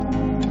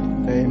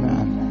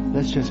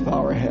Let's just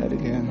bow our head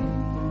again.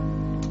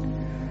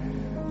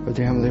 Lord,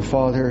 dear Heavenly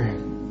Father,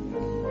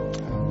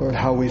 Lord,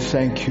 how we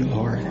thank you,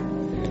 Lord.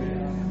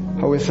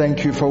 How we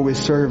thank you for we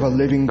serve a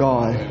living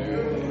God.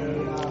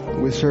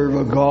 We serve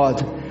a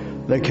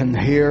God that can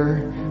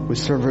hear. We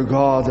serve a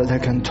God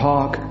that can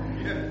talk.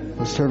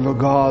 We serve a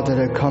God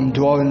that can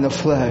dwell in the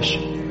flesh.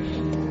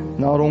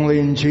 Not only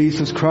in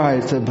Jesus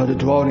Christ, but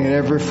dwelling in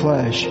every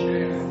flesh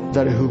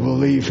that who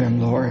believe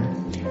Him, Lord.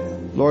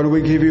 Lord,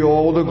 we give you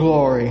all the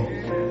glory.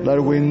 That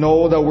we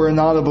know that we're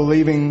not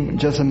believing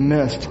just a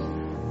mist,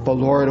 but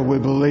Lord, we're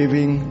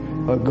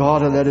believing a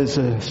God that is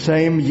the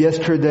same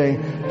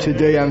yesterday,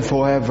 today, and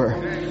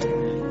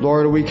forever.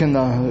 Lord, we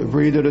can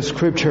read the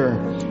scripture,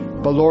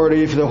 but Lord,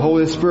 if the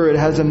Holy Spirit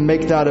hasn't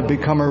made that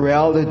become a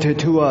reality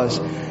to us,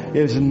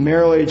 it's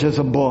merely just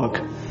a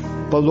book.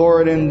 But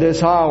Lord, in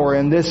this hour,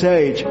 in this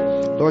age,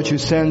 Lord, you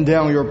send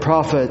down your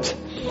prophet.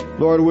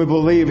 Lord, we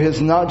believe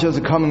He's not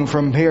just coming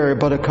from here,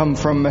 but it come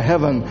from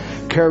heaven,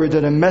 carried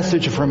a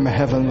message from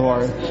heaven,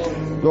 Lord.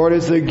 Lord,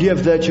 it's a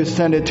gift that you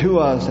send it to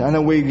us,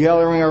 and we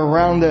gathering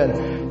around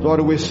it.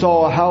 Lord, we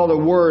saw how the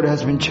Word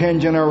has been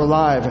changing our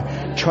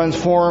life,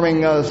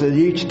 transforming us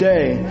each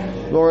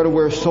day. Lord,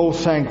 we're so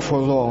thankful,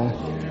 Lord.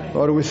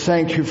 Lord, we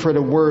thank you for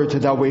the words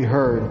that we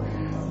heard.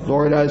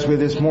 Lord, as we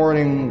this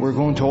morning, we're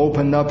going to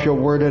open up your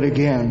Word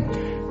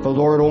again. But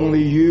Lord,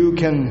 only you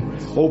can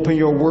open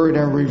your Word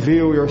and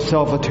reveal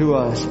yourself to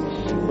us.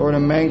 Lord, a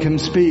man can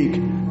speak,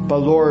 but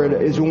Lord,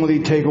 it's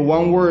only take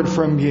one word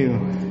from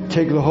you.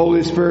 Take the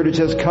Holy Spirit to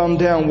just come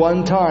down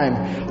one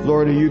time.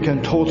 Lord, you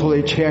can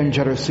totally change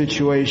our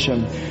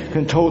situation,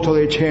 can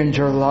totally change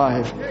our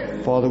life.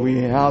 Father,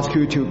 we ask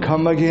you to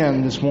come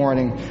again this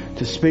morning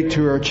to speak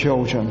to our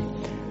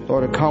children.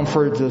 Lord, to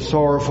comfort the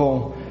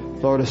sorrowful.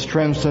 Lord, to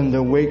strengthen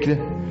the weak.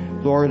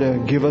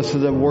 Lord, give us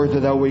the word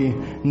that we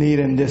need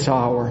in this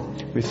hour.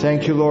 We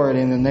thank you, Lord.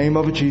 In the name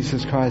of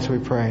Jesus Christ we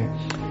pray.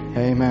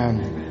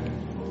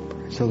 Amen.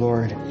 Praise the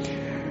Lord.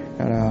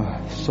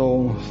 And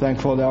so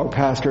thankful that our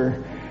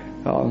pastor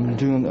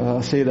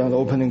say the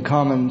opening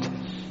comment.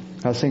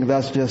 I think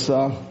that's just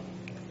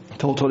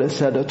totally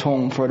set the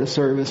tone for the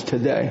service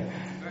today.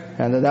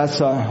 And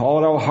that's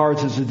all our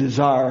hearts is a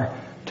desire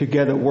to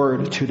get a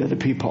word to the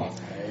people.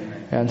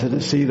 And to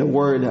see the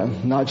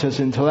word, not just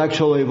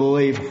intellectually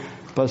believe,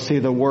 but see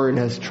the word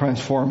as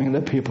transforming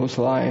the people's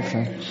life.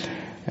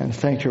 And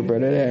thank you,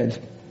 Brother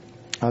Ed.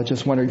 I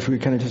just wonder if we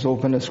can just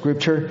open the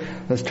scripture.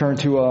 Let's turn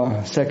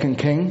to 2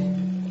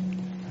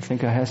 King. I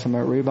think I have some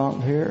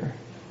rebound here.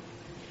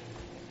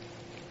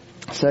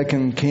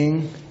 2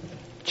 King,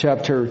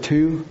 chapter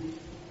 2.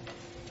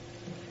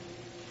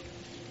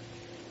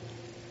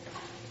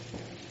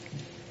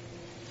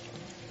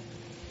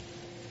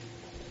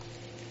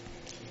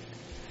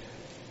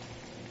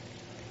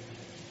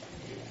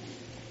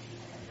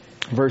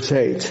 Verse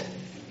 8.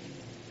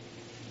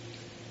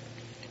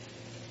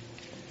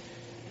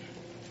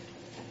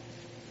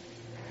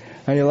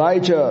 And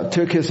Elijah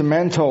took his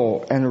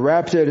mantle and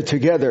wrapped it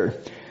together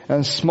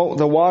and smote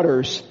the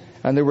waters,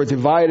 and they were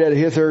divided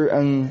hither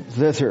and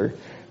thither,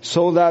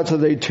 so that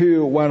they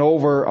two went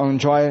over on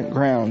dry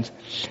ground.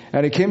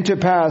 And it came to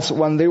pass,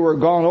 when they were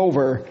gone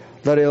over,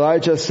 that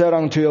Elijah said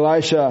unto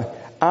Elisha,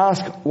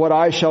 Ask what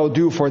I shall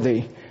do for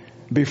thee,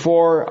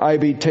 before I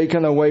be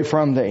taken away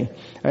from thee.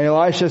 And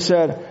Elisha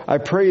said, I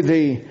pray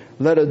thee,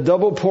 let a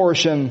double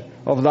portion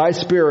of thy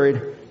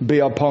spirit be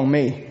upon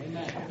me.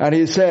 And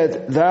he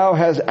said, Thou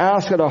hast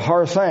asked a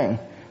hard thing.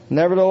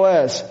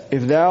 Nevertheless,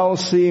 if thou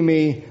see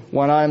me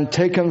when I am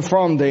taken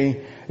from thee,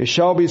 it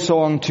shall be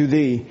so unto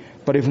thee.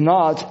 But if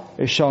not,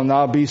 it shall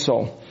not be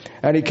so.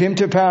 And it came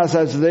to pass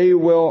as they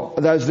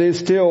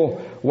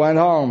still went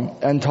on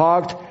and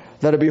talked,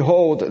 that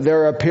behold,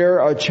 there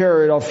appeared a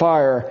chariot of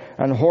fire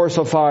and horse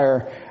of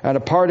fire,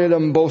 and parted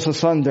them both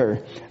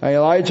asunder. And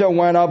Elijah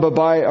went up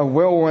by a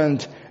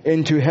whirlwind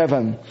into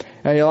heaven.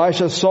 And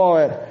Elisha saw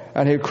it,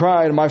 and he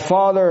cried, My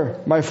father,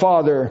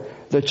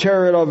 the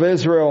chariot of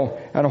Israel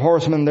and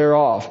horsemen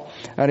thereof.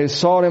 And he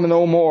saw him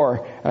no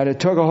more, and he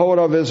took a hold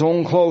of his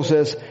own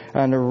clothes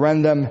and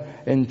rent them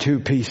in two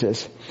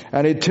pieces.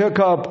 And he took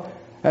up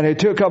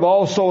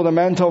also the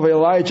mantle of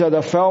Elijah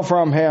that fell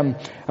from him,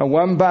 and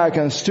went back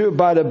and stood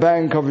by the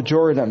bank of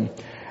Jordan.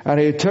 And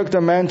he took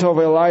the mantle of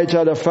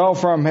Elijah that fell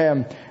from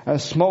him,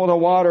 and smote the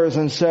waters,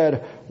 and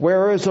said,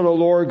 Where is the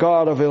Lord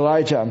God of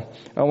Elijah?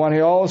 And when he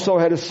also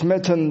had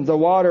smitten the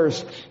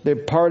waters, they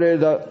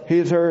parted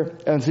hither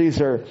and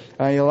thither,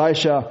 and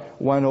Elisha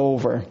went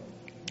over.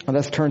 And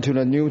let's turn to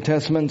the New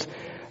Testament,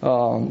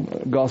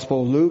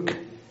 Gospel of Luke,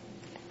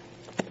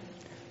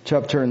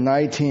 chapter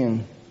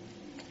 19.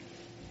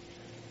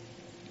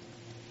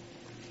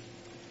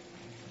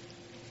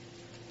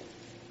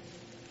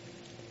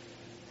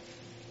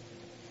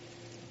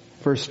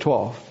 Verse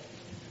 12.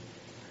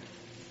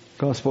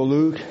 Gospel of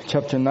Luke,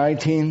 chapter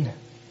 19,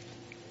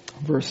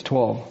 verse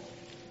 12.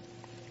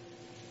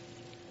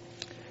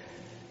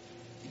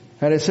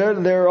 And it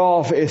said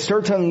thereof, a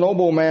certain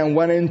nobleman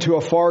went into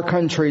a far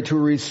country to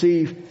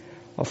receive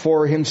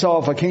for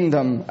himself a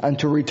kingdom and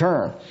to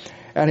return.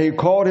 And he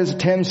called his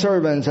 10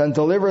 servants and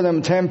delivered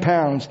them 10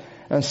 pounds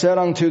and said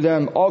unto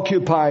them,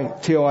 occupy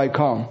till I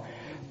come.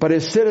 But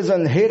his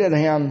citizens hated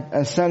him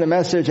and sent a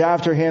message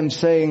after him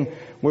saying,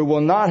 we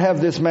will not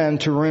have this man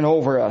to reign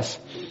over us.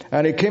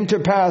 And it came to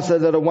pass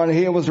that when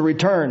he was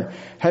returned,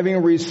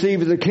 having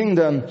received the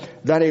kingdom,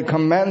 that he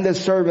commanded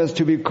servants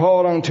to be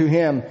called unto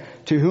him,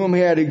 to whom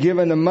he had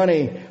given the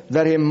money,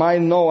 that he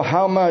might know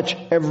how much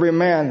every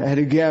man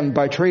had gained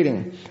by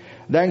trading.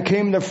 Then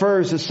came the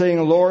first, saying,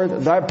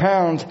 Lord, thy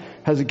pound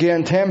has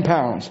gained 10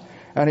 pounds.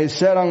 And he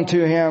said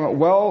unto him,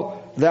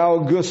 well, thou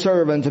good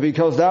servant,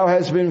 because thou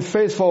hast been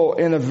faithful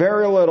in a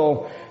very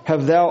little,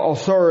 have thou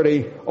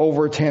authority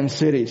over 10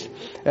 cities.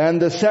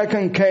 And the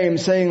second came,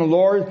 saying,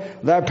 Lord,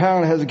 thy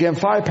pound has gained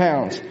 5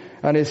 pounds.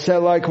 And he said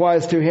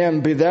likewise to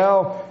him, be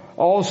thou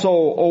also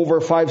over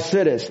 5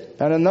 cities.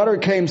 And another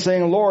came,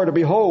 saying, Lord,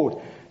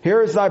 behold,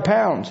 here is thy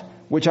pound,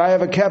 which I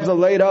have kept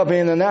laid up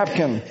in a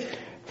napkin.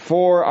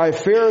 For I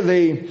fear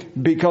thee,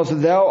 because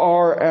thou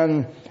art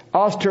an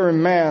austere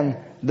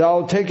man.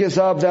 Thou takest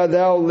up that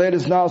thou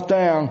laidest not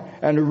down,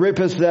 and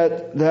reapest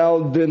that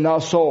thou did not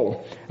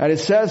sow. And it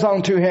says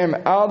unto him,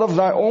 out of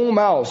thy own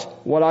mouth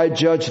will I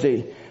judge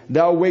thee,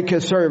 thou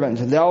wicked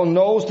servant. Thou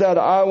knowest that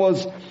I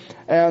was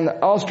an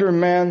austere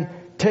man,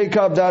 take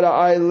up that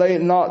I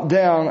laid not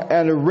down,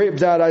 and reap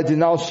that I did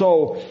not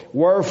sow.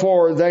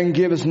 Wherefore then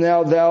givest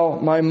now thou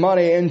my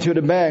money into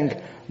the bank,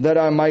 that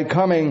I might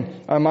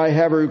coming, I might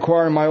have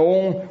required my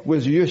own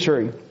with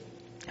usury.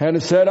 And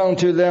it said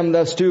unto them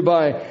that stood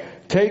by,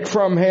 take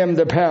from him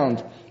the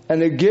pound,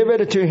 and give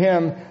it to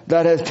him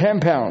that has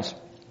 10 pounds.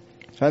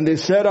 And they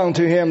said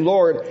unto him,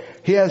 Lord,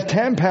 he has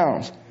 10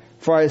 pounds.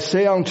 For I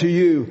say unto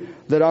you,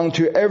 that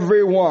unto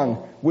every one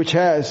which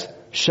has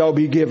shall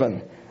be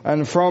given.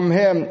 And from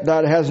him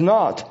that has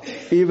not,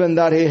 even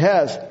that he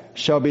has,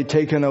 shall be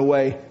taken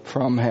away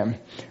from him.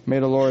 May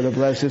the Lord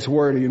bless his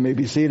word. You may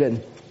be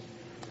seated.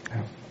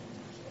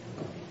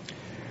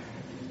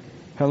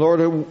 And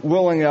Lord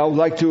willing, I would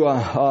like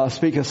to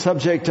speak a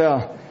subject,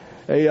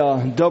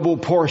 a double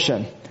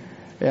portion.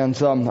 And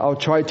I'll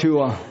try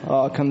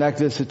to connect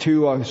this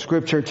to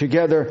scripture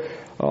together.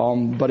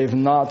 But if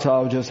not,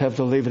 I'll just have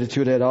to leave it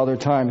to that other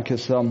time,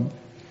 because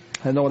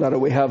I know that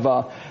we have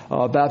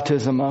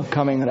baptism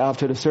coming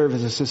after the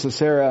service. Sister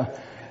Sarah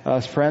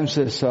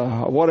Francis,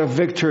 what a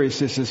victory,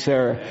 Sister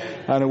Sarah.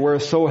 And we're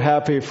so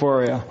happy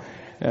for you.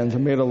 And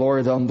may the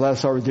Lord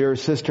bless our dear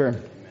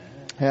sister.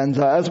 And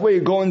as we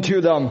go into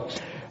the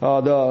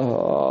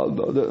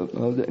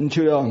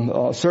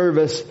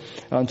service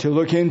to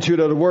look into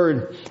the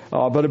word,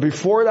 but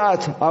before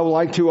that, I would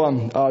like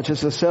to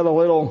just set a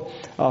little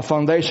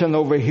foundation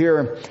over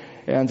here.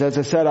 And as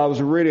I said, I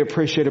was really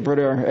appreciated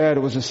Brother Ed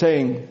was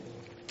saying,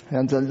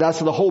 and that's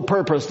the whole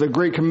purpose, the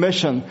Great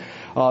Commission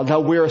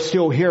that we are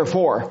still here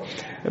for,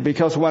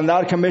 because when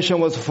that commission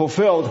was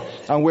fulfilled,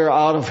 and we're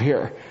out of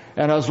here.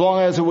 And as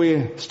long as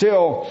we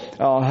still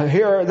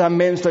here, that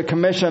means the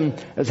commission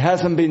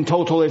hasn't been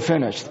totally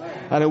finished.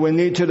 And we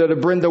need to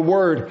bring the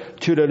word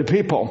to the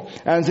people.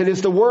 And it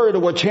is the word that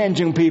will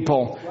changing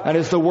people. And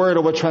it's the word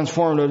that will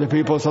transform the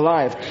people's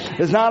life.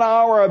 It's not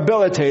our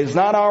ability. It's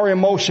not our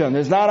emotion.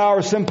 It's not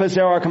our sympathy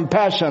or our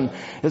compassion.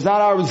 It's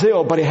not our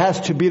zeal. But it has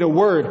to be the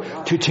word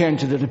to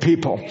change the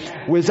people.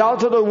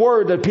 Without the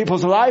word, the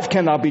people's life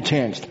cannot be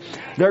changed.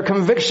 Their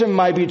conviction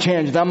might be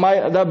changed.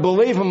 Their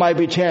belief might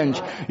be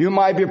changed. You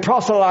might be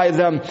proselyte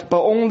them,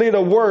 but only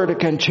the word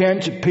can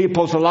change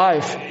people's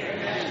life.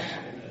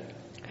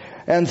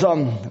 And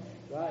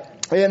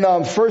in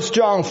 1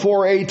 John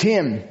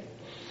 4:18,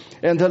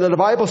 and the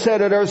Bible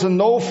said that there's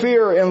no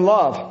fear in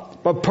love,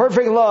 but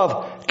perfect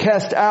love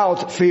casts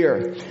out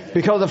fear,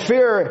 because the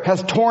fear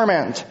has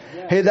torment.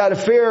 Hey, that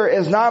fear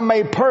is not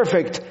made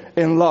perfect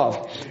in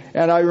love.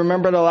 And I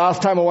remember the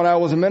last time when I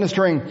was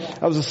ministering,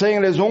 I was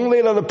saying there's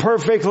only the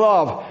perfect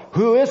love.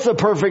 Who is the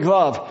perfect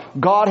love?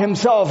 God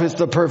himself is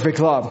the perfect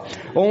love.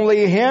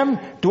 Only him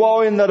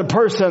dwell in the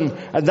person,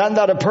 and then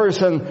that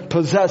person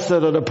possesses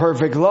the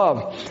perfect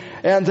love.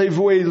 And if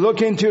we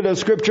look into the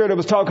scripture that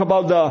was talk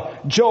about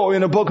the Job,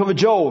 in the book of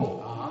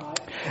Job,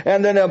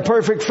 and then a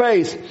perfect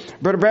faith,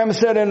 Brother Branham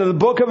said in the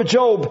book of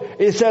Job,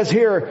 it says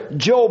here,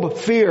 Job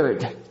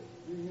feared.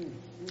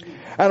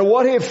 And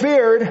what he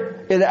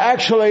feared, it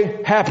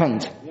actually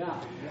happened.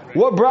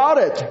 What brought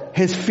it?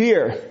 His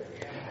fear.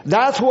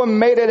 That's what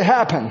made it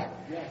happen.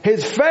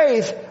 His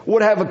faith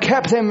would have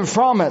kept him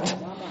from it,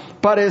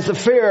 but his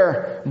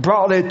fear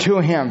brought it to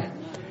him.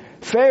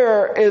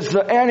 Fear is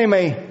the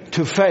enemy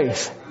to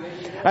faith.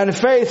 And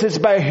faith is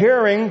by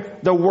hearing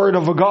the word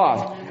of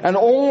God. And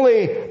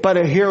only by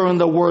the hearing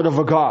the word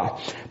of God.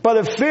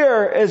 But the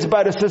fear is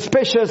by the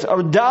suspicious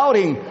of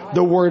doubting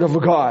the word of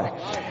God.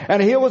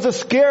 And he was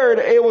scared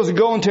it was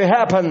going to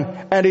happen,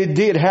 and it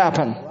did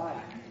happen.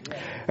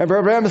 And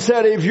Brother Branham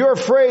said, if you're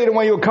afraid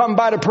when you come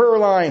by the prayer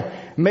line,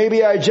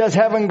 maybe I just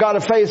haven't got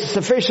a faith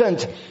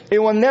sufficient, it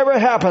will never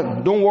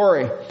happen. Don't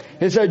worry.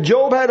 He said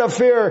Job had a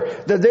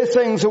fear that these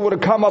things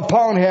would come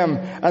upon him,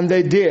 and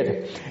they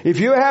did. If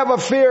you have a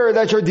fear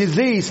that your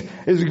disease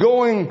is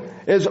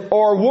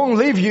or won't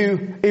leave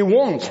you, it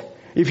won't.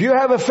 If you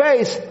have a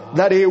faith,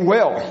 that He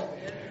will.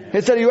 He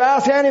said, you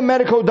ask any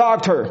medical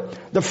doctor,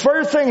 the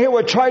first thing he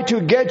will try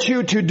to get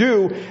you to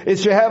do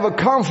is to have a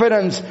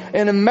confidence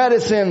in the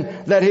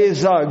medicine that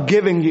he's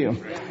giving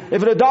you.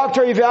 If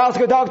you ask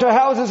a doctor,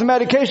 how's this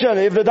medication?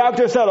 If the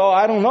doctor said,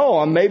 I don't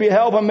know, maybe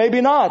help and maybe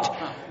not.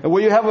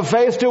 Will you have a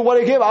faith to what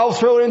he gives? I'll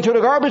throw it into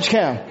the garbage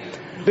can.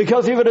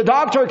 Because even the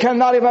doctor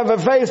cannot even have a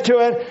faith to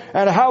it,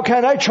 and how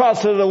can I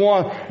trust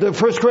the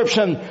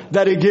prescription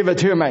that he give it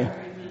to me?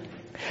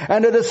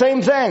 And the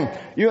same thing,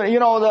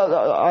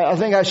 I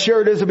think I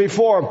shared this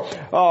before.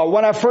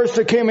 When I first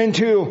came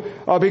into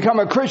become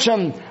a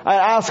Christian, I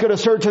asked a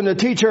certain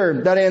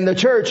teacher that in the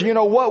church,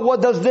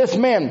 what does this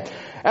mean?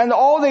 And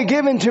all they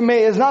give it to me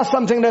is not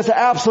something that's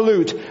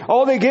absolute.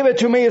 All they give it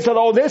to me is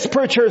that, this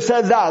preacher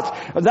said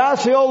that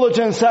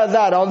theologian said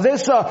that,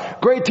 this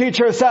great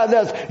teacher said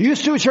this. You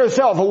suit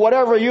yourself, or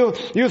whatever you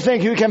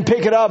think you can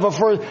pick it up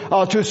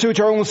to suit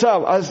your own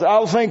self. I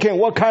was thinking,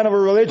 what kind of a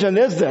religion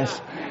is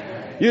this?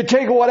 You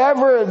take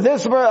whatever,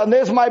 this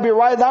might be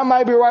right, that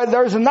might be right.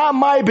 There's not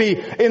might be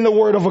in the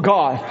Word of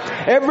God.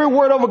 Every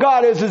Word of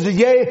God is a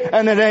yea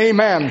and an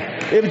amen.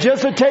 If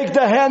just to take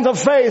the hand of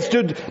faith,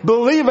 to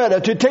believe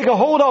it, to take a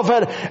hold of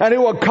it, and it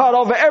will cut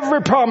off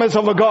every promise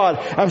of God,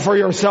 and for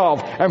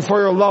yourself, and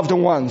for your loved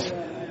ones.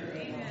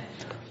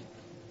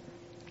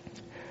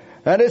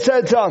 And it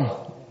said,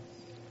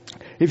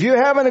 if you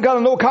haven't got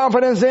no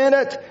confidence in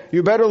it,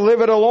 you better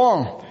leave it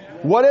alone.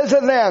 What is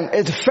it then?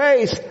 It's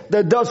faith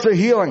that does the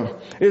healing.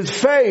 It's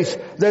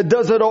faith that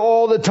does it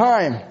all the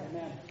time.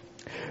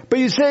 But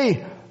you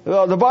see,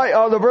 the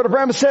Brother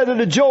Branham said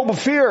that Job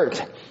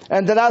feared.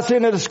 And that's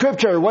in the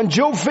scripture. When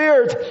Job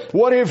feared,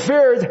 what he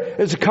feared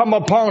is to come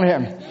upon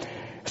him.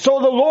 So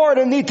the Lord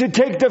need to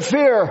take the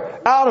fear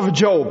out of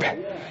Job.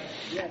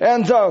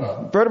 And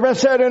Brother Branham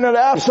said in an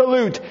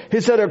absolute,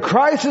 he said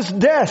Christ's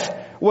death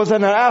was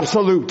an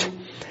absolute.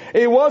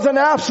 It was an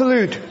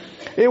absolute.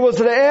 It was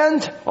the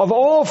end of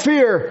all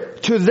fear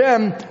to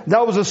them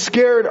that was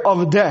scared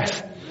of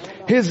death.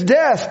 His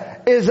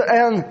death is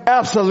an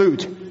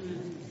absolute.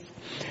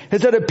 He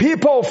said the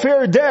people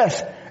fear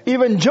death.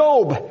 Even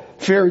Job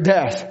feared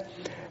death.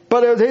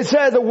 But he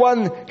said that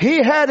when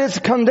he had his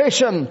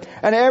condition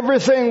and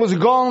everything was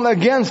gone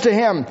against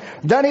him,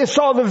 then he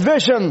saw the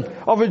vision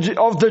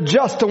of the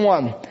just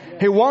one.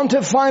 He wanted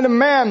to find a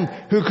man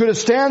who could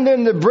stand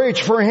in the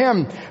breach for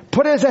him,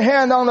 put his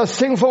hand on the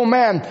sinful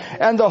man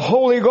and the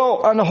holy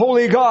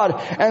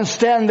God and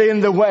stand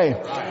in the way.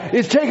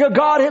 It's take a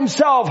God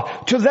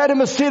himself to let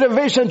him see the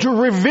vision, to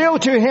reveal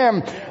to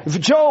him,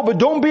 Job,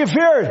 don't be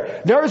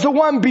feared. There is a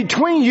one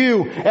between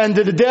you and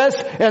the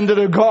death and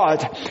the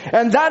God.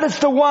 And that is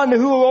the one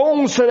who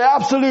owns the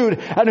absolute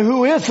and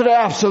who is the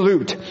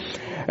absolute.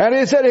 And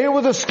he said he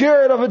was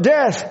scared of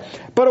death.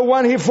 But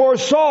when he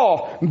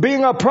foresaw,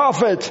 being a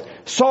prophet,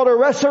 saw the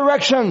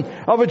resurrection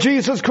of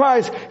Jesus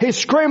Christ, he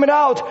screamed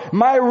out,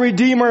 my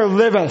Redeemer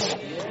liveth.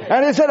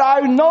 And he said,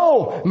 I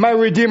know my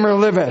Redeemer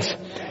liveth.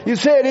 He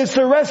said, it's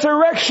the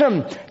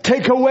resurrection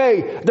take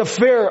away the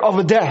fear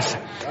of death.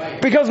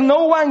 Because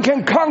no one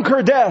can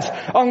conquer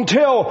death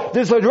until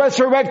this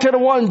resurrected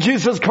one,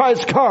 Jesus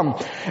Christ, come.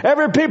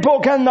 Every people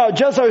can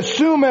just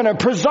assume in a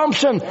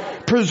presumption,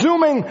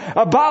 presuming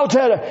about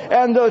it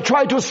and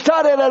try to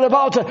study it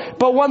about it.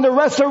 But when the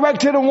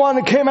resurrected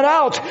one came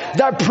out,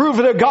 that proved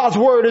that God's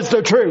word is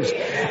the truth.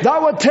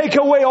 That would take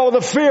away all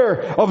the fear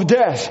of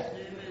death.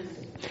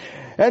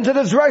 And to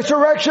this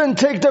resurrection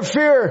take the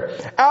fear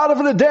out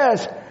of the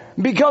death,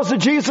 because of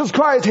Jesus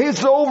Christ, He's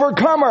the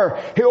overcomer.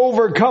 He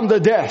overcome the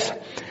death.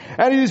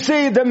 And you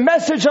see, the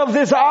message of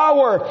this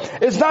hour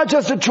is not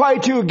just to try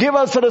to give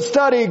us a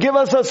study, give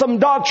us some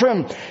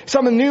doctrine,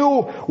 some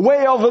new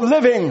way of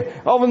living,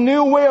 of a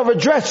new way of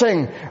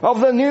addressing, of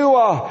the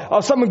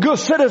new, some good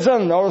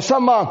citizen or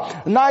some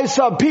nice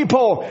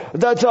people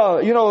that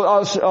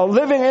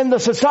living in the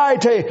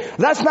society.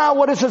 That's not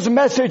what this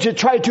message is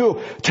trying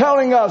to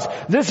telling us.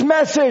 This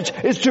message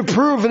is to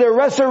prove the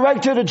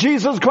resurrected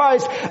Jesus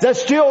Christ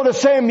that's still the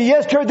same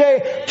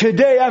yesterday,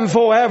 today, and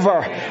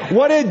forever.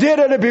 What He did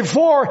it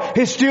before,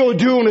 He's still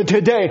doing it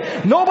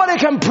today. Nobody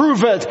can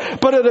prove it,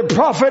 but the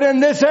prophet in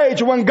this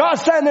age, when God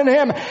sent in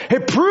him, He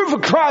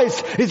proved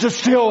Christ is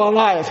still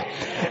alive.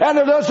 And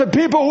there's the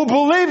people who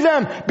believe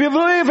Him,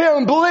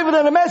 believe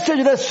in the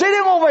message that's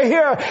sitting over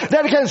here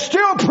that can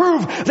still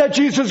prove that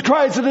Jesus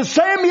Christ is the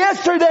same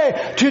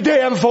yesterday,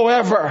 today, and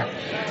forever.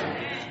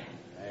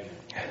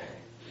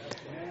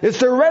 It's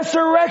the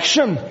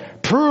resurrection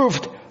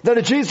proved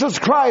that Jesus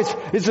Christ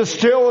is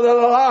still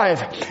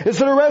alive. It's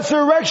the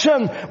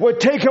resurrection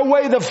would take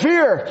away the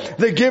fear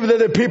that give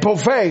the people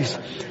face.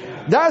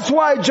 That's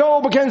why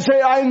Job can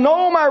say, I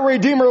know my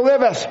Redeemer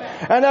liveth,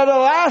 and at the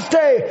last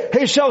day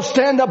He shall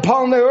stand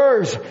upon the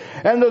earth.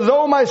 And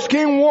though my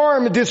skin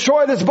worm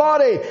destroy this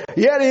body,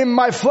 yet in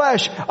my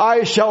flesh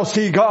I shall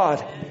see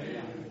God.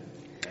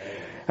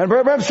 And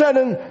Brother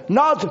said,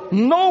 not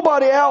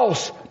nobody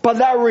else but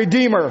that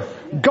Redeemer,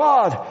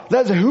 God,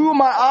 that's who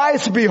my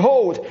eyes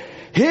behold.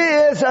 He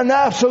is an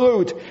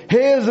absolute. He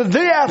is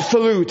the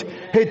absolute.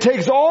 He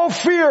takes all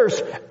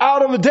fears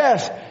out of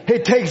death. He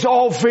takes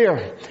all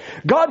fear.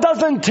 God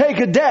doesn't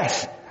take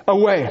death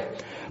away,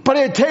 but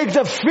He takes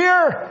the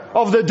fear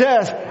of the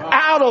death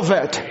out of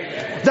it.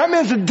 That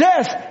means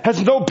death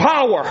has no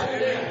power.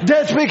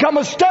 Death becomes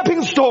a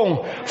stepping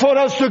stone for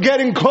us to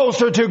getting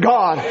closer to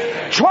God.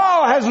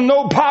 Trial has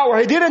no power.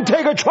 He didn't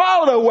take a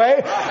trial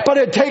away, but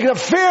He takes the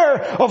fear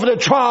of the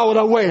trial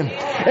away.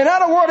 In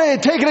other words, He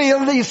takes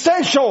the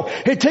essential,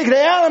 He takes the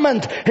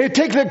element, He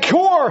takes the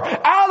cure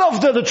out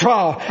of the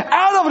trial,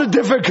 out of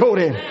the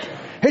difficulty.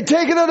 He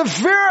taken the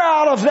fear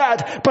out of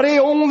that, but He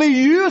only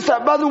used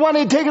that. But when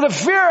He taken the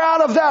fear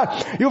out of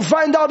that, you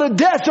find out that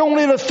death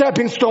only the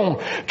stepping stone.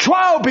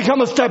 Trial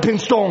becomes a stepping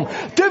stone.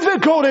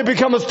 Difficulty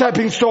becomes a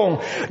stepping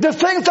stone. The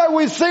things that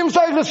we seems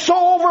like are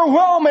so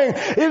overwhelming,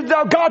 if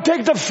God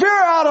takes the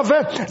fear out of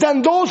it,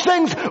 then those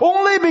things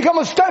only become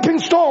a stepping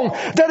stone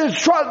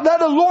that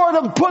the Lord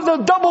has put the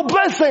double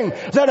blessing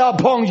that are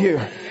upon you.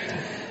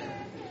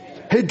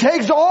 He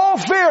takes all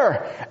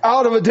fear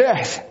out of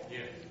death.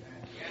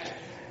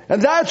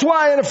 And that's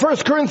why in 1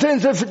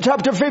 Corinthians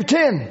chapter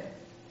 15,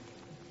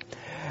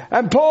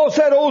 and Paul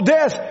said, "O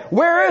death,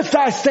 where is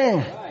thy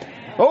sting?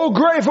 O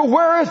grave,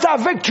 where is thy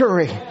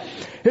victory?"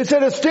 He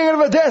said, "The sting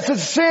of death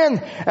is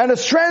sin, and the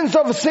strength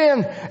of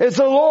sin is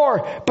the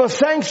Lord. But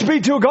thanks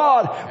be to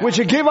God, which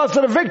gave us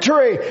the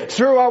victory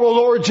through our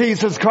Lord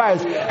Jesus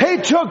Christ." He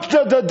took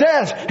the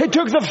death, He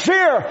took the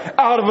fear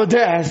out of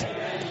death.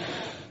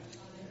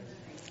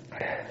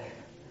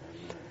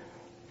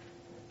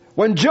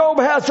 When Job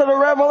has the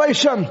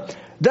revelation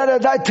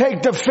that I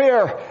take the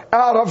fear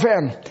out of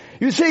him.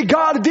 You see,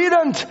 God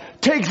didn't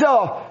take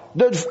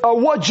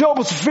what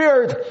Job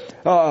feared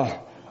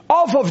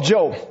off of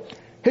Job.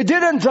 He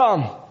didn't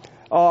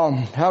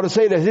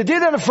He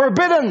didn't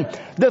forbidden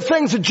the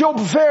things that Job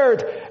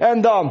feared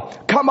and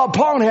come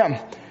upon him.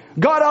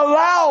 God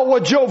allowed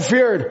what Job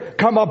feared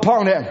come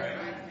upon him.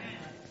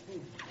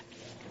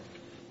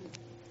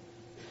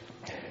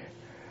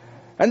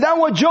 And then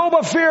when Job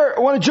was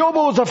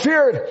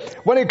afeared,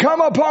 when it come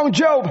upon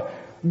Job,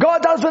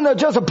 God doesn't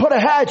just put a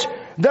hedge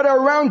that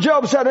around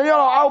Job, said,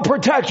 I'll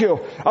protect you.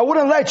 I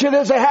wouldn't let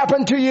this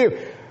happen to you.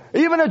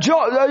 Even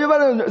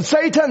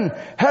Satan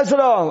has an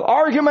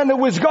argument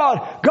with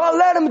God. God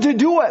let him to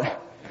do it.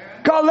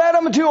 God let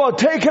him to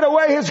take it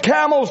away, his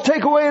camels,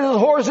 take away his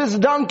horses,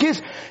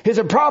 donkeys, his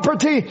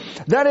property,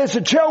 then his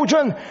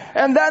children,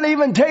 and then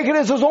even take it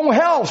as his own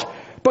health.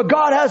 But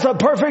God has a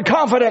perfect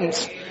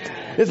confidence.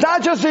 It's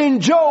not just in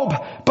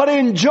Job, but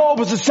in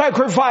Job's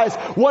sacrifice,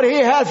 what he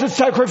has to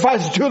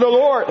sacrifice to the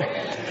Lord.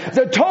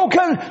 The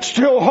token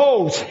still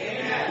holds.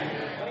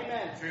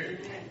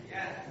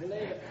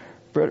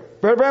 Brother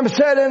Branham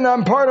said in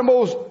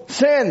Unpardonable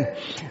Sin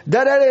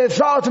that it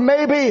thought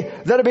maybe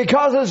that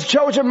because his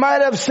children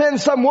might have sinned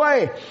some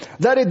way,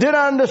 that he didn't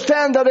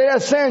understand that he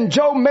had sinned.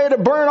 Job made a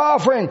burnt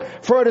offering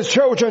for his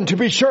children to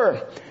be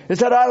sure. He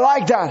said, I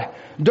like that.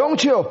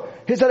 Don't you?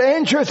 He said,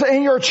 interest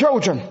in your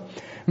children.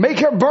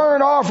 Make a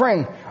burnt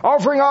offering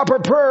up a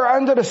prayer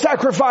under the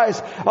sacrifice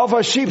of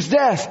a sheep's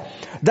death.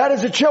 That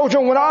is, the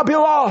children will not be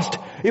lost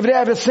if they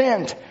have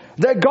sinned.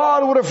 That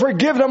God would have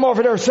forgiven them of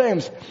their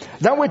sins.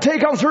 Then we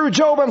take them through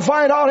Job and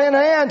find out in the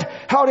end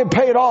how they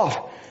paid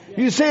off.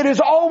 You see, it is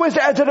always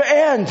at the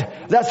end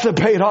that's the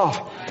paid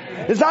off.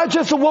 It's not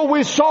just what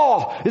we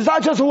saw. It's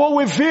not just what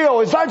we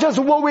feel. It's not just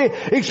what we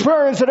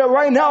experience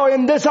right now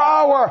in this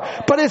hour.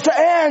 But it's the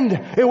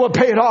end. It will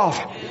pay it off.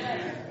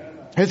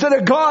 He said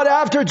that God,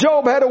 after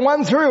Job had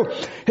went through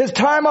his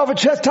time of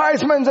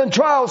chastisements and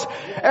trials,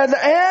 at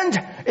the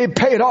end, it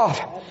paid off.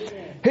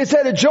 He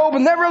said that Job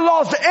never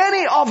lost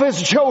any of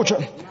his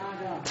children.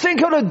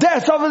 Think of the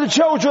death of the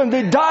children.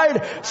 They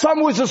died.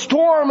 Some with a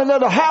storm and then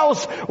the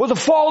house was a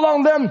fall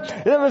on them.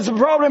 There was a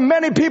problem.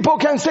 Many people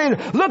can say,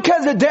 look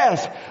at the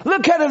death.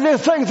 Look at the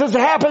things that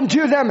happened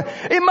to them.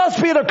 It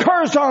must be the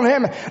curse on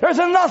him. There's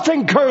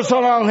nothing cursed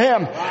on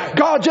him.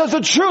 God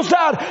just chose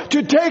out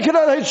to take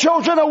his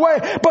children away.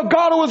 But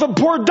God was a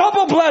poor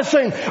double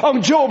blessing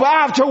on Job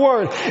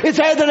afterward. It's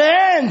at the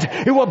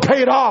end. It will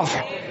pay it off.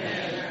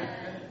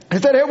 He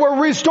said it will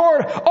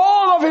restore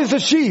all of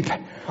his sheep,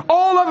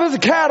 all of his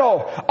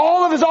cattle,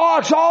 all of his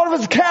ox, all of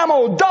his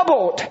camel,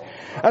 doubled.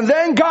 And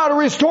then God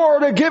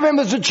restored and gave him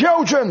his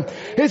children.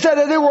 He said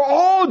that they were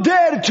all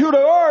dead to the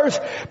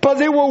earth, but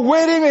they were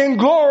waiting in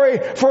glory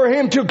for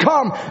him to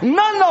come.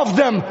 None of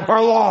them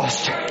are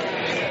lost.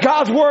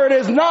 God's word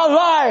is not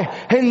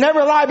lie. He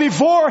never lied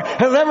before,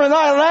 he never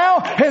lie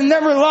now, he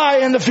never lie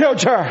in the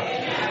future.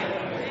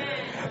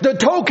 The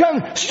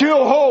token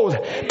still holds.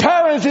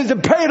 Parents is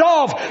paid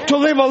off to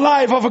live a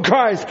life of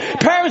Christ.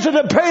 Parents is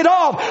paid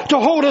off to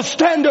hold a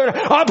standard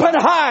up and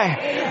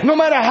high. No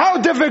matter how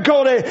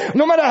difficult it is,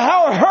 no matter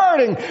how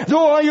hurting,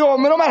 no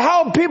matter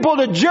how people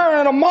are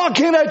jeering and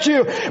mocking at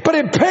you, but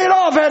it paid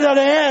off at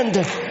the end.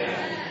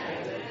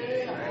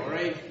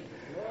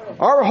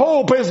 Our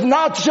hope is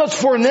not just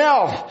for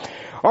now.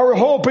 Our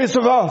hope is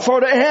for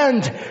the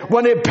end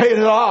when it paid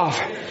it off.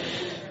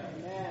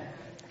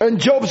 And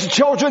Job's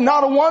children,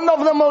 not one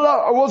of them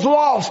was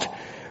lost.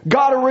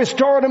 God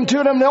restored them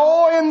to them. They're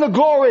all in the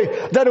glory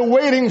that are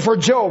waiting for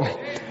Job.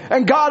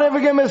 And God ever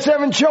gave him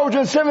 7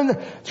 children,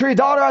 3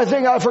 daughters, I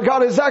think. I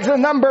forgot exactly the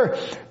number.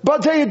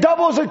 But he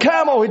doubles the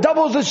camel, he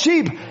doubles the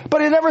sheep,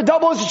 but he never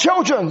doubles the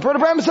children. Brother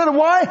Branham said,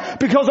 why?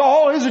 Because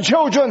all his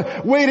children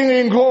waiting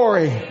in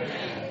glory.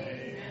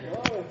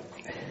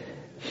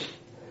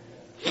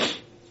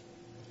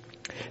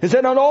 He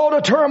said, and all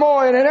the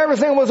turmoil and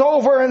everything was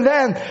over, and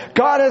then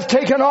God has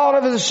taken all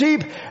of his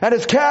sheep and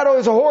his cattle,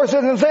 his horses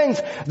and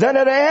things. Then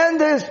at the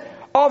end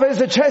of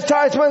his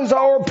chastisements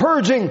or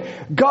purging,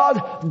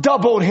 God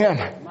doubled him.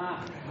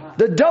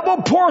 The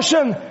double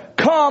portion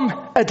come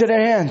at the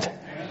end.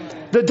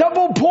 The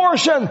double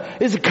portion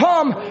is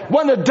come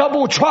when the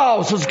double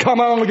trials has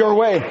come on your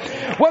way.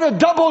 When the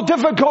double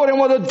difficulty,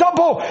 when the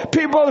double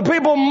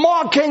people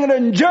mocking and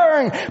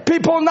enduring,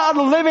 people not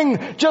living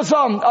just a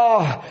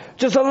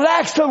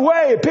laxed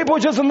way. People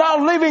just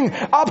not living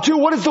up to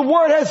what is the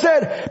word has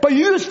said. But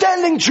you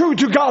standing true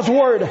to God's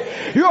word.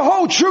 You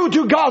hold true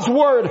to God's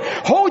word.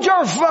 Hold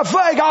your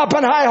flag up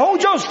and high.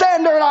 Hold your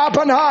standard up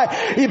and high.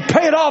 It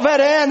paid off at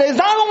the end. It's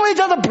not only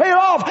just paid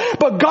off,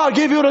 but God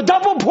gave you the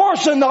double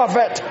portion of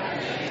it.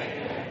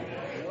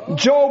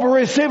 Job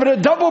received a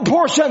double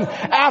portion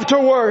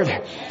afterward.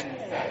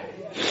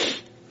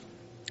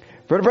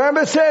 Brother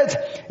Branham says,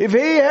 if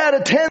he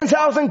had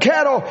 10,000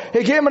 cattle,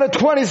 he gave him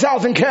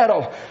 20,000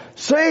 cattle.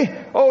 See?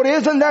 Oh,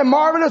 isn't that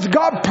marvelous?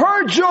 God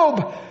purged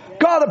Job.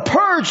 God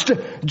purged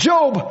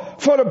Job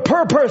for the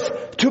purpose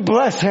to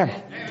bless him.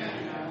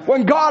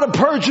 When God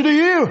purged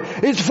you,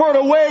 it's for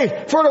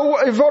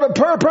the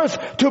purpose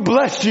to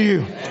bless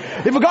you.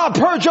 If God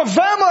purged your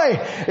family,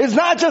 it's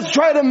not just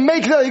trying to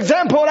make the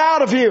example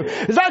out of you.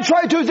 It's not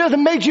trying to just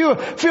make you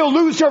feel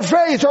lose your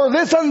faith or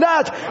this and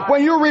that.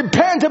 When you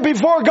repent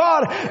before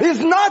God, it's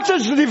not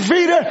just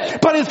defeated,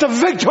 but it's the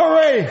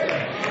victory.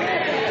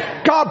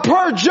 God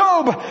purged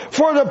Job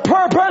for the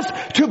purpose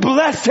to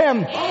bless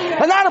him.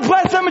 And not to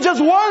bless him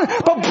just one,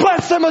 but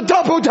bless him a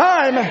double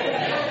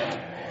time.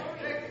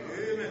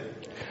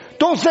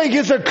 Don't think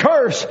it's a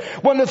curse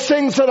when the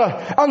things that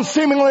are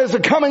unseemingly is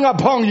coming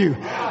upon you.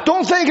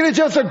 Don't think it's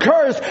just a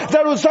curse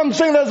that was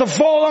something that's a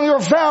fall on your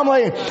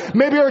family.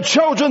 Maybe your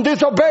children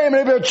disobey.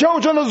 Maybe your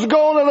children is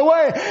going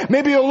away.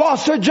 Maybe you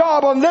lost your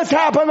job and this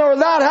happened or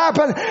that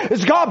happened.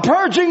 It's God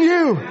purging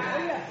you.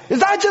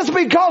 It's not just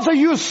because of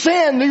you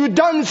sin, you've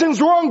done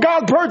things wrong,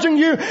 God purging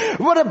you.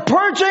 But the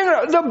purging,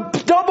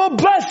 the double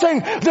blessing,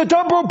 the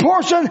double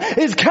portion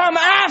is come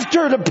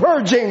after the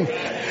purging.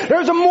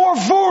 There's more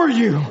for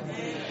you.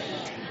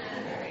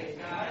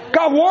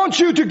 God wants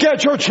you to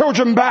get your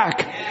children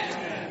back.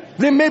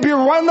 They maybe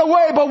run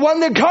away, but when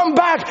they come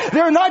back,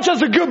 they're not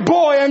just a good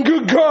boy and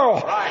good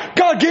girl.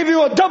 God gave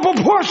you a double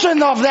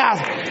portion of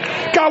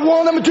that. God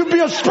wants them to be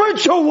a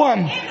spiritual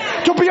one,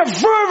 to be a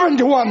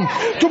fervent one,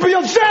 to be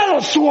a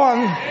zealous one.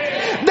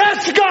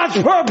 That's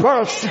God's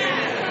purpose.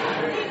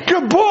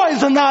 Good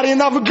boys are not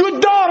enough. A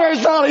good daughter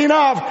is not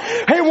enough.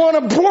 He wants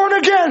a born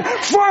again,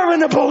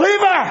 fervent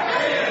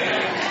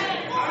believer.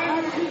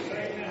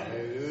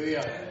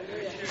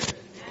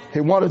 He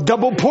wants a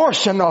double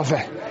portion of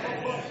it.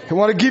 He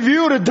wants to give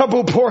you the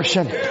double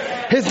portion.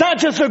 He's not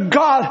just a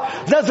God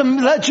that doesn't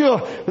let you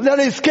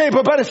escape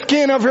by the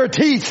skin of your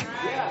teeth.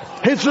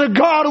 It's the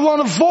God who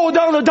wants to fall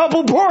down the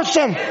double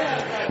portion.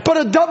 But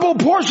a double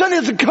portion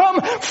is to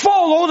come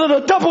fall over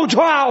the double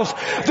trials,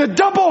 the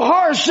double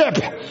hardship,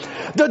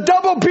 the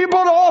double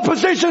people, the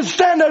opposition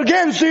stand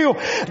against you.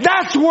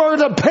 That's where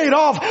the paid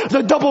off,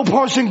 the double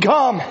portion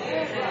come.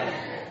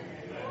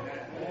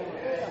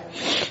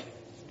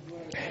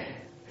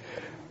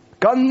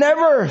 God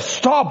never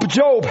stopped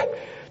Job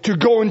to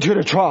go into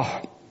the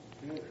trial.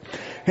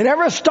 He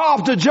never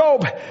stopped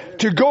Job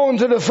to go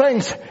into the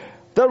things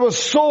that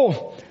was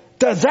so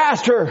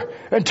disaster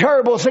and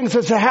terrible things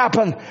that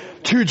happened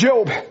to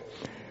Job.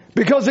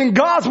 Because in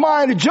God's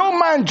mind,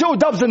 Job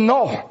doesn't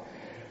know.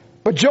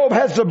 But Job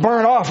has the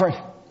burnt offering.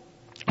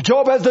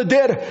 Job has the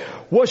did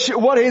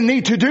what he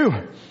need to do.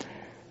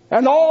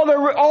 And all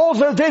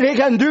that he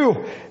can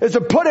do is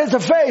to put his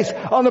face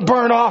on the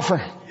burnt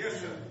offering.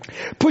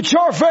 Put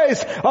your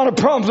face on the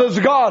promises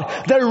of God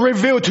that are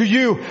revealed to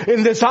you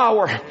in this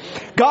hour.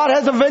 God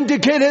has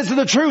vindicated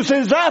the truth.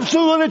 It's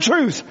absolutely the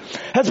truth.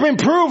 Has been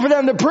proven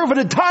and proven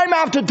it time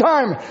after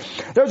time.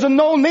 There's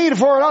no need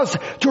for us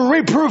to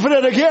reprove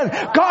it again.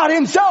 God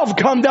himself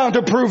come down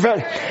to prove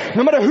it.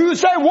 No matter who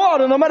say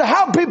what, and no matter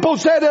how people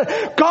say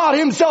that, God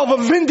himself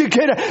will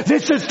vindicate it.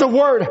 This is the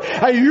word.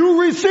 And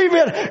you receive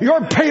it,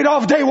 your paid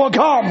off day will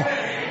come.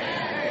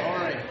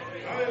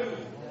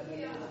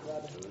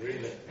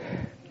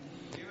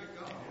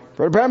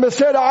 Brother Branham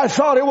said, I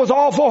thought it was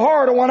awful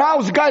hard when I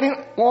was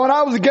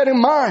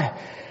getting mine.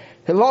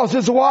 He lost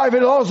his wife. He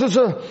lost his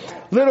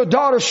little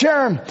daughter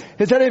Sharon.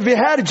 He said, if it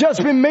had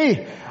just been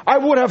me, I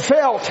would have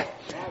failed.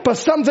 But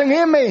something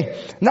in me,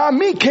 not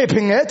me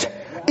keeping it,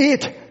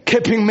 it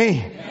keeping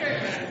me.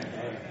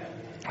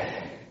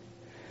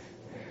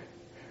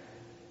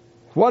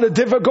 What a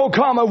difficult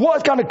comment.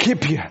 What's going to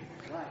keep you?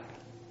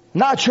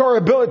 Not your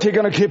ability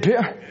going to keep you.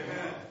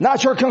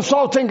 Not your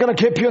consulting going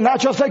to keep you.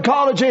 Not your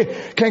psychology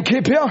can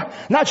keep you.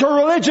 Not your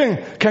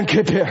religion can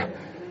keep you.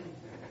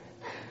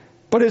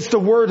 But it's the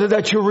word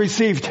that you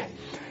received.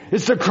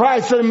 It's the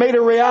Christ that made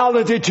a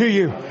reality to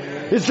you.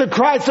 It's the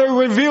Christ that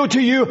revealed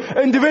to you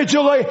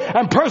individually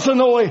and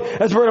personally,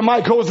 as Brother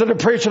Michael was to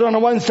preach it on a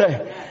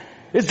Wednesday.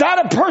 It's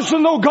that a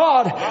personal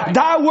God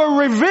that will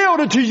reveal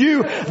it to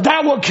you,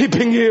 that will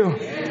keeping you.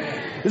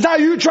 It's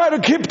not you try to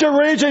keep the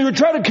religion, you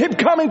try to keep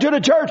coming to the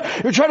church,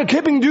 you try to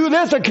keeping do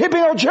this and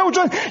keeping our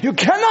children. You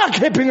cannot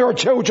keeping our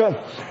children.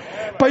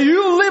 But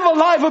you live a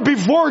life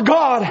before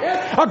God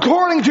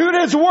according to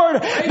this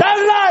word.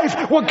 That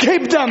life will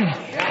keep them.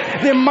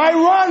 They might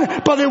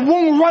run, but they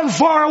won't run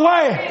far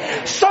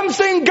away.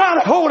 Something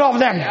got a hold of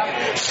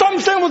them.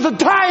 Something was a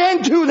tie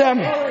into them.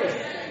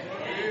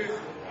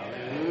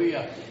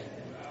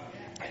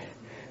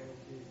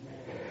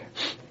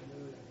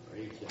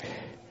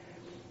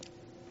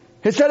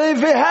 He said,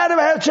 if it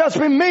had just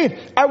been me,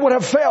 I would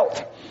have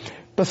failed.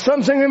 But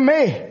something in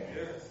me,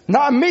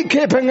 not me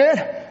keeping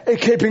it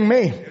keeping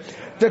me.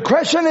 The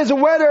question is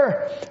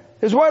whether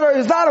it's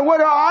not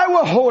whether I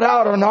will hold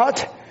out or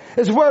not.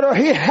 It's whether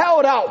he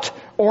held out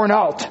or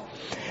not.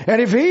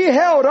 And if he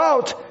held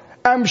out,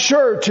 I'm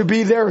sure to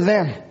be there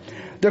then.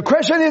 The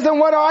question isn't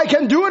whether I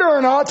can do it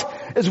or not.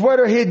 It's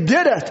whether he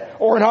did it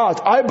or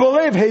not. I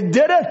believe he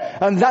did it,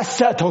 and that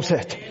settles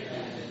it.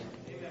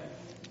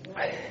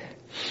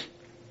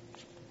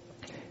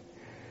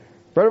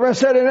 Brother Branham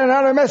said in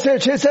another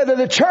message, he said that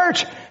the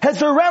church has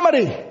the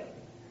remedy,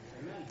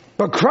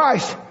 but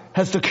Christ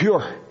has the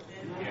cure.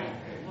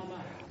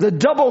 The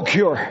double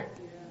cure.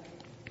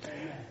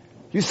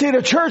 You see,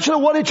 the church,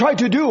 what he tried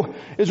to do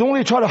is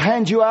only try to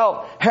hand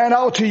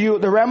out to you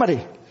the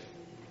remedy.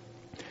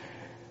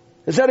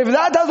 He said, if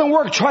that doesn't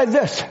work, try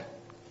this.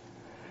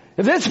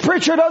 If this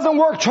preacher doesn't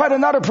work, try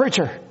another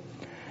preacher.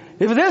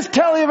 If this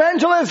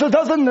televangelist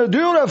doesn't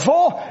do the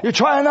full, you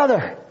try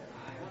another.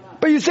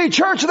 But you see,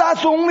 church,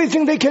 that's the only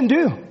thing they can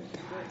do.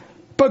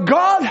 But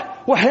God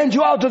will hand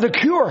you out to the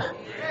cure.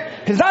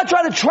 He's not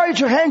trying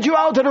to hand you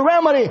out to the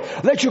remedy.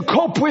 Let you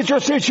cope with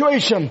your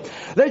situation.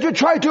 Let you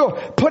try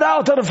to put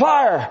out to the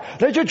fire.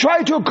 Let you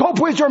try to cope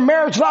with your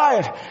marriage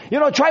life.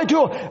 Try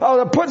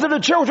to put to the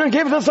children,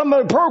 give them some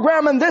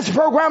program and this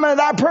program and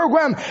that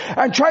program,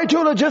 and try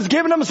to just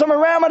give them some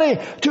remedy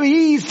to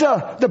ease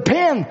the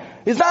pain.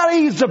 It's not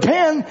ease the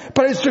pain,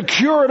 but it's to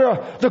cure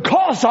the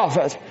cause of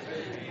it.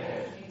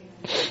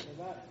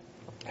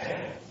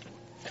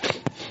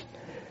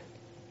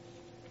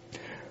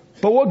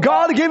 But what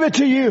God gave it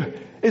to you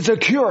is a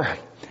cure.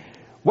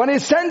 When He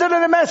sent it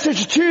in a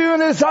message to you in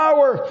this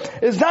hour,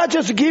 it's not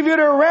just to give you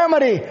the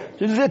remedy,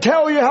 to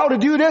tell you how to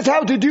do this,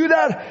 how to do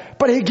that,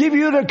 but He give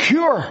you the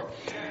cure.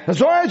 As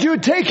long as you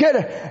take it,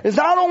 it's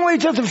not only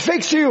just to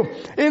fix you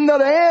in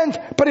the end,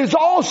 but it's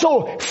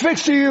also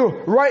fixing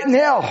you right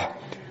now.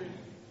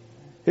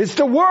 It's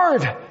the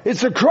Word,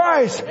 it's the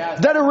Christ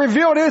that is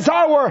revealed in this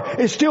hour.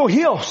 It still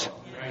heals.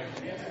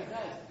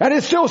 And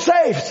it still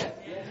saves.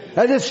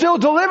 And it still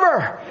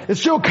delivers. It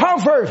still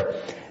comfort.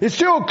 It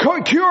still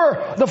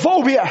cure the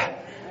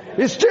phobia.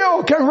 It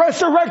still can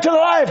resurrect to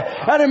life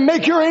and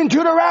make you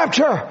into the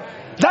rapture.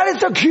 That is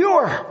the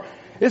cure.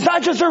 It's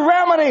not just a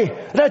remedy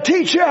that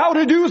teach you how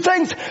to do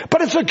things,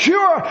 but it's a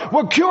cure.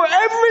 Will cure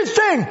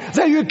everything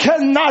that you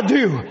cannot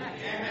do.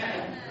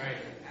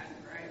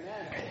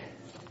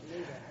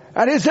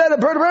 And he said,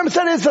 Brother Branham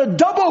said it's a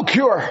double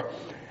cure.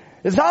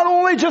 It's not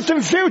only just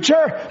in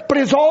future, but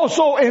it's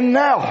also in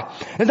now.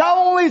 It's not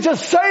only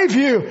just save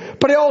you,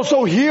 but it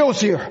also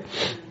heals you.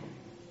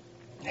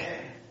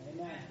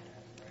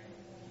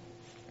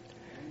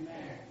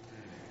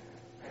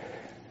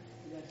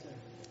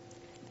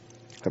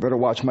 I better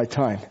watch my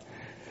time.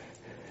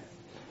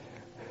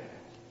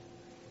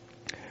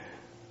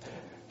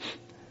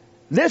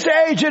 This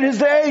age, it is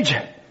the age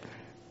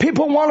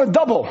people want to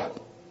double.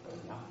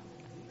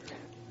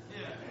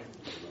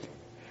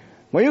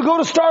 When you go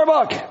to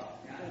Starbucks,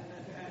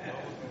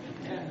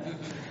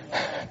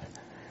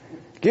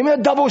 give me a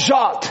double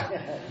shot.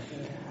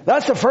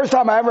 That's the first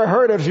time I ever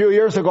heard it a few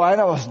years ago. I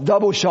know it was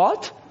double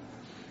shot.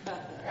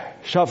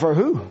 Shot for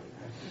who?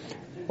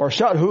 Or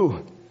shot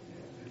who?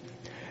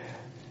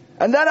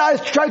 And then I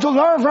tried to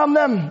learn from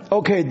them.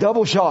 Okay,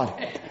 double shot.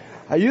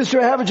 I used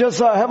to have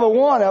have a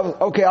one.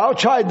 Okay, I'll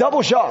try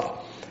double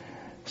shot.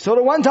 So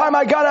the one time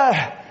I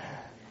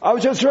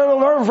was just trying to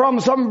learn from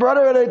some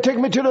brother, and they took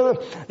me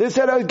they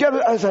said,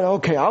 I said,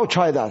 okay, I'll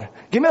try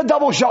that. Give me a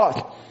double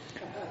shot.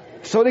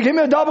 So they give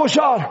me a double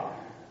shot.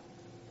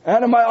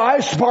 And my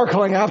eyes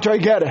sparkling after I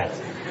get it.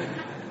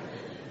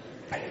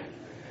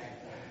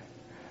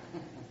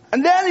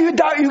 And then you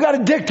got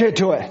addicted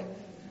to it.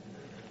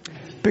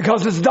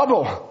 Because it's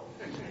double.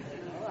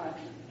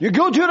 You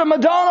go to the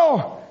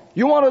McDonald's,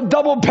 you want a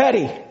double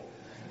patty.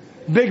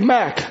 Big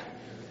Mac.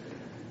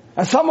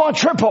 And some want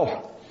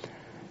triple.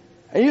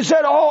 And you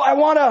said, I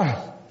want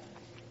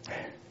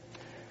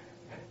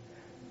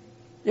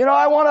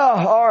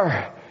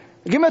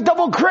give me a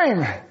double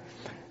cream.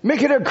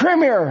 Make it a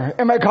creamier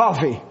in my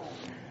coffee.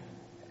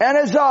 and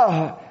it's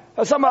I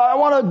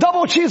want a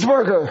double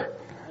cheeseburger.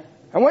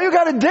 And when you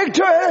got to dig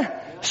to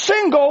it,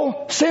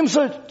 single seems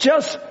to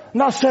just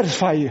not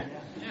satisfy you.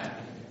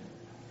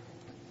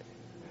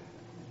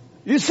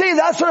 You see,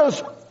 that's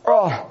what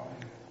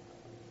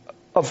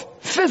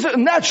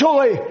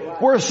naturally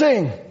we're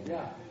seeing.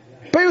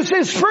 But you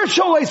see,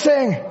 spiritually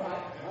saying,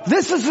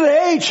 this is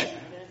the age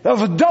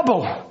of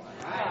double.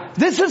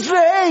 This is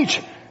the age.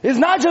 It's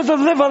not just to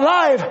live a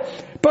life,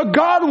 but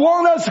God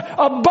wants us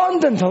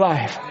abundant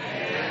life.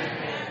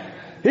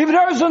 If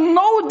there's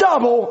no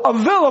double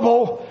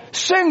available,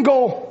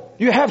 single,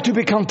 you have to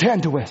be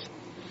content with.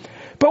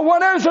 But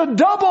when there's a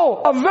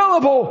double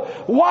available,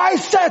 why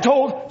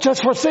settle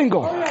just for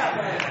single?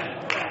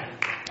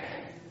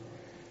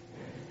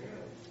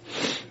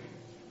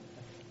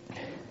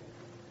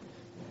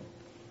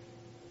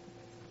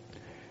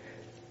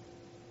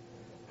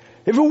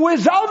 If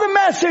without the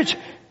message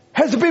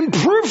has been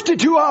proved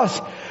to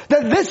us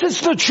that this is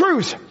the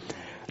truth,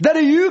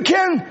 that you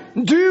can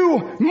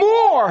do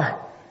more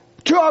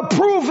to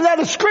prove that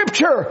the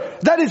scripture,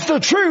 that is the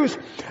truth,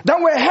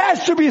 then it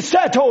has to be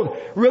settled.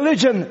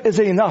 Religion is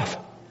enough.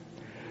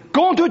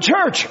 Going to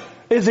church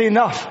is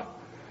enough.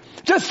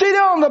 Just sit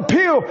on the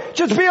pew,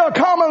 just be a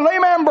common lay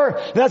member,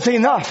 that's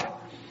enough.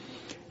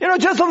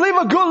 Just to live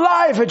a good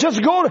life,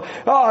 just go,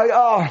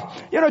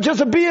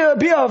 just be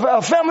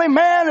a family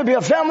man, be a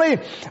family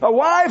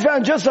wife,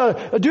 and just help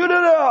with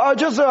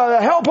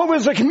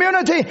the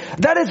community.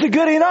 That is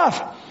good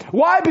enough.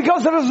 Why?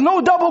 Because there is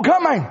no double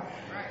coming.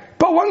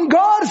 But when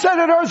God said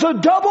that there's a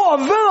double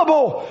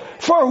available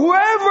for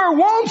whoever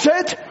wants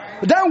it,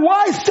 then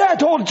why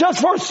settle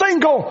just for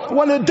single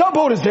when the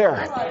double is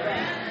there?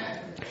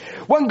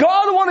 When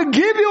God wants to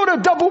give you the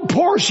double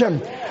portion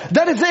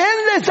that is in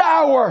this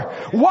hour,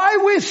 why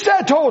we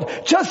settled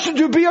just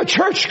to be a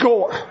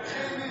churchgoer?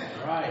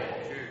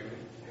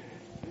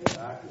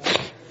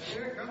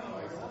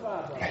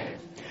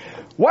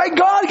 Why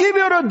God give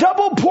you the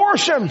double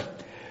portion?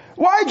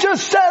 Why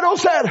just said,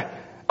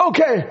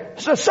 okay,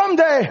 so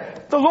someday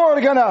the Lord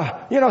is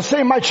gonna,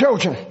 save my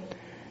children.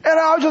 And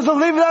I'll just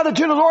leave that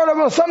to the Lord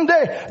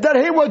someday that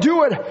He will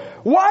do it.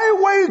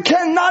 Why we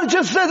cannot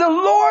just say, the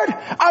Lord,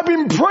 I've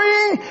been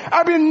praying,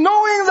 I've been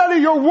knowing that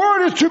your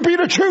word is to be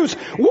the truth.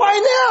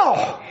 Why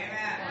now?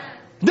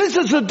 This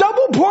is the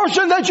double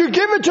portion that you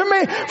give it to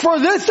me for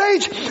this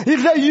age.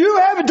 Is that you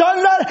have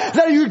done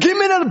that you give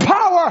me the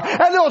power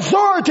and the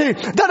authority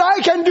that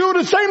I can do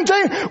the same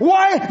thing.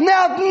 Why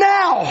not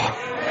now?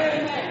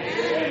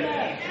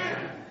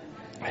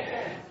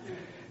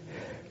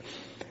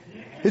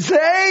 It's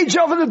the age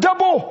of the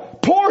double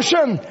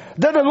portion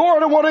that the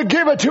Lord wants to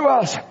give it to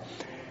us.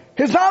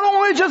 It's not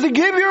only just to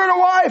give you a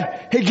wife,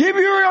 He give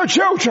you your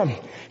children,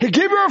 He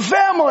give you a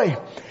family,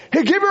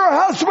 He give you a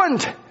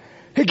husband,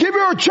 He give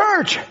you a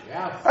church.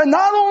 And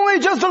not only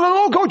just the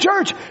local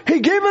church,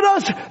 He given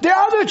us the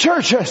other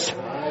churches.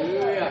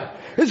 Hallelujah.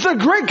 It's a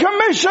great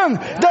commission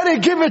that He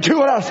give it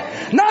to us.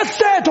 Not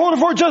settled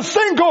for just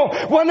single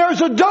when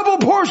there's a double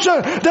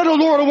portion that the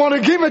Lord want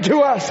to give it to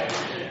us.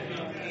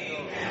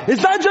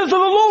 It's not just the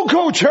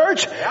local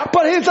church,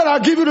 but He said,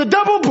 I'll give you the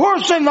double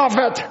portion of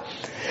it.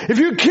 If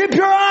you keep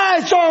your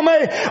eyes on me,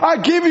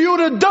 I'll give you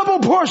the double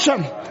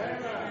portion.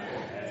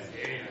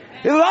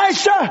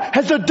 Elisha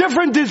has a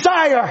different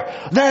desire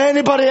than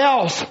anybody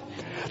else.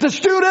 The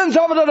students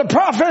of the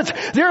prophets,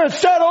 they're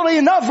settled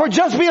enough for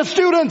just be a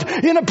student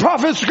in a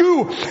prophet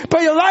school.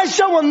 But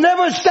Elisha will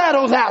never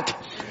settle that.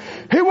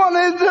 He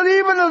wanted,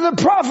 even the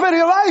prophet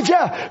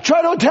Elijah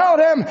tried to tell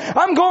him,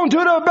 I'm going to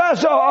the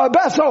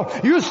Bethel,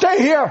 you stay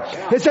here.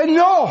 He said,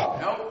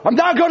 no, I'm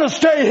not going to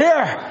stay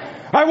here.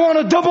 I want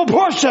a double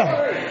portion.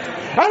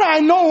 And I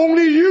know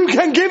only you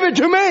can give it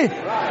to me.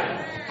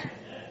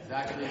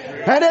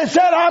 And they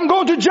said, I'm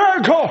going to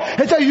Jericho.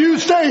 He said, you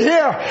stay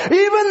here.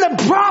 Even the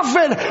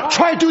prophet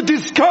tried to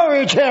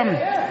discourage him.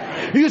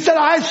 You said,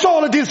 I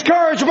saw the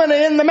discouragement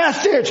in the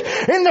message,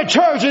 in the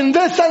church, in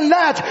this and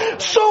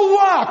that. So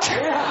what?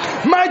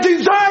 My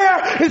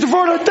desire is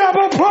for the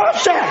double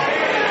portion.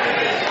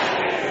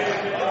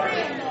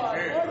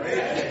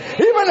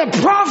 Even the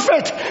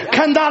prophet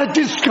cannot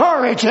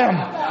discourage him.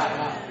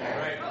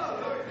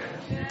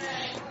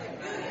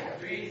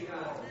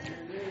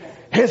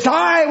 His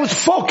eye was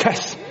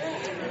focused.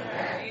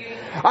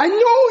 I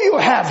know you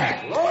have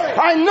it.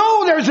 I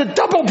know there's a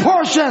double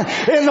portion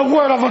in the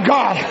Word of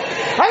God.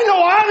 I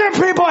know other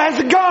people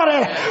has got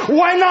it.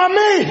 Why not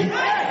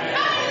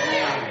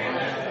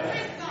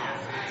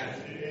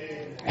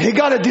me? He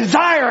got a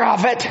desire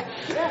of it.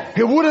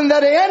 He wouldn't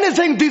let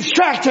anything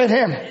distract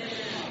him.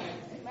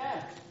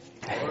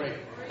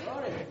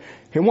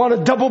 He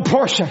wanted a double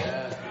portion.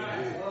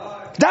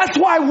 That's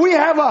why we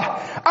have an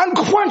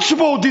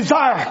unquenchable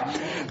desire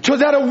to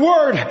that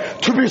word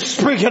to be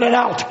speaking it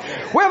out.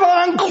 We have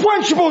an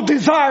unquenchable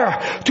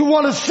desire to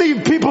want to see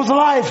people's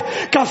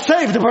life got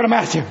saved, Brother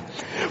Matthew.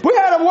 We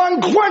had a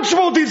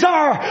unquenchable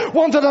desire,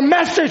 wanted a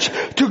message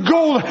to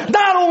go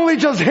not only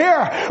just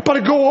here, but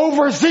to go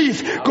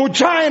overseas, go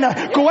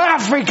China, go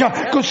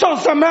Africa, go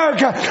South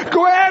America,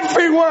 go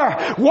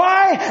everywhere.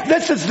 Why?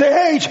 This is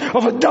the age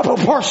of a double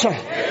portion.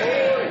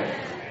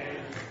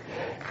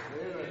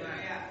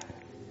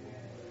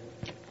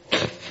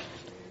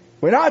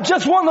 We not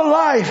just want a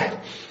life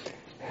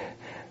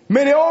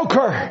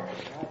mediocre,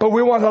 but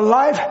we want a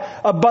life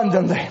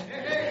abundantly.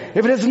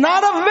 If it is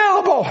not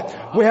available,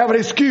 we have an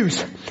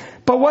excuse.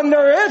 But when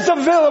there is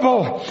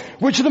available,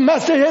 which the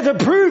message has to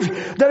prove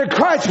that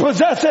Christ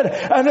possessed it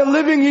and is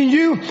living in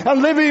you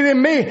and living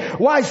in me,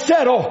 why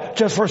settle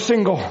just for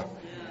single?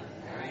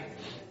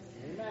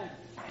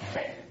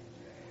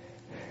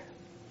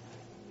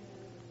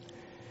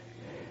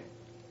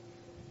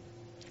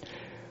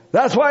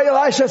 That's why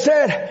Elisha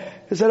said,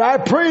 he said, I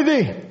pray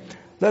thee,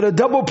 let a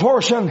double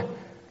portion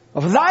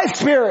of thy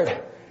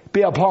spirit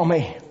be upon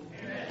me.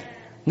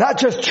 Not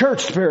just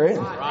church spirit.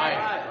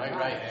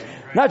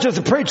 Not just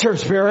a preacher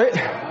spirit.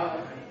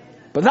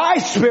 But thy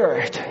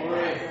spirit.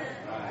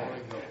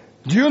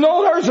 Do you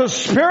know there's a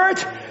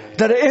spirit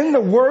that in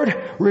the word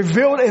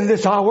revealed in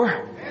this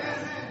hour?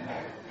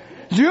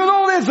 Do you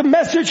know this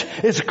message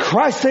is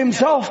Christ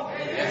himself?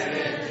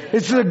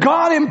 It's the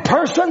God in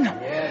person.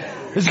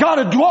 It's God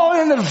to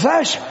dwell in the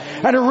flesh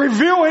and to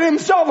reveal in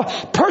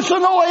himself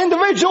personally,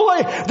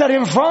 individually, that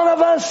in front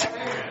of us.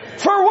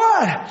 For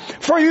what?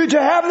 For you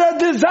to have that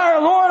desire,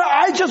 Lord,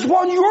 I just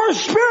want your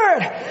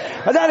spirit.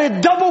 And that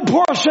a double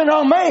portion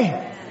on me.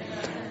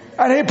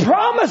 And he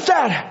promised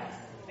that.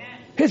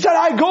 He said,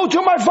 I go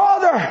to my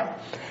Father.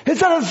 He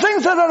said, the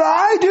things that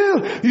I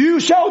do, you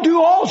shall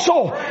do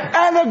also.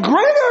 And the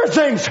greater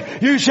things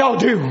you shall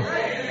do.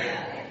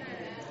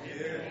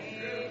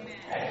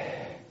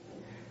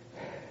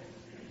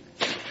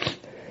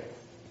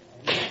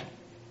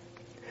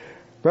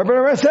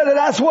 Reverend said that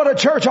that's what a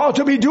church ought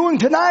to be doing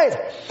tonight.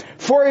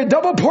 For a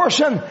double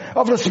portion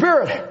of the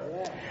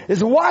Spirit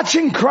is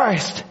watching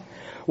Christ,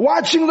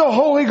 watching the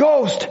Holy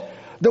Ghost,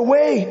 the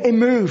way it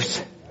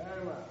moves.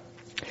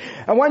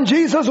 And when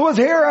Jesus was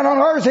here and on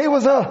earth, he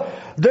was the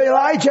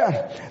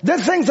Elijah.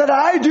 These things that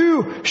I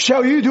do,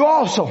 shall you do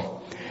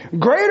also.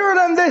 Greater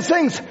than these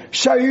things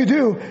shall you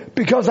do,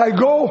 because I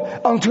go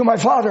unto my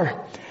Father.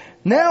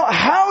 Now,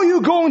 how are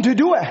you going to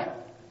do it?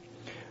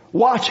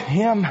 Watch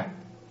him.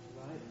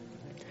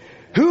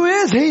 Who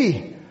is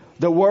he?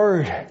 The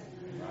Word.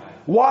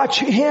 Watch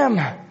him.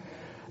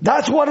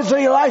 That's what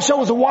Elisha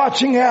was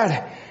watching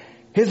at.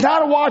 He's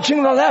not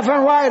watching the left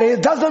and right. He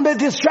doesn't be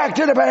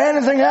distracted about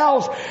anything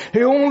else.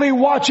 He's only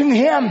watching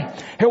him.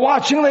 He's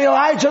watching the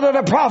Elijah,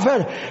 the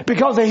prophet,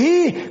 because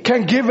he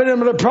can give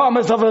him the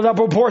promise of a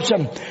double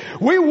portion.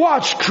 We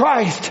watch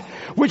Christ,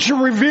 which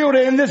you revealed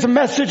in this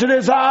message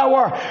this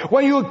hour.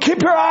 When you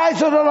keep your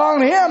eyes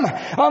on him,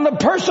 on the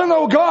person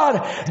of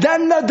God,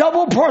 then the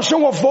double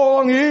portion will fall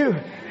on you.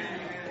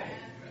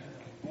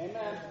 Amen.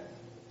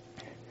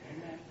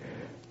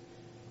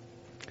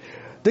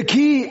 The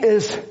key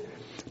is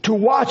to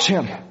watch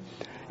him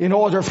in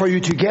order for you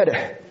to get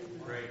it.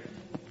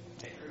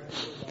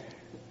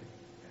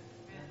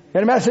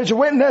 In a message of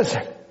witness,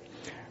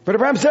 Brother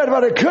Branham said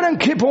about it, couldn't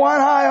keep one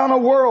eye on the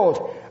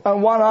world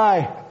and one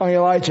eye on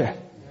Elijah.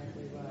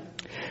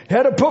 He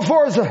had to put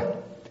forth,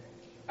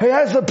 he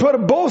has to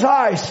put both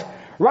eyes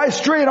right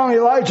straight on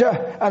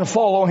Elijah and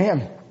follow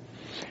him.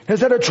 He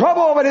said the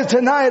trouble of it is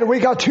tonight we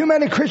got too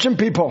many Christian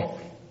people.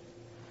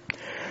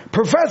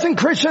 Professing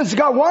Christians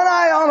got one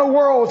eye on the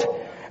world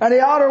and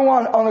the other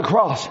one on the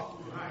cross.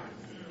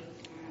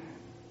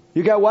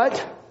 You got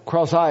what?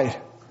 Cross-eyed.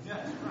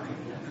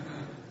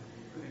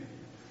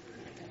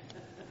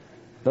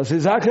 That's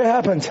exactly what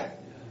happened.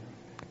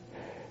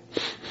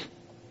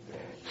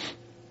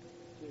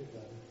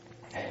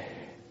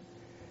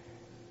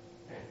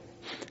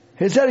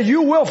 He said,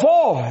 you will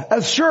fall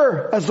as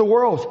sure as the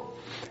world.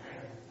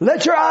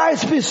 Let your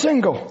eyes be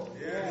single.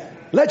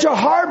 Let your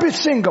heart be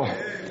single.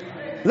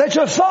 Let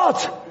your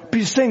thoughts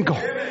be single.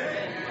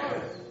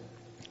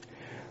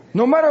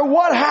 No matter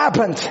what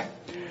happens,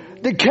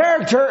 the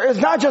character is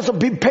not just to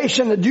be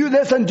patient to do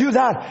this and do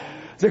that.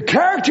 The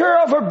character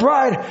of a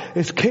bride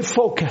is keep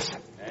focused.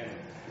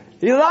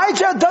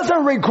 Elijah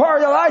doesn't require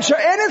Elisha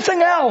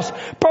anything else,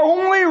 but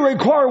only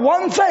require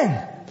one thing.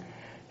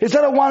 He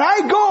said, when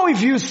I go,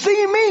 if you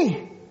see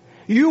me,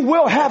 you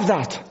will have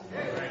that.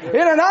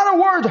 In another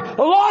word,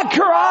 lock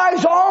your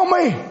eyes on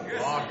me.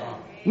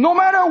 No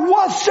matter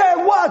what said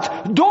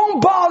what,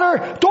 don't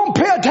bother, don't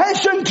pay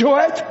attention to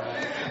it.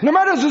 No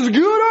matter if it's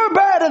good or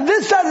bad, and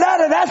this and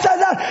that and that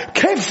and that,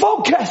 keep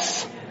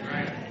focus.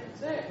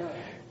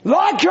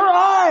 Lock your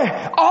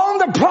eye on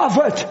the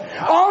prophet,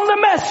 on the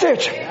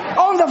message,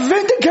 on the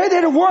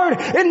vindicated word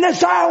in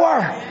this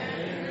hour.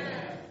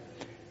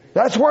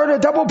 That's where the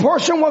double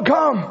portion will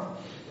come.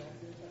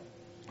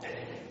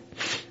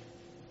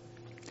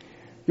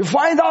 You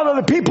find out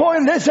that the people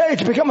in this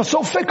age become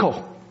so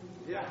fickle.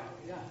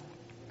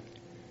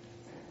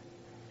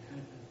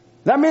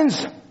 That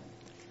means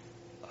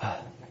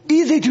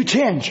easy to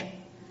change.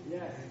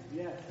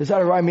 Is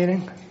that a right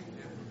meaning?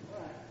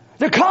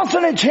 They're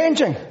constantly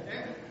changing.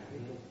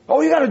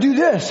 Oh, you got to do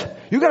this.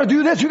 You got to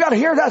do this. You got to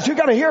hear that. You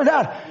got to hear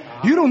that.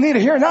 You don't need to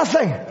hear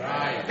nothing.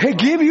 He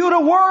give you the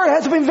word,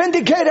 has been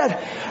vindicated.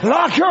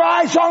 Lock your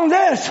eyes on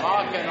this.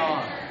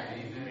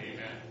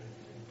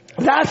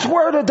 That's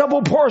where the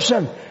double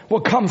portion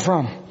will come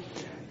from.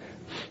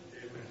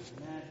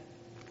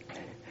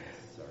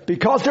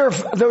 Because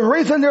the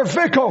reason they're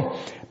fickle,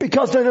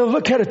 because they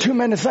look at too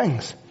many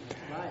things.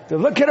 They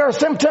look at our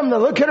symptom, they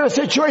look at our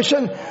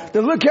situation, they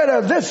look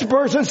at this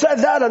person said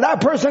that, or that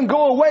person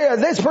go away, or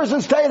this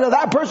person stayed, or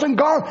that person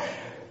gone.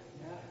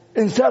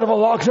 Instead of a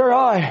lock their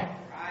eye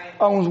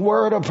on the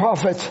word of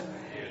prophets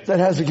that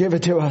has to give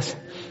it to us.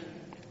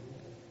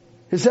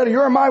 He said,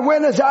 you're my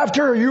witness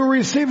after you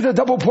receive the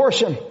double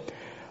portion.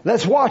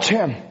 Let's watch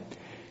him.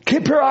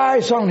 Keep your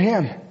eyes on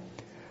him.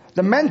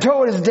 The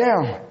mentor is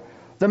down.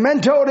 The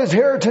mentor is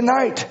here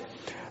tonight.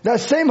 That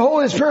same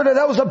Holy Spirit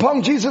that was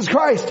upon Jesus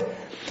Christ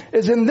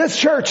is in this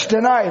church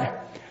tonight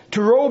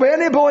to robe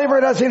any believer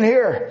that's in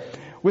here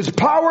with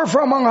power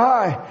from on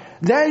high.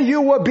 Then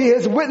you will be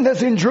his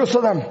witness in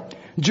Jerusalem,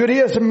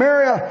 Judea,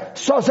 Samaria,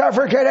 South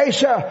Africa, and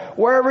Asia,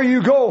 wherever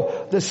you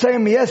go. The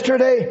same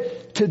yesterday,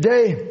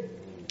 today,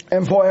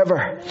 and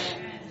forever.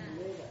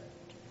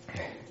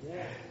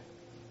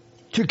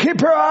 To keep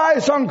your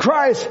eyes on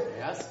Christ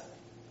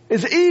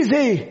is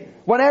easy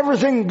when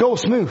everything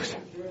goes smooth.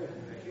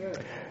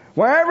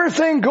 When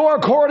everything goes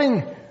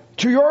according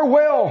to your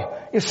will,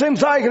 it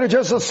seems like it's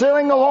just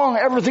sailing along,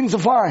 everything's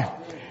fine.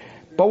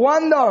 But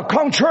when the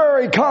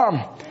contrary come,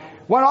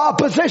 when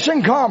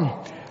opposition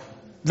come,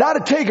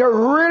 that'll take a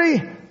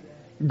really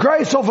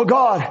grace of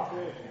God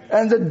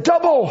and the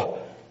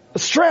double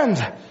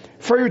strength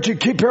for you to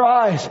keep your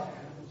eyes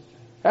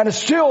and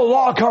still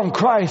lock on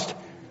Christ,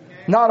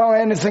 not on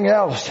anything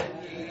else.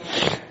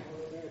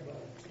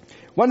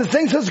 When the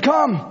things has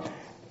come,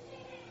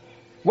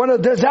 when a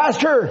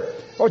disaster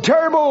or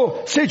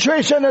terrible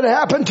situation that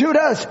happened to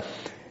us,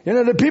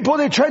 the people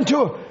they tend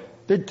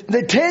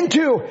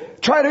to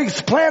try to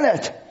explain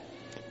it.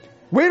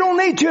 We don't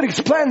need to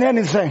explain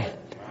anything.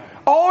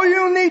 All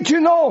you need to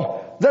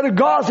know that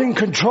God's in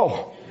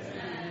control.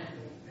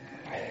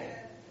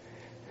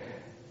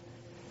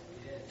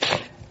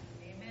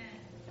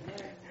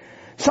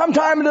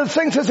 Sometimes the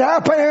things that's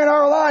happening in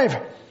our life,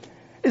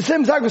 it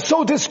seems like it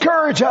so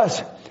discourage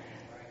us.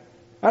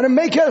 And it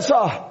make us,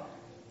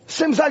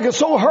 seems like it's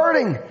so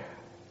hurting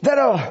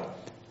that,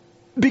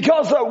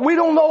 because we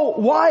don't know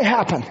why it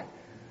happened.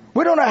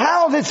 We don't know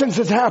how these things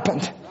has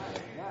happened.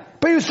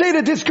 But you see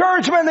the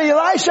discouragement that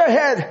Elisha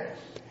had,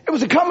 it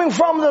was coming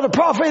from the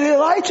prophet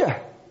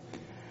Elijah.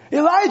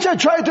 Elijah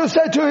tried to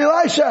say to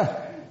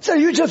Elisha,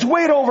 you just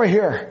wait over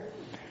here.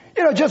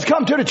 Just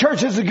come to the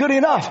church is good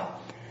enough.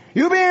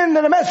 You've been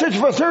in the message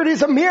for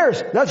 30-some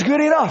years. That's good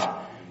enough.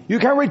 You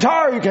can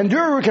retire, you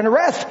can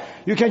rest,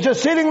 you can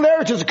just sitting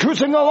there just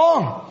cruising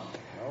along.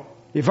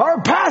 If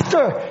our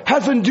pastor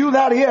hasn't do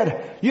that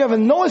yet, you have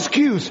no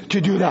excuse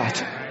to do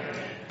that.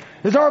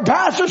 Is our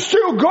pastor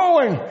still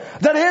going?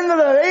 That in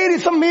the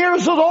 80-some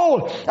years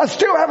old, and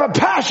still have a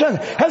passion,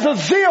 has a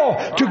zeal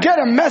to get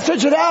a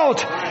message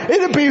out.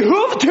 It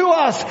behooves to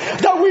us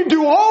that we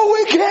do all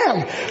we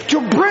can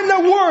to bring the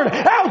word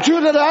out to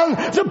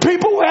the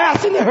people who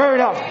hasn't heard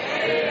of.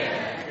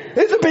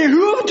 It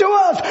behooves to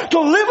us to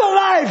live a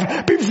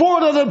life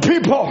before the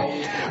people.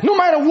 No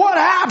matter what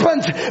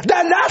happens,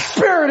 that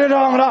spirit is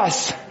on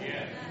us.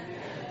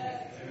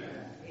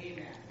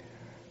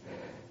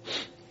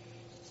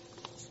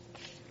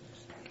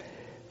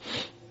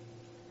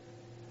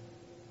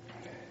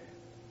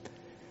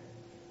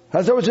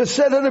 As I was just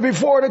said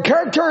before, the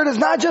character is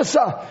not just,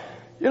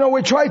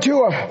 we try to,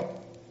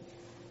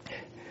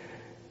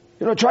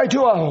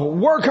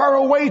 work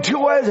our way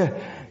to it.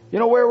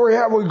 Where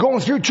we're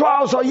going through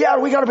trials. So yeah,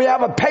 we got to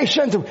have a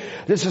patience.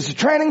 This is a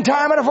training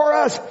time for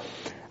us.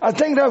 I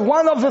think that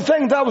one of the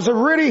things that was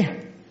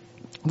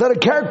that a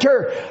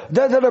character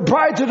that a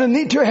bride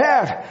need to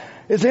have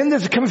is in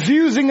this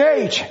confusing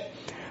age,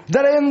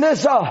 that in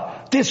this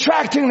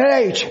distracting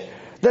age,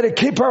 that it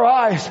keep our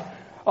eyes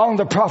on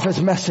the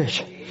prophet's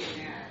message.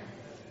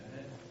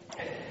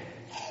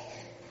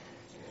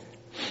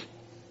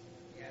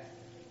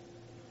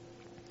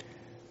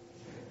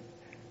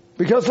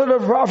 Because of the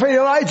prophet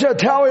Elijah,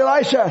 tell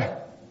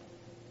Elisha.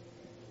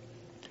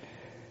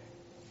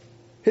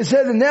 He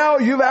said, now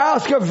you've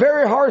asked a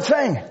very hard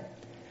thing.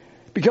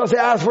 Because he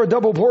asked for a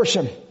double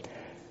portion.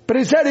 But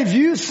he said, if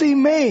you see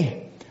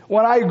me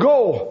when I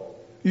go,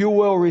 you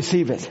will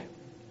receive it.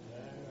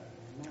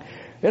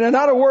 In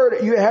another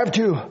word, you have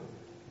to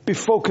be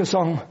focused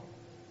on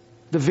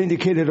the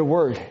vindicated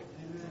word.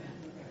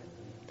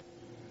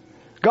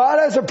 God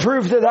has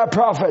approved that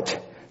prophet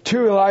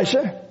to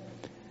Elisha.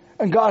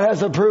 And God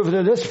has approved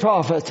of this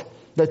prophet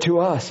that to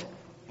us.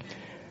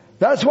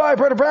 That's why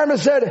Brother Branham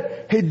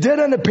said he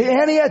didn't pay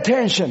any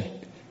attention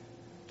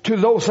to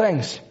those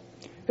things.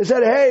 He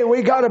said, hey,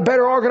 we got a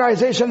better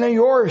organization than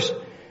yours.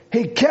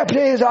 He kept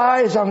his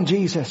eyes on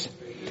Jesus.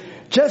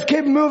 Just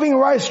keep moving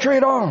right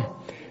straight on.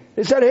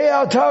 He said, hey,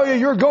 I'll tell you,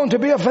 you're going to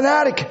be a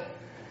fanatic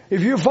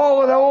if you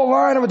follow the old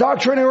line of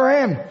doctrine in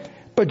Abraham.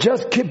 But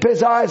just keep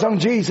his eyes on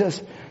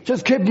Jesus.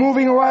 Just keep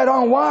moving right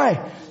on.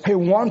 Why? He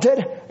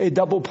wanted a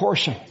double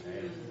portion.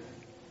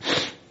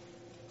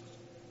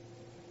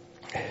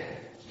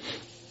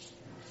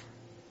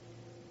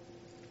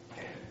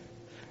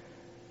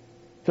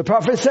 The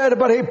prophet said,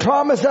 but he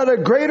promised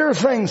that greater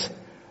things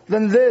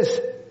than this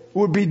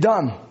would be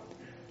done.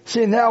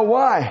 See, now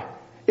why?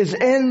 Is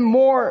in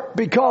more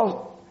because,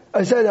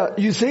 I said,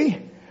 you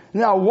see?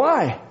 Now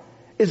why?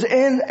 Is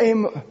in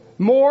a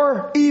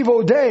more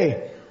evil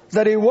day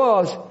than he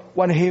was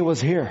when he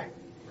was here.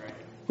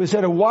 We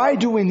said, why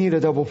do we need a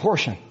double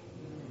portion?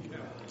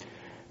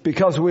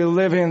 Because we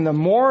live in the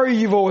more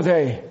evil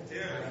day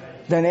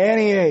than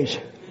any age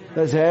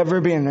that's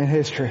ever been in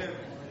history.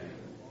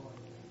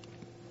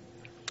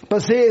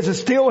 But see, it's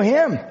still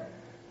him,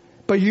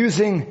 but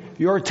using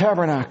your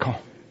tabernacle.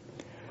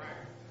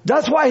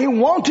 That's why he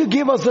wants to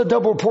give us a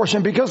double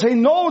portion, because he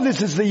knows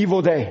this is the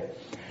evil day.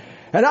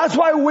 And that's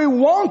why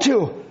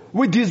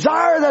we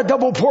desire that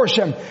double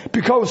portion,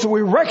 because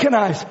we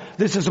recognize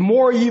this is a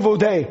more evil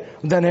day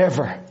than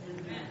ever.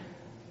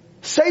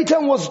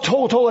 Satan was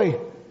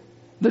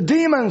the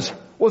demons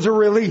was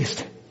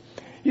released.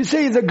 You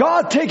see, the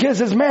God takes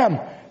his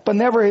man, but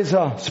never his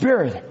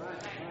spirit.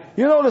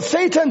 You know, the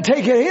Satan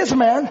takes his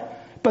man,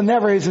 but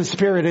never his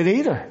spirit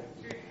either.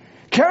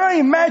 Can I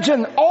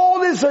imagine all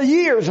these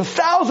years,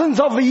 thousands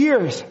of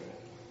years?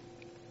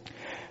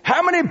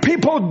 How many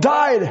people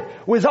died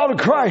without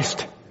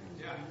Christ?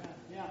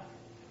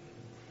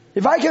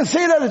 If I can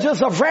say that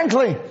just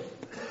frankly,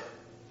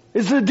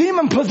 it's the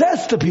demon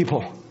possessed the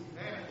people.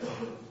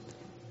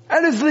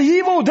 And it's the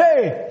evil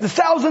day, the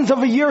thousands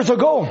of years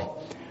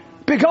ago.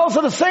 Because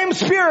of the same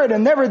spirit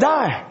and never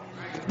die.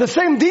 The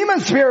same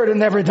demon spirit and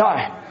never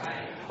die.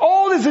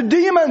 All these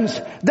demons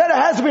that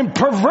has been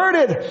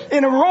perverted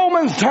in a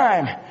Roman's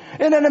time,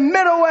 and in the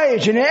Middle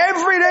Age, in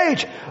every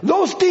age,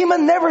 those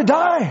demons never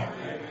die.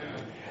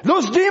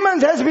 Those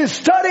demons has been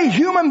studied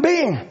human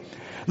being.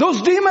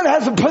 Those demons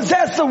has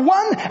possessed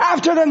one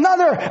after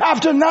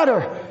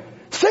another.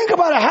 Think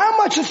about it, how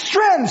much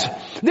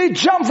strength they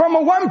jump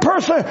from one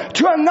person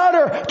to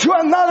another,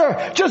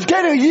 just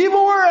getting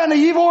eviler and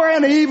eviler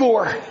and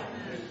eviler.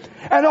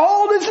 And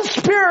all this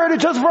spirit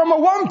is just from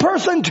one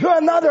person to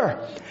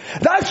another.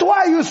 That's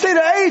why you see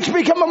the age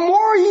become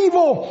more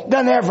evil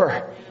than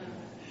ever.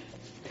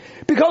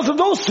 Because of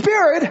those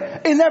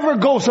spirit, it never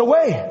goes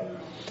away.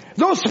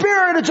 Those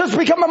spirit just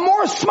become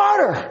more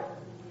smarter.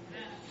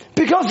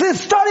 Because they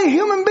study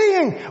human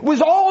being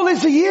with all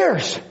these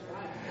years.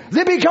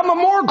 They become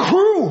more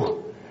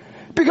cruel.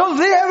 Because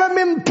they haven't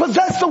been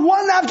possessed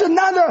one after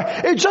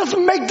another. It just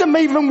makes them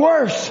even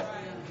worse.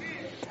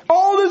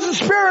 All this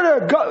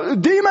spirit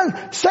of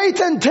demon,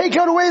 Satan take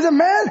away the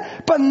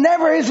man, but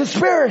never his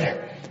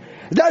spirit.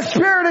 That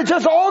spirit is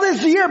just all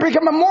this year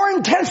becoming more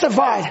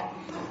intensified.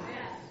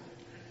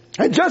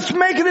 And just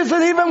making this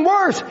even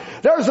worse.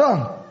 There's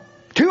a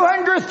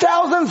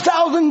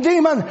 200,000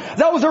 demon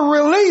that was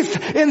released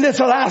in this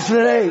last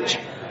age.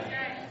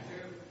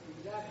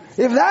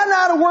 If that's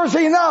not worse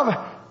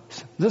enough,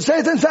 the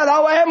Satan said, I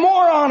will add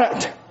more on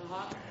it.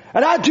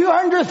 And that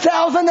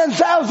 200,000 and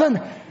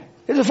thousand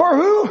is for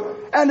who?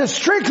 And it's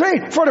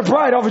strictly for the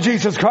bride of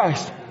Jesus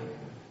Christ.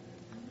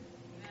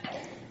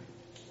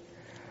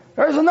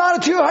 There's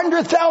not a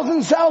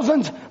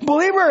 200,000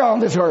 believer on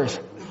this earth.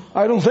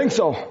 I don't think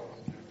so.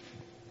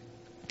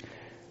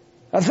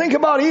 And think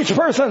about each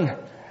person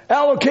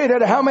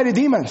allocated how many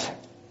demons.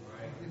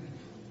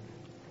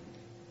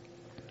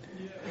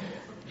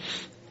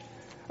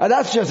 And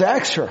that's just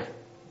extra.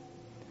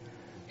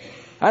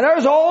 And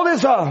there's all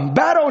this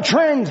battle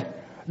trend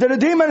that the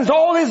demons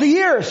all these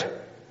years.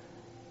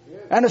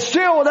 And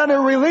still that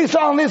are released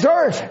on this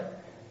earth.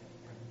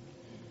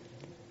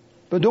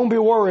 But don't be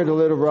worried,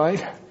 little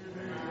bride.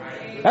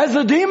 As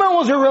the demon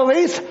was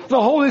released, the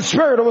Holy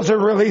Spirit was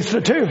released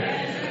too.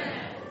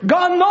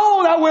 God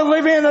knows that we're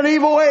living in an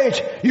evil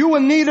age. You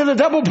will need a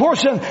double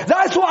portion.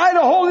 That's why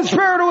the Holy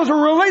Spirit was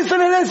released in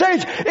this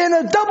age in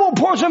a double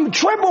portion,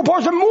 triple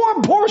portion,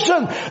 more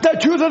portion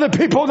that you to the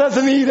people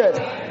doesn't need it.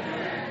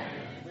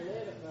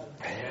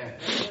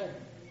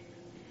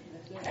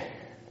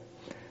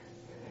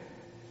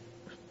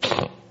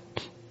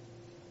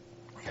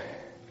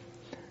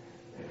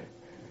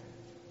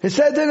 He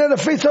said that in the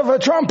feast of a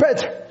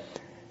trumpet,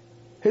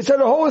 he said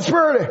the Holy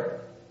Spirit,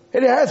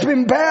 it has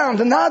been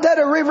bound, not that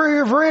a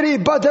river of ready,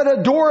 but that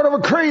a door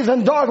of creeds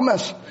and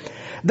dogmas.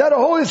 That the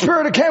Holy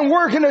Spirit can't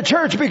work in the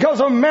church because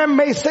of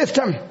man-made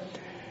system.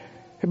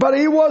 But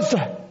he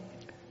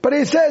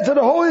said that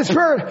the Holy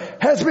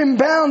Spirit has been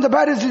bound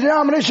by his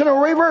denominational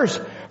rivers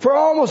for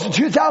almost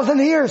 2,000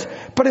 years,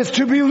 but it's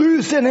to be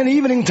loosed in an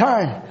evening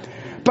time.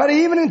 By the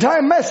evening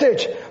time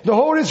message, the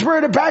Holy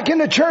Spirit back in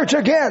the church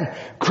again.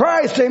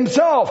 Christ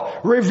himself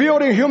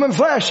revealed in human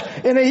flesh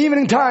in the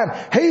evening time.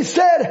 He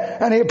said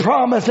and he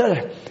promised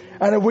it.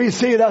 And we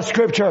see that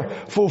scripture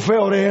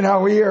fulfilled in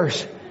our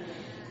ears.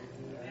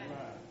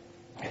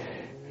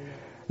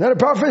 Then the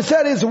prophet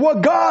said, is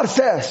what God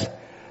says.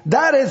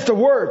 That is the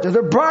word.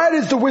 The bride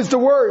is with the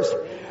words.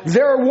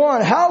 They're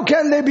one. How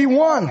can they be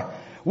one?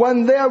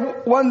 When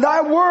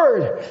that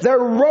word that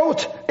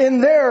wrote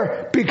in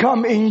there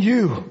become in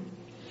you.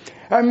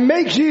 And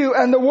make you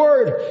and the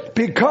word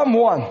become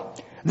one.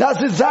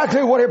 That's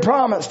exactly what he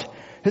promised.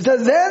 He said,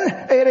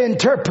 then it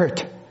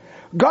interpret.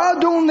 God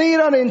don't need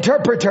an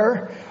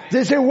interpreter.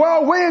 They say,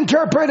 well, we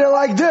interpret it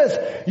like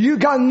this. You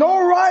got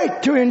no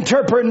right to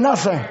interpret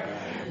nothing.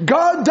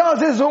 God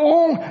does His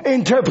own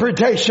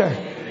interpretation.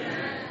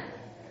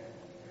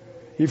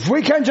 If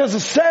we can just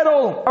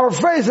settle our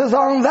faces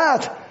on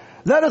that,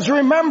 let us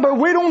remember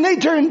we don't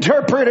need to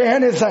interpret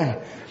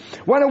anything.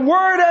 When a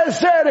word is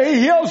said, He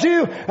heals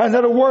you, and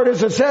then a word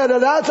is said,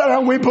 that's it,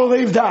 and we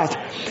believe that.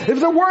 If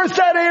the word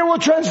said He will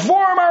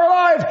transform our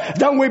life,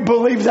 then we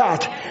believe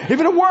that. If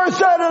the word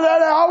said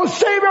that I will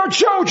save our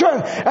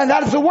children, and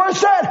that is the word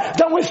said,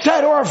 then we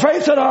set our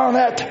faces on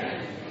it.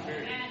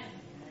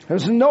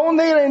 There's no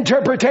need of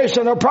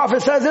interpretation. The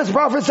prophet says this,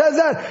 prophet says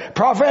that.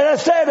 Prophet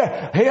has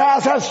said, he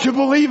asks us to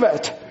believe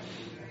it.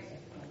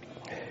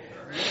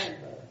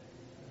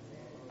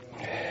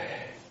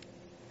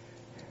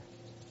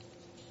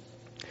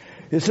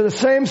 It's the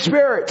same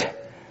Spirit,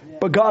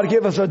 but God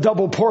gave us a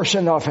double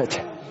portion of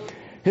it.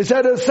 He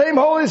said the same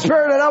Holy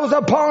Spirit that was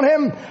upon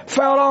Him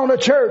fell on the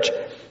church.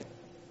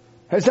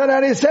 He said,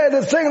 and He said,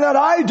 the thing that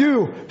I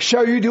do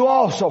shall you do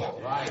also.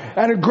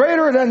 And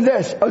greater than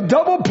this, a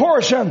double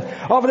portion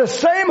of the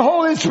same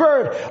Holy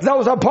Spirit that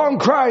was upon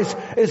Christ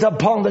is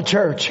upon the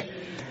church.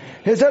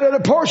 He said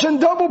that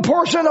double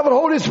portion of the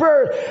Holy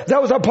Spirit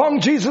that was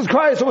upon Jesus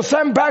Christ was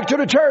sent back to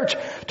the church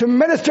to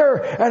minister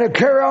and to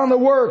carry on the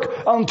work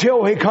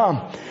until He come.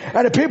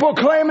 And the people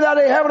claim that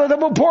they have a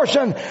double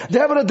portion, they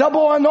have a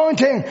double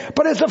anointing,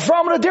 but it's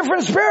from a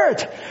different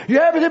Spirit. You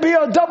have to be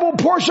a double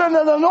portion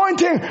of the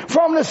anointing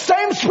from the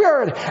same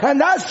Spirit,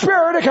 and that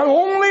Spirit can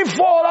only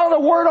fall on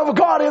the Word of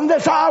God in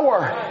this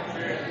hour.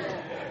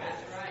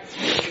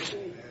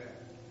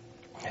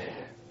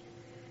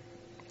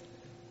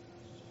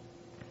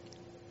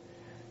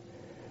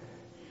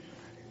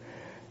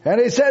 And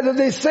He said that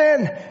they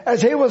sinned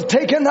as He was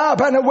taken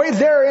up and away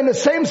there in the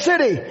same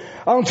city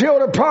until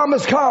the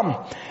promise come.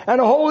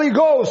 And the Holy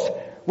Ghost,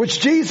 which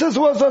Jesus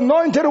was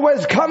anointed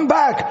with, come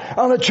back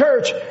on the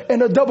church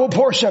in a double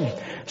portion.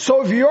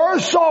 So if your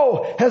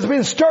soul has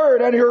been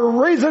stirred and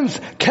your reasons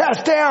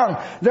cast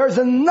down, there's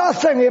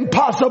nothing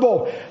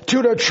impossible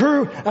to the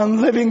true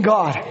and living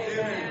God.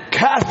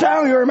 Cast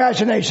down your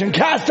imagination.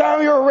 Cast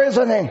down your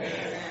reasoning.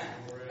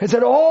 He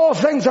said all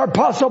things are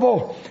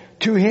possible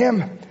to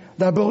him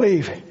that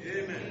believe.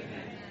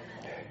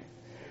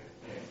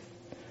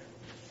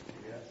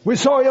 We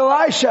saw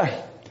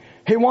Elisha.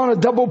 He wanted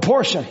a double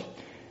portion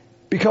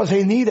because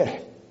he needed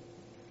it.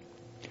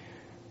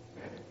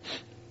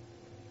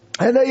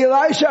 And then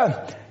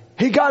Elisha,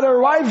 he got a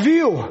right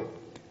view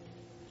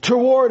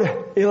toward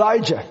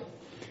Elijah.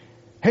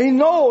 He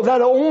knew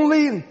that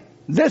only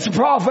this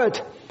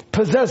prophet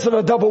possessed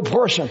a double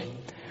portion.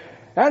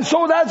 And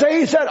so that's why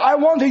he said, I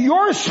want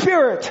your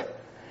spirit.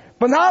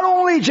 But not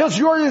only just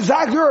your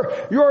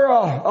spirit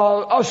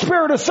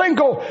of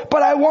single,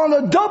 but I want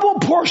a double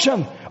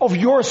portion of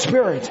your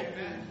spirit.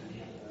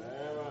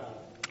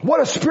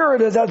 What a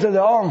spirit is that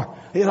on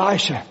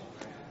Elisha.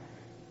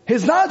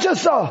 He's not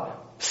just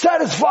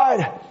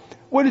satisfied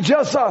with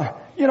just,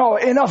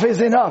 enough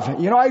is enough.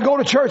 I go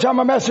to church, I'm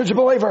a message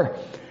believer.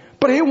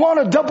 But he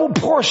wants a double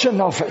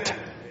portion of it.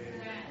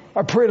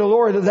 I pray the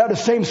Lord that the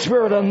same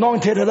spirit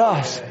anointed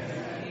us.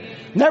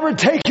 Never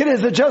take it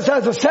as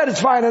a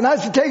satisfying, and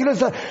not to take it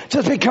as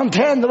just be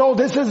content that,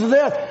 this is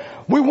it.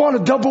 We want a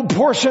double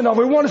portion of it.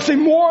 We want to see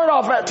more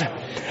of it.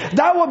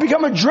 That will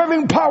become a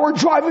driving power,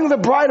 driving the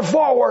bride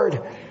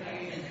forward.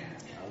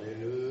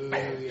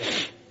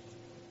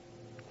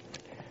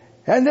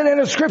 And then in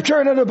the scripture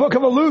and in the book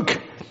of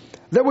Luke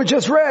that we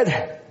just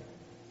read,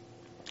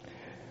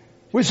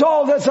 we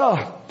saw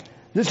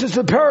this is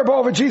the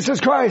parable of Jesus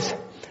Christ,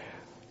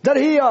 that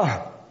he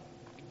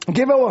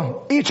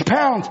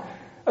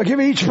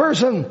give each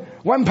person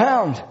 1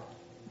 pound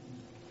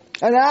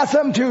and ask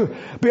them to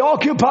be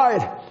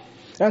occupied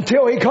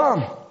until he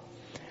come.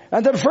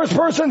 And the first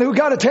person who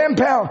got a 10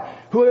 pound,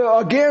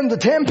 the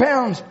 10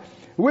 pounds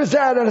with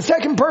that, and the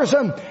second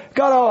person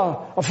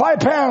got a 5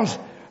 pounds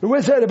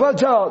with it, but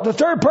the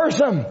third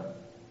person,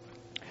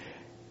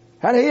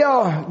 and he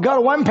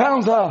got 1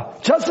 pound,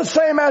 just the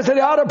same as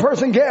the other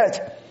person gets.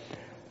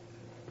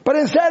 But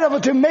instead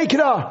of to make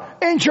it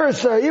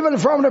interest even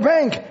from the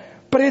bank,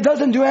 but he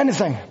doesn't do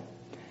anything.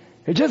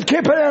 He just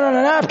keep it in a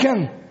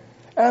napkin,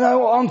 and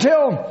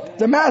until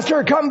the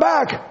master come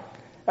back,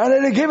 and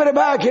then he give it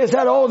back. He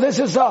said, this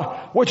is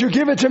what you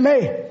give it to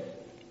me.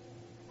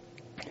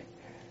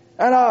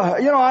 And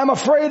I'm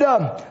afraid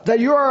that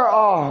you're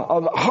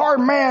a hard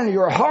man.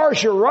 You're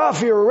harsh. You're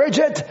rough. You're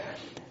rigid.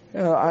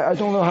 I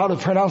don't know how to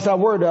pronounce that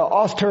word.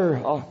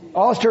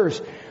 Austers.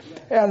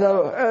 And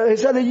he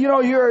said,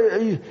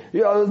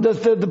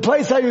 the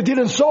place that you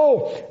didn't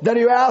sow, then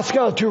you ask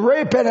to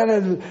reap it,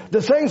 and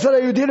the things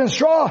that you didn't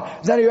straw,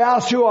 then you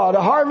ask to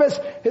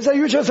harvest. He said,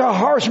 you're just a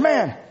harsh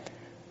man.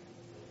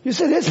 You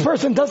see, this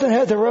person doesn't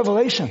have the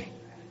revelation.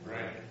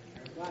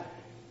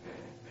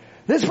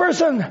 This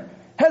person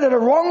had a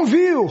wrong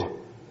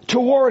view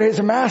toward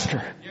his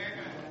master.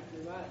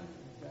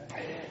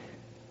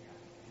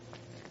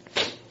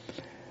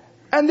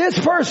 And this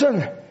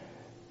person,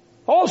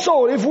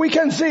 also, if we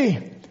can see,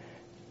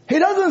 he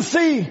doesn't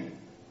see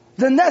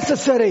the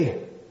necessity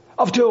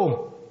of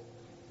to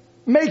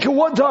make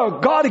what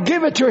God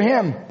give it to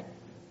him,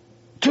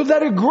 to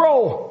let it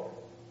grow,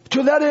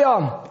 to let it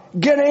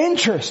get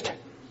interest.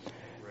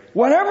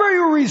 Whenever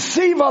you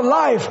receive a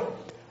life,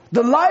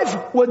 the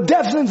life will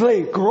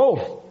definitely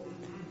grow.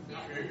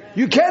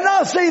 You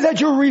cannot say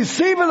that you're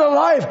receiving the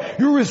life,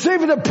 you're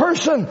receiving the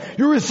person,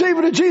 you're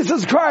receiving the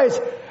Jesus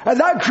Christ, and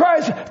that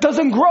Christ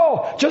doesn't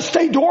grow, just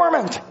stay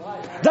dormant.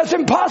 That's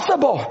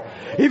impossible.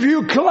 If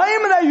you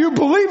claim that you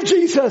believe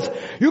Jesus,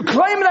 you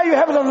claim that you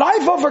have the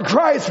life of a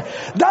Christ,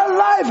 that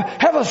life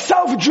have a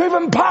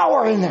self-driven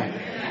power in it.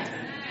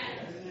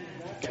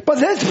 But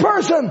this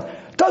person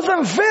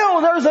doesn't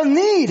feel there's a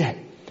need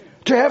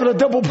to have a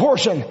double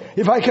portion,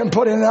 if I can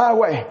put it that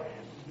way.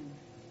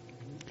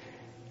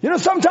 You know,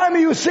 sometimes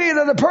you see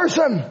that a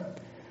person,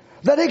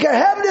 that he can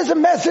have this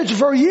message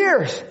for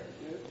years,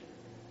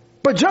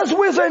 but just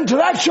with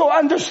intellectual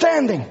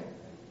understanding,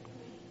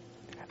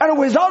 and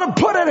without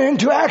put it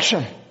into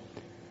action,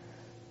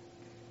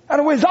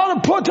 and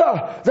without put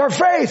their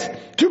faith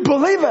to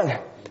believe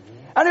it,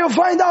 and you'll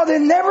find out they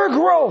never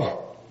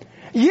grow.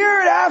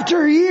 Year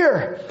after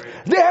year,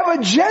 they have a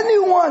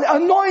genuine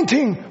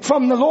anointing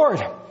from the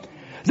Lord.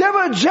 They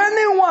have a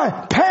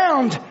genuine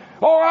pound,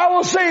 or I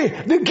will say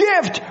the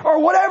gift,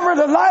 or whatever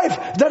the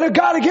life that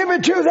God has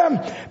given to them,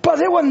 but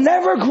they will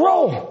never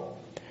grow.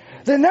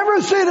 They never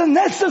see the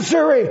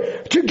necessary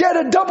to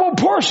get a double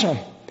portion.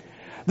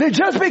 They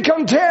just be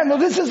content. No,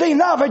 this is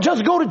enough. I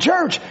just go to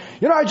church.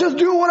 I just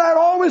do what I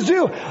always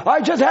do. I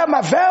just have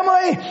my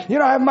family.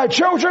 I have my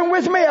children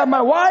with me. I have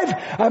my wife.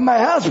 I have my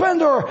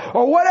husband, or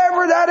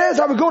whatever that is.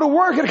 I would go to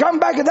work and come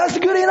back, and that's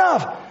good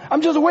enough.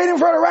 I'm just waiting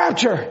for the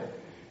rapture.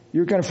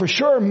 You're going to for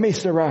sure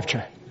miss the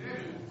rapture.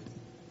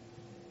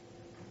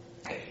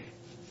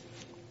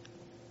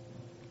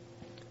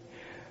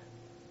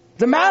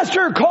 The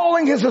master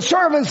calling his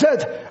servant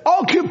said,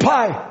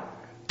 occupy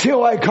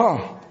till I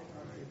come.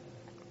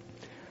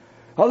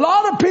 A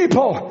lot of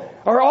people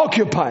are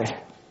occupied.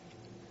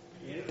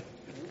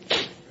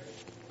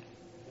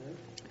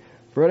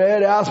 Brother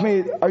Ed asked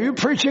me, are you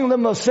preaching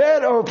them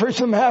sad or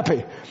preaching them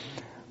happy?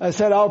 I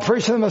said, I'll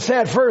preach them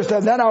sad first,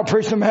 and then I'll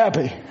preach them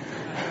happy.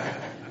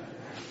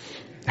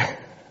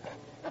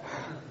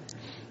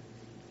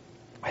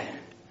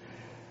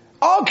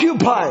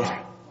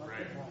 Occupied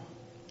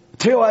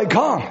till I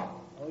come.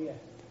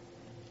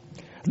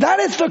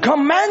 That is the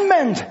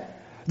commandment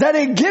that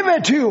he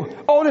given to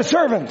all the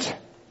servants.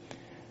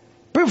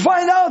 We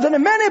find out that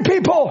many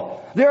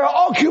people, they are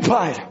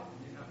occupied.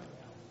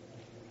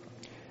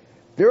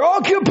 They're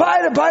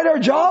occupied by their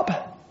job.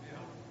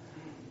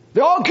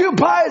 They're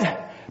occupied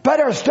by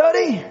their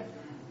study.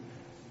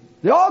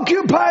 They're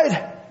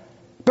occupied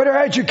by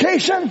their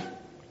education.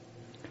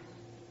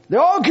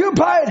 They're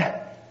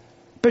occupied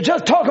but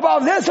just talk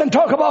about this and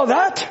talk about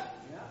that.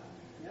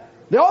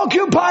 They're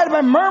occupied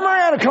by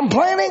murmuring and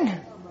complaining.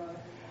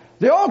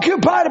 They're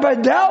occupied by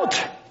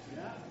doubt.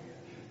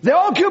 They're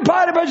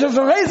occupied by just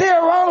lazy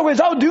around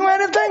without doing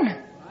anything.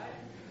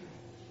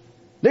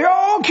 They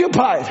are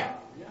occupied.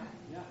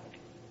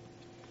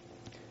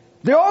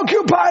 They're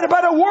occupied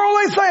by the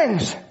worldly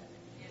things.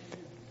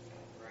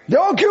 They're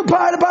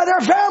occupied by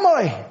their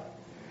family.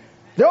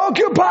 They're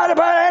occupied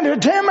by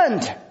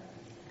entertainment.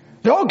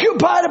 They're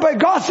occupied by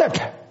gossip.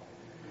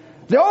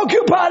 They're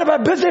occupied by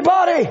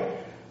busybody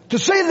to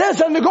see this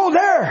and to go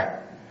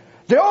there.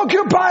 They're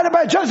occupied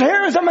by just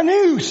hearing some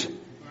news.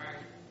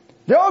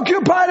 They're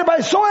occupied by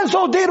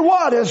so-and-so did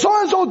what, and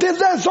so-and-so did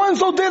that,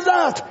 so-and-so did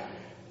that.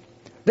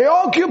 They're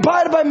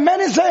occupied by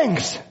many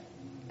things.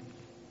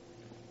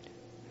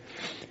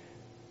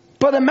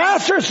 But the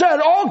master said,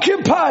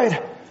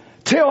 occupied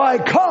till I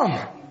come.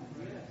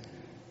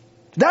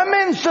 That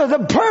means that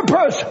the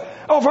purpose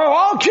of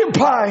our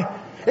occupy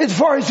is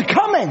for his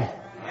coming.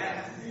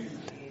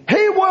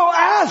 He will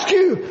ask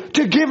you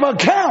to give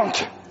account.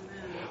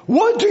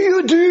 What do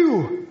you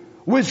do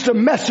with the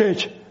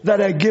message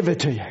that I give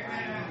it to you?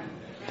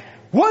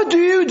 What do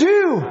you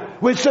do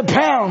with the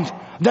pound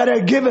that I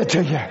give it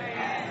to you?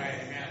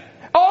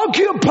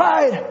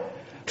 Occupied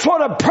for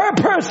the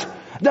purpose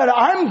that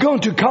I'm going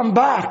to come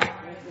back.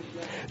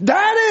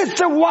 That is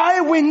the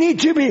why we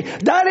need to be.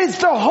 That is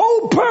the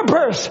whole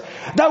purpose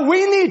that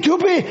we need to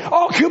be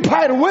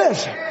occupied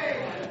with.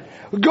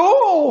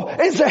 Goal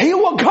is that he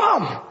will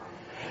come.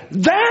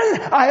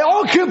 Then I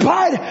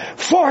occupied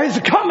for his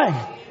coming.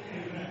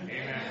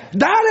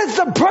 That is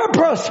the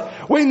purpose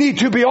we need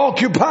to be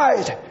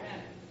occupied.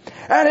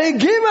 And He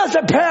gave us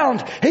a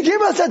pound. He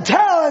gave us a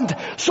talent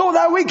so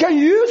that we can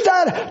use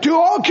that to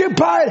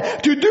occupy,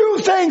 to do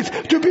things,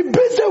 to be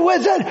busy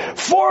with it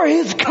for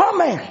His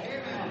coming.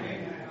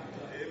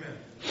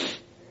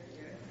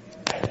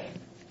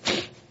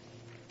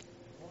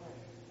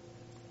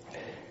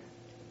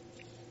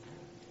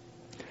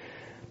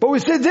 But we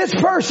see this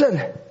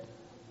person,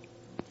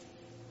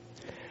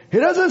 he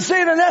doesn't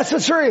see the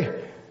necessary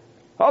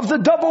of the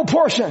double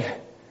portion.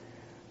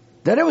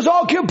 That it was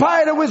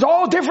occupied with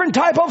all different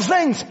type of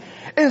things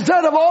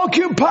instead of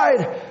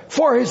occupied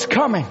for His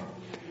coming.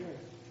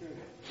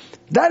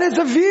 That is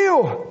the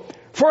view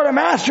for the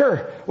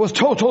master was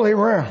totally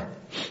wrong.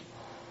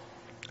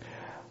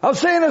 I'm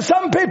saying that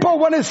some people,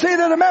 when they see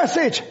the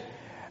message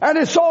and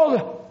they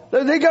saw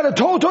that they got a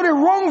totally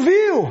wrong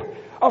view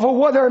of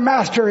what their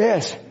master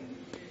is.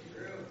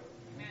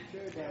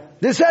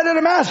 They said to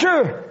the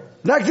master,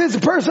 like this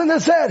person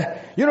that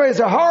said, he's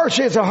a harsh,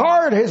 he's a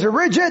hard, he's a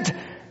rigid.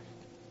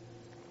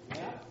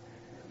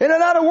 In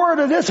another word,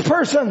 this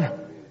person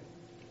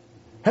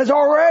has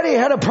already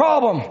had a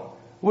problem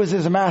with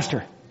his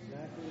master.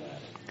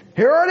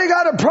 He already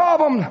got a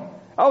problem,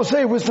 I'll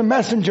say, with the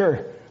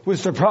messenger,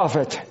 with the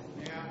prophet.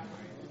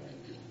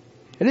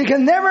 And he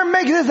can never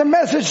make this a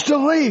message to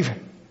live.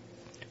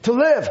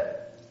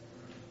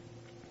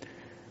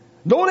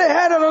 Though they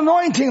had an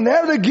anointing, they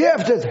have the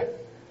gifted.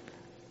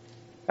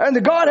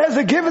 And God has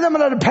given them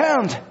another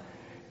pound.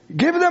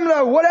 Give them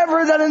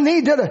whatever that they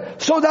needed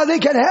so that they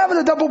can have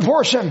the double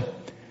portion.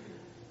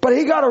 But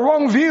he got a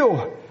wrong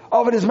view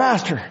of his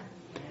master.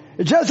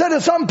 It just said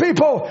that some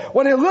people,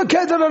 when they look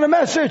at it on the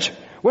message,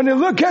 when they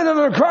look at it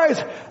on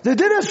Christ, they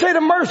didn't say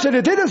the mercy,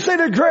 they didn't say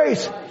the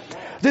grace.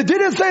 They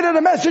didn't say that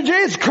the message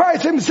is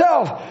Christ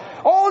Himself.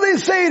 All they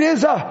say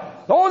is,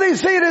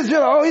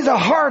 he's a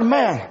hard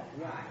man.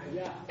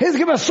 He's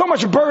given us so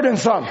much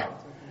burdensome.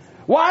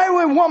 Why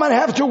would woman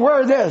have to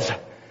wear this?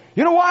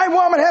 Why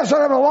woman has to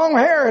have a long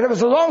hair and it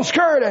was a long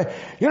skirt?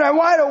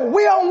 Why do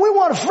we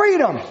want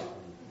freedom?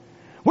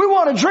 We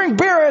want to drink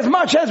beer as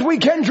much as we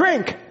can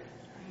drink.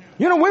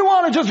 We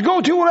want to just go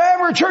to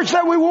whatever church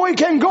that we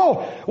can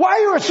go. Why are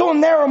you so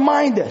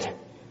narrow-minded?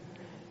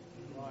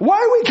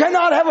 Why we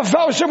cannot have a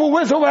fellowship with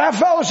wisdom, have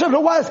fellowship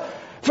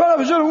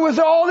with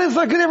all these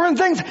different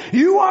things?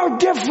 You are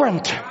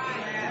different.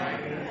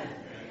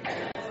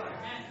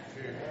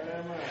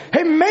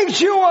 He makes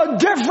you a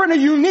different,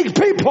 unique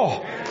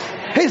people.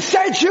 He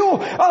sets you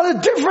on a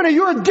different,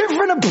 you're a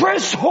different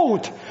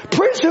priesthood.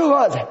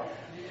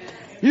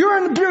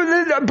 You're in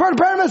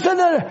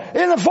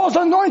the false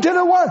anointed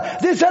one.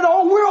 They said,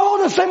 we're all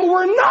the same.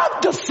 We're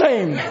not the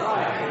same.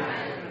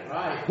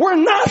 We're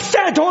not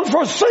settled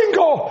for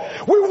single.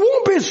 We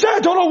won't be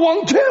settled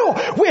until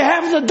we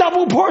have the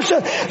double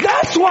portion.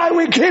 That's why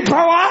we keep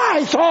our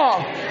eyes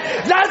on.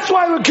 That's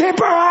why we keep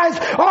our eyes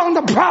on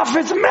the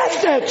prophet's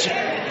message.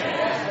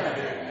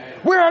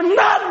 We are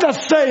not the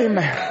same.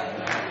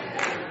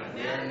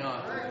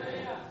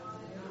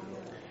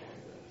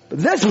 But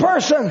this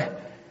person,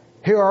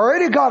 he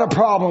already got a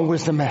problem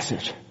with the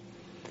message.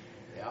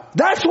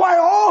 That's why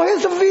all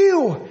his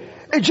view,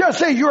 it just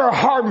say you're a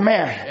hard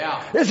man.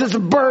 This is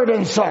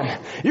burdensome.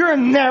 You're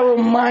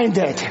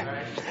narrow-minded.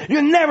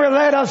 You never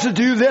let us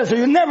do this or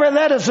you never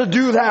let us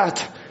do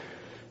that.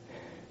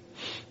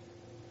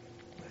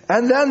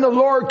 And then the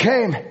Lord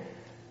came,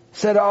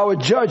 said, I will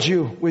judge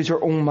you with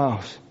your own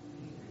mouth.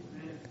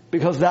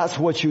 Because that's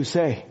what you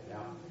say.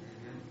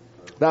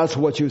 That's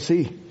what you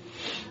see.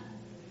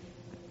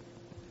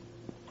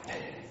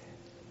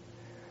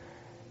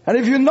 And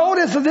if you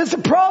notice that this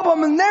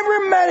problem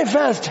never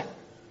manifests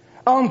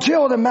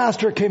until the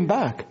master came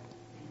back.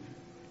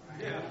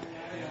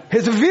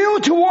 His view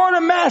toward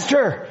the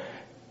master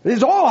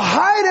is all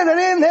hidden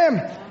in him.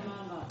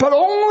 But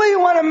only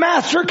when a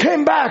master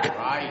came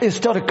back, it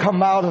started to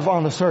come out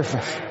on the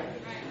surface.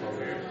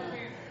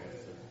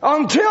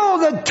 Until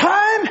the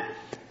time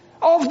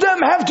of them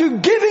have to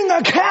giving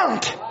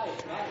account.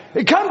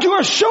 It come to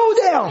a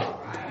showdown.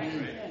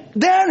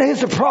 Then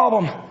his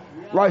problem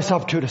rise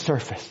up to the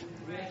surface.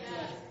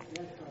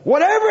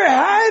 Whatever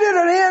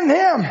hidden in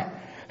him,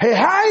 he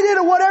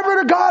hided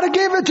whatever God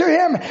gave it to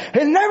him.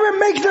 He never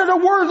makes it a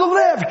word to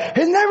live.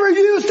 He never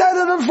used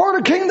that for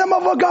the kingdom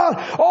of God.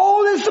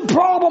 All is the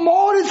problem,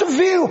 all is the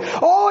view,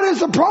 all is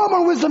the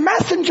problem with the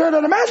messenger and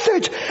the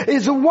message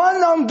is the one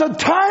on the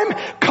time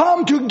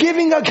come to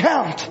giving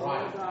account.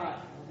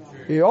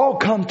 It all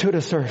come to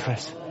the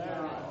surface.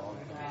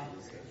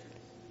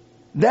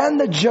 Then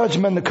the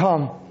judgment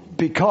come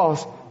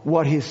because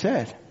what he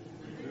said.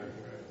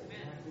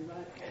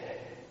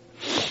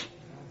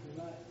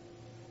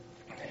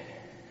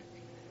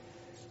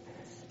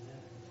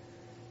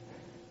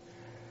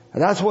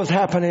 And that's what's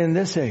happening in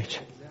this age.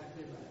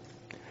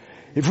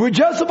 If we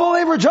just a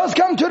believer, just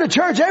come to the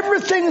church,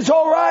 everything is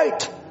all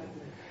right.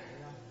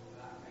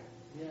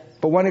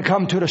 But when it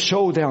comes to the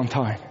showdown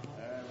time,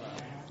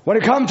 when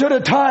it comes to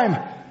the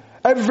time,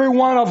 every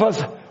one of us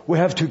will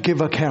have to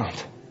give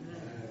account.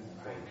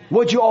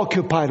 What you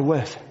occupied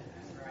with.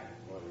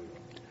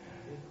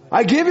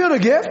 I give you the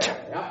gift.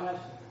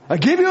 I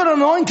give you an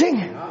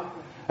anointing.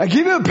 I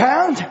give you a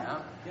pound.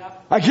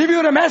 I give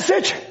you the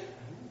message.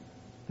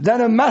 Then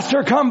a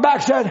master come back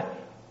and said,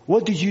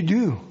 what did you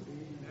do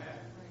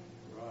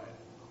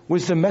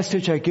with the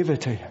message I give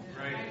it to you?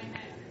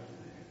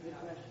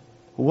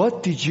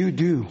 What did you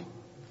do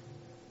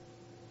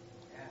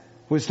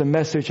with the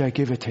message I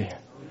give it to you?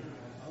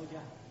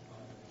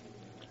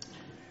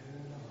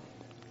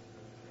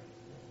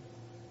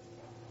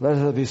 Let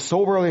us be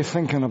soberly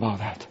thinking about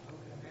that.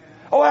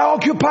 Oh, I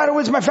occupied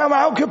with my family.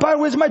 I occupied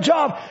with my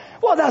job.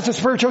 Well, that's a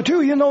spiritual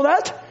too. You know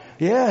that?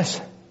 Yes.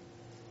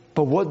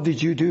 But what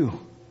did you do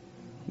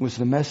with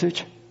the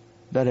message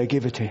that I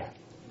give it to you?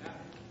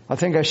 I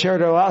think I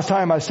shared it last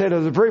time. I said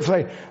it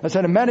briefly. I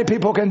said many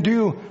people can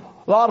do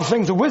a lot of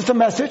things with the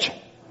message,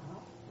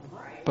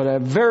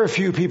 but very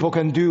few people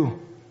can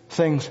do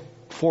things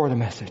for the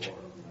message.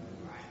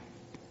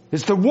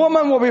 It's the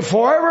woman will be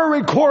forever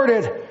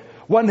recorded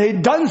when he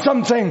done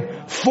something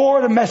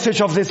for the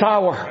message of this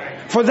hour.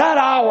 For that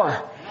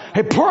hour.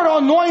 He poured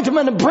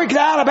anointment and break the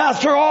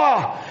alabaster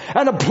oil.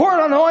 And he poured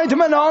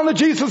anointment on the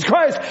Jesus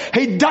Christ.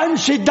 She done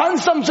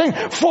something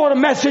for the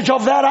message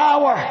of that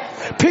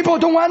hour. People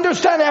don't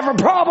understand, they have a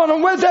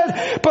problem with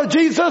it. But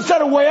Jesus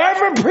said,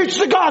 wherever preach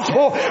the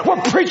gospel,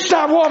 will preach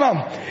that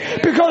woman.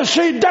 Because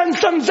she done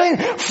something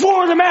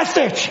for the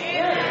message.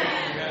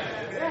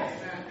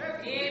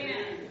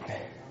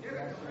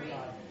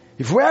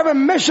 If we have a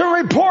mission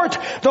report,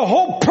 the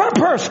whole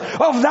purpose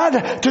of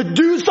that to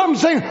do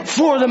something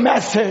for the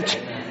message.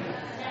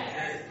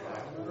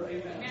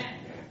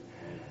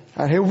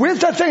 And with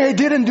that thing, he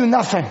didn't do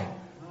nothing.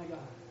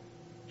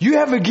 You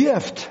have a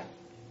gift.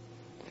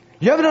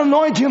 You have an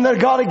anointing that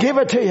God gave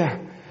it to you.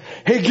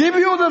 He gave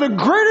you the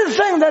greatest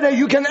thing that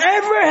you can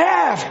ever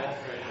have.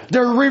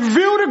 To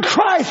reveal to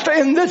Christ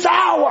in this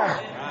hour.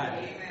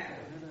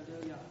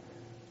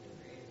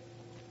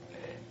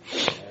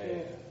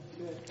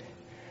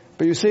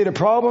 But you see, the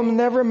problem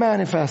never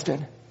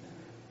manifested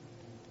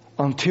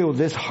until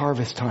this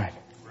harvest time.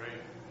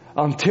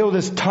 Until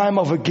this time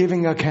of a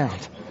giving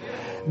account.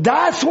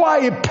 That's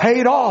why it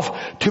paid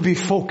off to be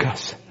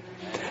focused.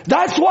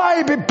 That's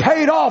why it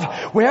paid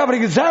off. We have an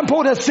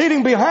example that's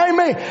sitting behind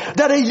me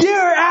that a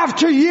year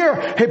after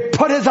year, he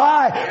put his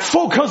eye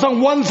focused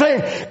on one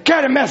thing.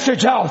 Get a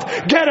message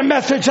out. Get a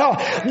message out.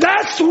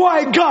 That's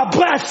why God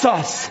blessed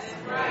us.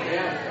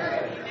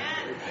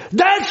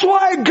 That's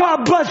why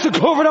God blessed the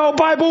Cloverdale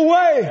Bible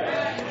Way.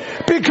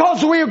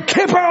 Because we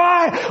keep our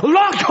eye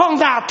locked on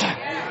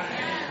that.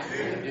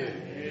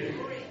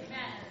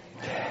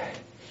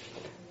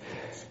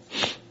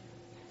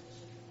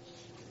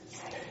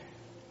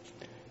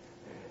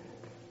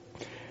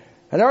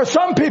 And there are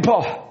some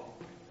people,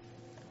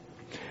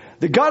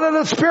 the God of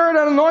the Spirit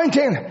and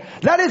anointing,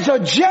 that is a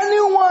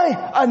genuine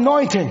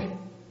anointing.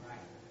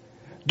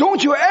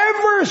 Don't you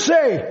ever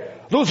say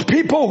those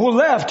people who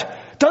left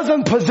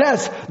doesn't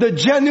possess the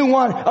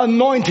genuine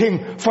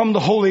anointing from the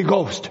Holy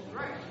Ghost.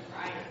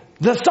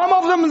 Some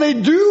of them, they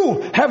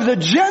do have the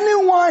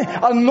genuine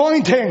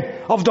anointing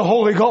of the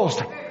Holy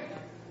Ghost.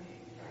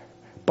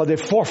 But they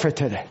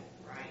forfeited it.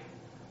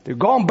 They've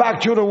gone back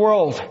to the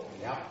world.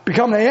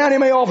 Become the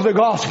enemy of the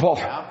gospel.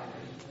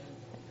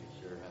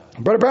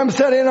 Brother Branham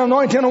said in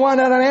Anointing One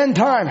at an end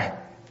time.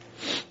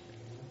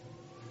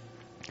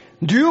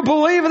 Do you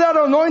believe that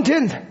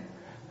anointing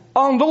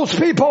on those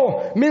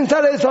people means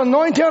that it's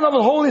anointing of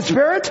the Holy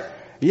Spirit?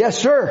 Yes,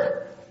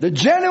 sir. The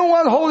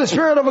genuine Holy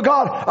Spirit of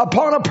God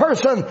upon a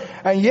person,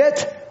 and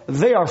yet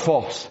they are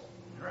false.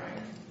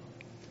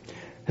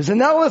 He said,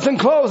 now listen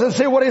close and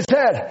see what he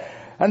said.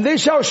 And they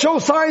shall show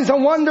signs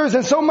and wonders,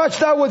 and so much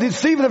that will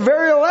deceive the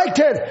very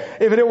elected,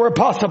 if it were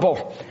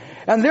possible.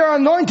 And they are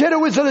anointed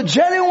with the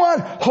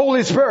genuine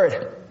Holy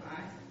Spirit.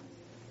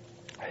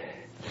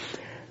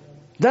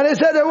 Then he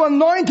said they were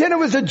anointed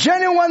with a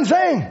genuine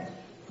thing.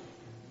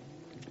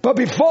 But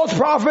be false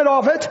prophet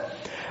of it,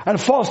 and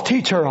false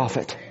teacher of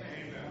it.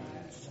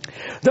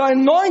 The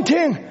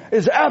anointing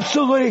is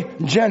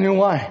absolutely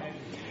genuine.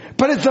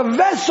 But it's a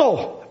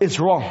vessel, it's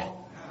wrong.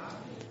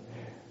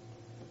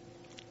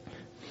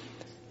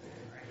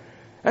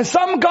 And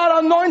some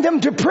God anointed him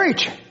to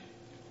preach.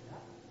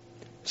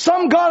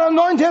 Some God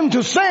anointed him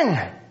to sing.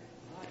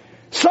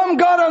 Some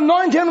God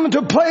anointed him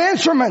to play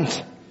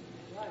instruments.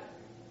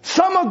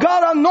 Some of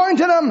God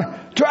anointed him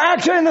to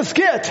act in a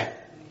skit.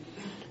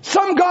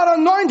 Some God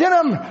anointed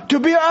him to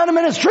be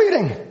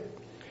administrating.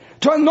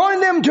 To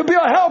anoint him to be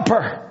a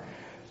helper.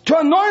 To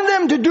anoint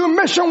them to do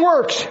mission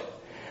works.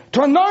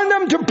 To anoint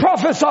them to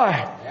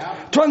prophesy.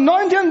 To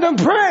anoint them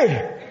to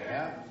pray.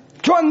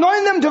 To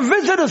anoint them to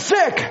visit the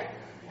sick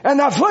and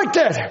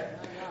afflicted,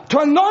 to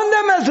anoint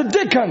them as a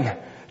deacon,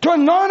 to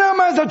anoint them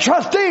as a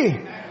trustee,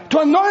 to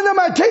anoint them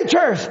as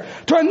teachers,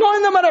 to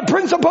anoint them as the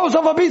principals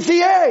of a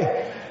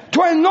BCA,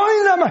 to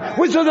anoint them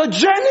with the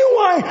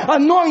genuine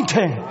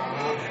anointing.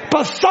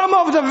 But some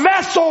of the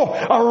vessels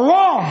are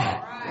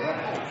wrong.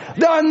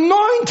 The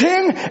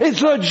anointing is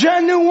the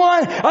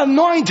genuine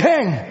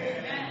anointing.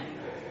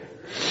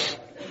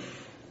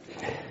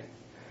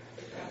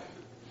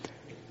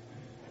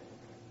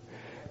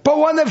 But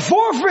when they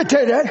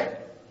forfeited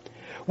it,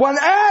 when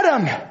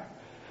Adam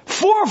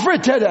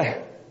forfeited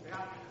it,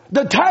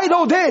 the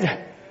title deed,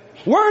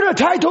 where the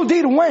title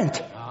deed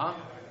went.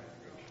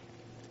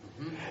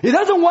 It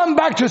doesn't went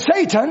back to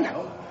Satan.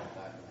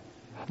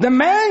 The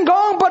man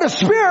gone, but the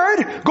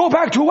spirit go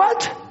back to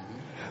what?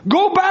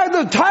 Go back,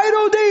 the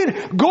title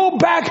deed, go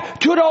back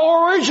to the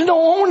original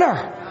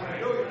owner.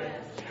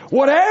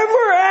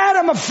 Whatever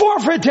Adam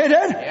forfeited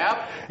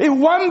it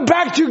went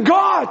back to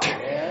God.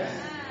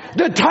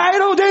 The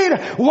title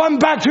deed went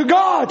back to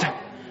God.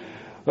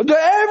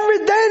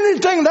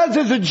 Anything that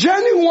is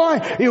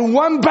genuine, it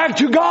went back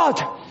to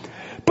God.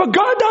 But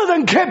God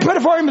doesn't keep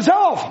it for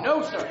himself.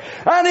 No, sir.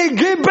 And he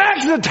gave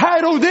back the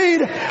title deed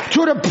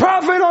to the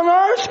prophet on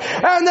earth,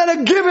 and then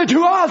he give it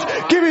to us,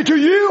 give it to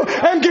you,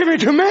 and give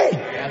it to me.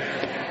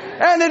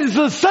 And it is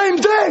the same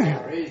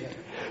thing.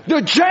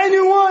 The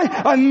genuine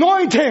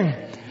anointing,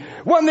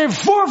 when they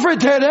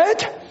forfeited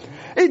it,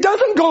 it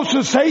doesn't go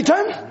to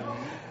Satan.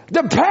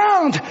 The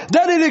pound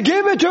that he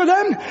gave it to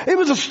them, it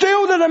was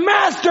still that the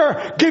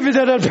master gave it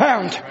to the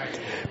pound.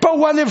 But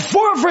when they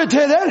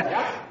forfeited it,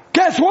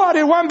 guess what?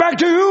 It went back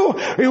to who?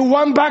 It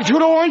went back to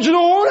the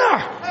original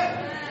owner.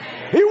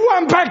 It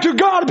went back to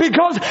God,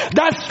 because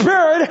that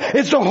Spirit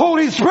is the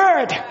Holy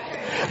Spirit.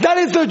 That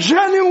is the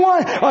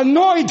genuine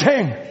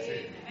anointing.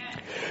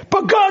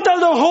 But God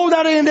doesn't hold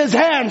that in his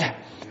hand.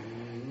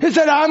 He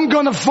said, I'm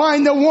going to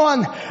find the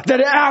one that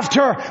is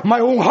after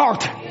my own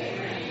heart.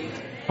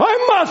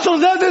 I must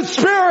let the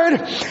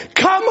Spirit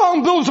come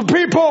on those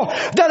people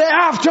that are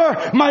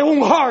after my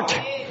own heart.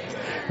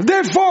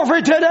 They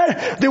forfeited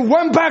it. They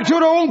went back to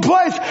their own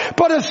place.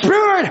 But the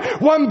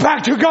Spirit went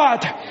back to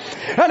God.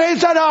 And he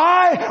said,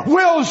 I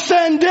will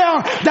send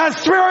down that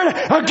Spirit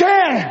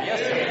again.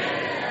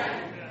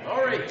 Yes,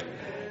 glory.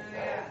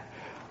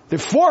 They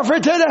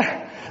forfeited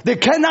it. They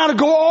cannot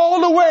go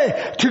all the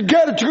way to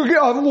get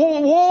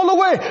all the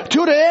way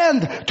to the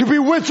end to be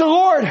with the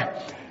Lord.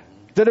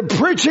 That the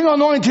preaching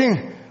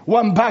anointing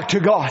went back to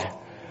God.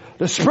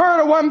 The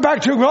Spirit went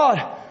back to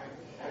God.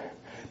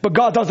 But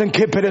God doesn't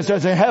keep it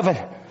as in heaven.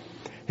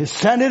 He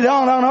sent it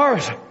down on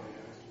earth.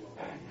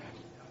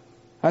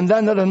 And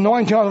then the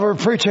anointing of our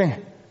preaching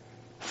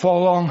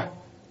fall on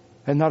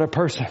another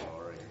person.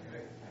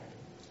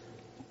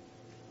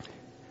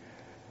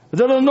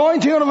 The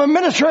anointing of a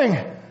ministering,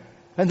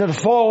 and then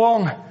fall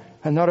on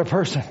another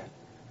person.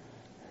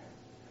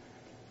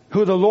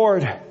 Who the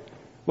Lord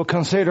will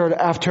consider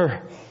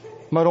after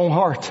my own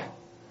heart.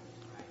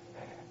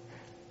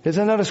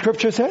 Isn't that what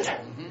scripture said?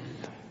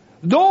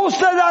 Those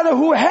that are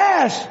who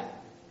has,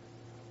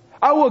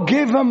 I will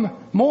give them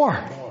more.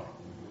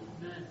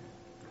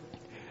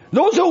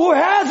 Those who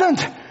hasn't,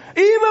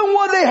 even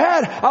what they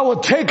had, I will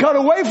take it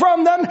away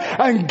from them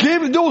and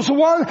give those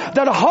ones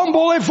that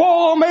humbly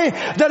follow me,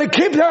 that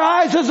keep their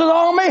eyes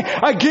on me,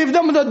 I give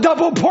them the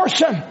double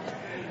portion.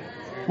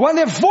 When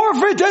they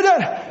forfeited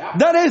it,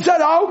 then he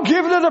said, I'll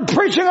give them the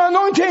preaching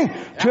anointing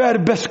to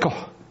Ed Biscoe,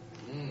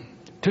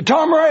 to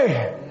Tom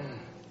Ray,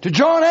 to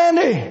John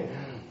Andy,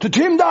 to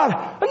Tim Dodd.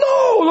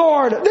 No,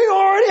 Lord, they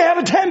already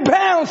have 10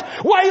 pounds.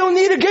 Why you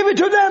need to give it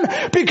to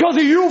them? Because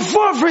you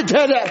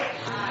forfeited it.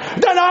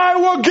 Then I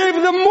will give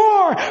them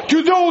more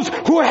to those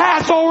who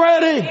has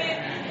already.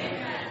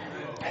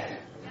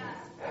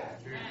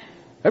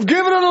 I've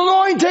given an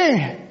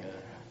anointing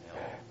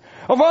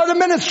of other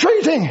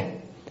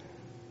ministrating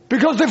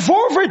because they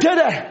forfeited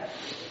it.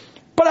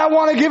 But I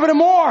want to give it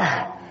more.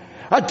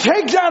 I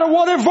take that of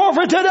what they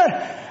forfeited it.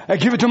 I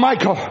give it to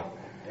Michael.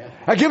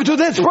 I give it to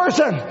this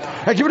person.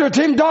 I give it to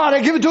Tim Dodd. I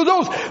give it to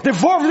those. The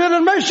forfeited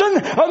admission,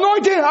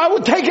 anointing, I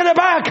will take it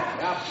back.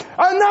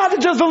 I'm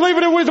not just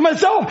leaving it with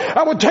myself.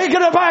 I will take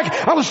it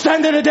back. I will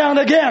send it down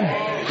again.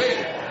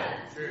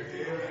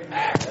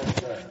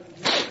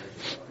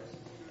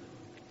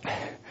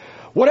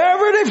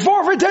 Whatever they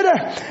forfeited,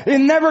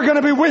 it's never going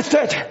to be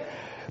wasted.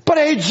 But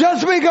it's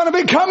just going to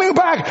be coming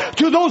back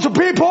to those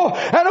people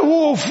and who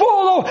will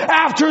follow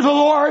after the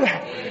Lord.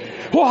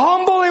 Who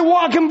humbly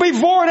walking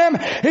before him.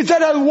 He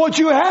said, what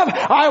you have,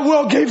 I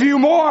will give you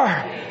more.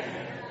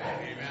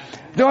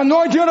 The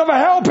anointing of a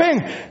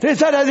helping. He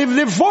said, if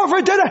they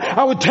forfeited it,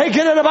 I will take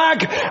it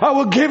back. I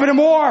will give it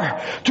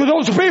more to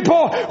those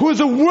people who is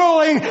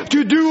willing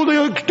to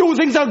do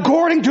things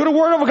according to the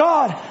word of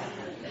God.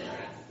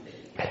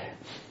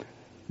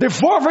 They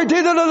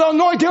forfeited the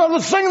anointing of the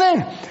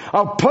singing.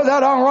 I'll put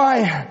that on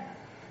Ryan.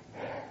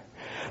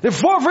 They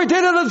forfeited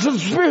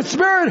the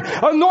spirit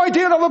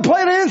anointing of a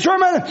playing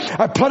instrument.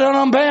 I put it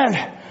on band.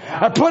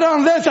 I put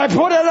on this. I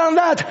put it on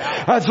that.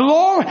 As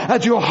long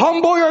as you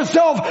humble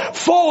yourself,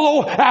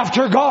 follow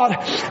after God.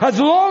 As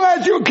long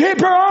as you keep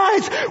your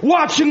eyes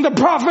watching the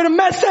prophet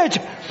message,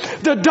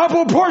 the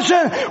double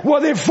portion, what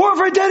they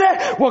forfeited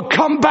it, will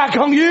come back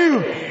on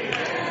you.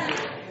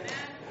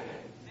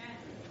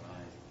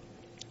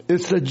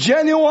 It's a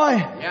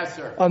genuine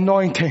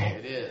anointing.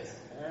 It is.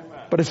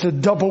 But it's a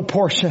double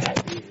portion.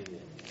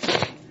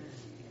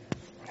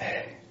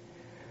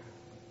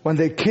 When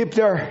they keep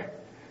their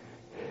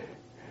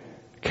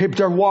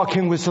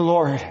walking with the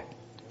Lord.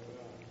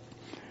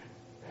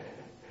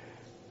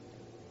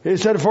 He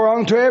said, for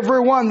unto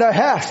everyone that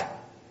hath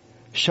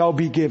shall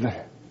be given,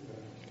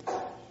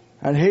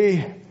 and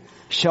he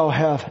shall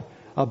have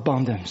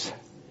abundance.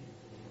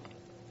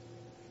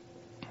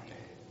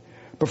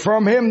 But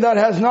from him that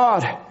has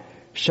not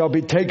shall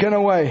be taken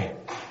away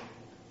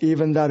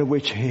even that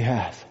which he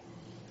hath.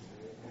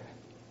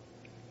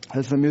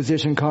 As the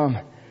musician come,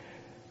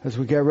 as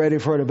we get ready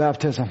for the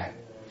baptism.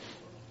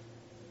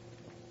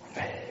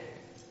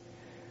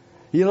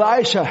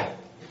 Elisha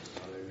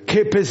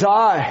kept his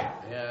eye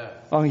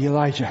on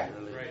Elijah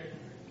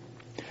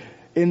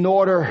in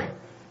order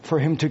for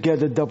him to get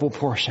the double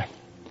portion.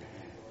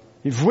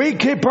 If we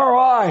keep our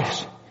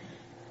eyes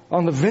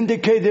on the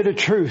vindicated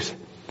truth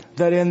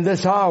that in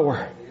this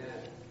hour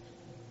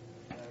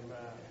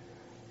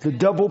the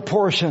double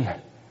portion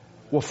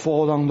will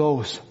fall on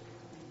those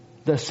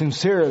that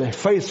sincerely,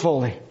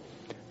 faithfully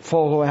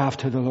follow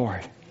after the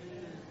Lord.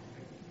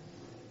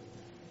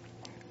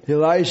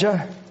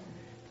 Elijah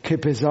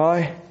kept his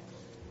eye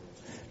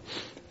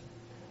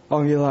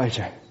on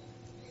Elijah.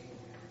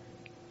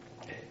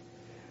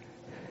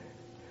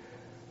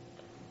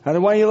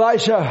 And when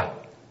Elisha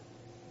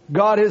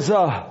got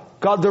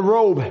the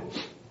robe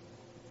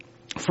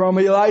from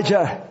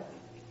Elijah,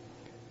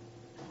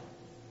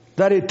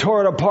 that he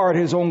tore apart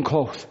his own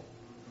clothes.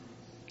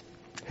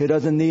 He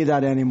doesn't need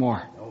that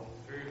anymore.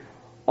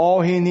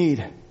 All he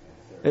needs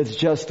is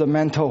just the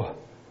mantle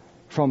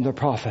from the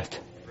prophet.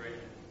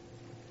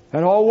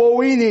 And all what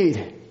we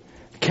need,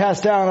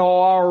 cast down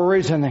all our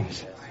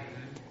reasonings.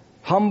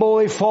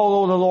 Humbly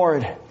follow the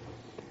Lord.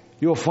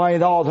 You'll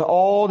find out that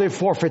all they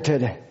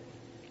forfeited,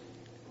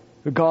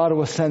 God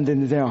was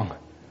sending them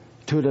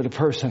to the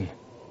person.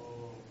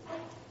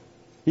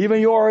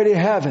 Even you already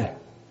have it,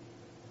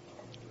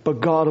 but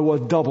God will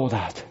double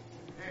that.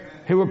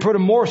 He will put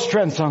more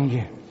strength on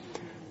you.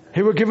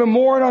 He will give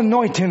more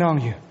anointing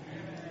on you.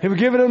 He will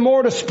give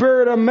more the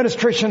spirit of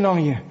administration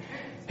on you.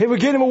 He will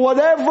give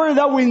whatever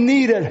that we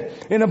needed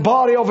in the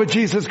body of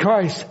Jesus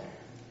Christ.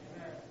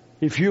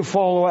 If you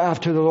follow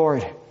after the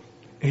Lord,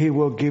 He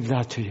will give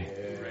that to you.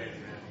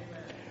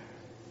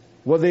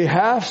 What He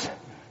has,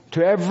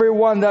 to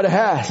everyone that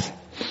has,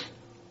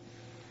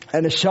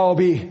 and it shall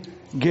be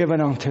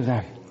given unto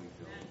them,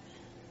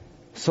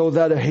 so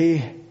that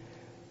He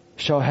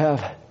shall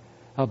have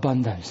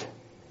abundance.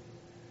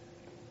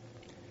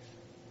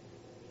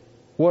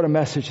 What a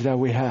message that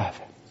we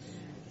have.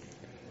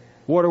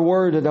 What a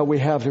word that we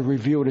have to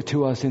reveal it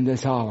to us in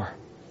this hour.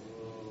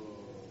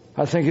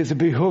 I think it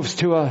behooves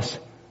to us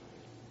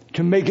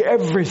to make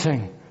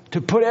everything, to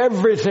put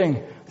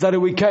everything that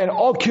we can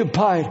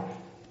occupied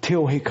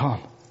till He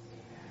come.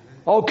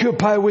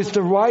 Occupy with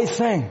the right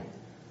thing.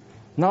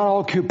 Not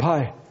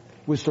occupy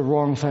with the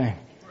wrong thing.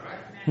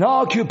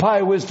 Not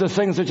occupy with the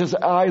things that are just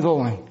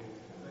idling.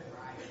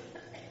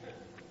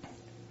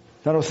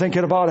 That I'm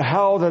thinking about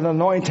how the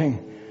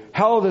anointing,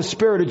 how the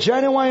Spirit, a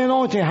genuine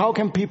anointing, how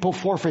can people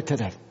forfeit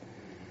it?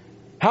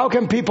 How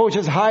can people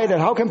just hide it?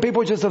 How can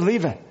people just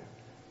leave it?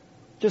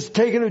 Just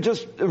take it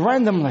just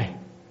randomly.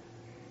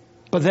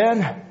 But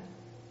then,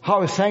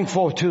 how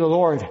thankful to the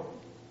Lord.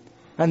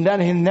 And then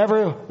He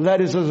never let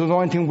His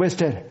anointing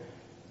wasted.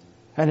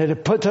 And He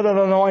put an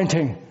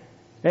anointing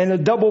in a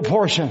double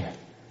portion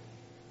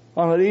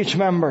on each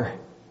member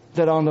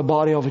that on the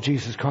body of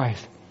Jesus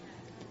Christ.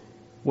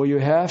 Will you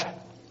have?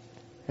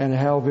 And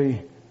he'll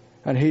be,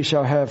 and he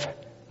shall have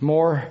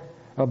more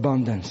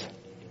abundance.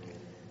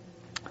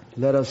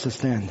 Let us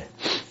stand.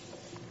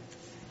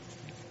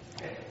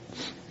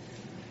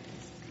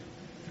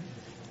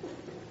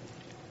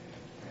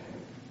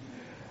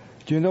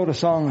 Do you know the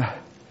song,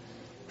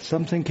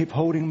 Something Keep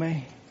Holding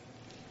Me?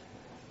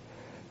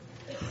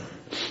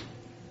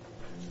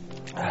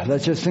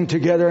 Let's just sing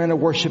together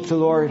and worship the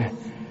Lord.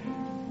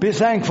 Be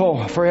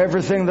thankful for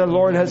everything the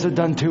Lord has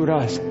done to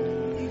us.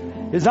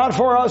 It's not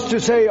for us to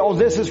say, oh,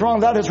 this is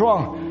wrong, that is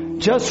wrong.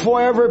 Just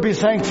forever be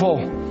thankful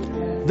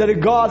that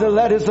God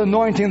let His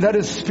anointing, that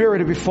His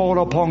Spirit be fall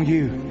upon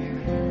you.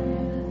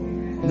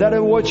 That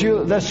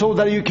so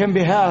that you can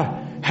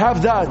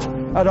have that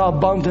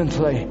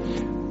abundantly.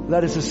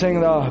 Let us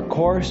sing the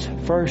chorus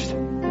first.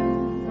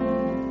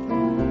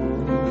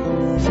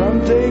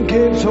 Something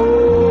keeps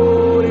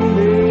holding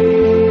me.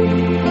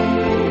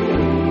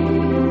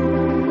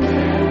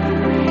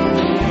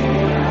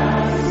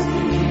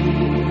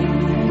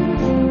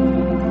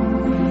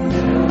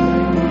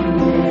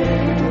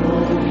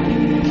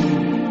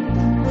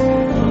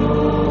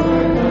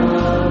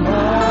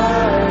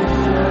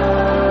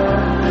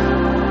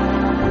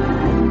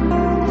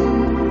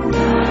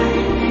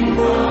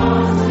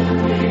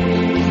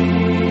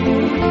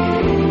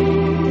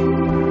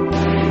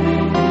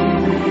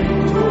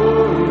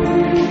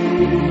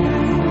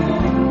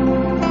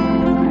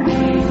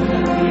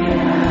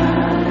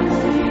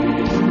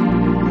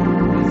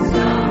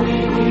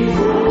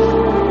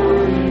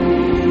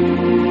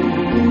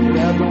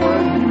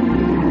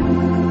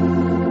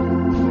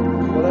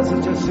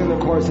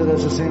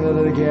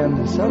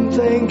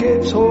 Something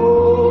keeps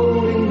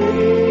holding me.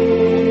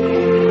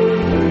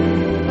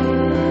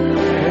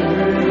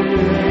 Every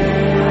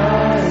day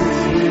I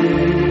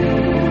see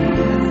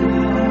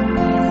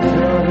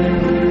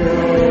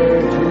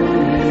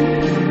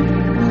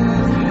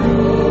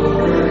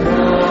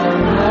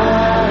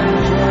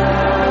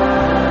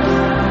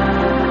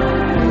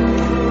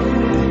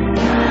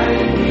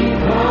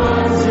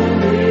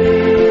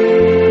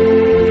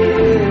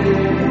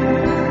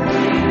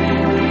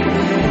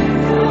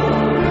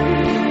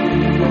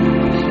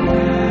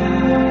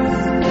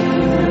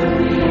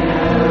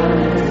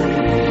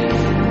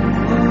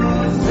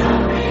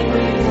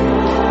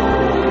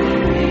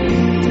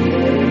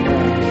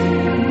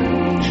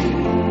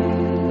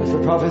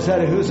Bible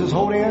said, who's is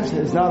holding us?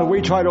 It's not that we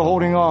try to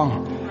holding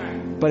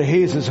on, but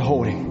He's is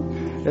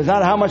holding. It's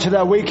not how much of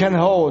that we can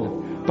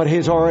hold, but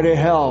He's already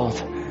held.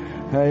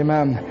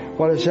 Amen.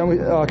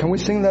 Can we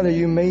sing that?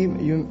 You may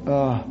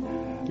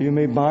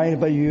bind,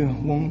 but you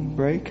won't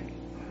break.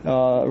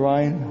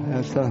 Ryan,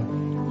 that's the.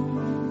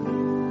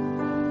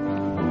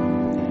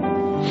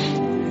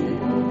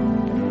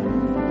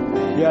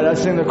 Yeah,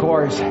 let's sing the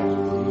chorus.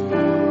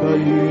 But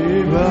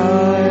you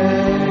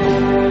bind,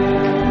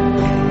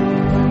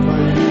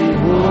 but you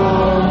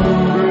won't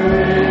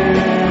break.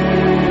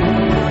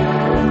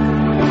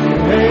 You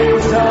may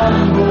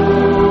stumble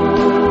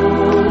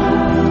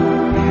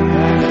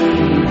and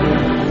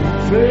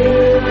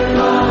fear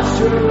lost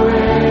your way.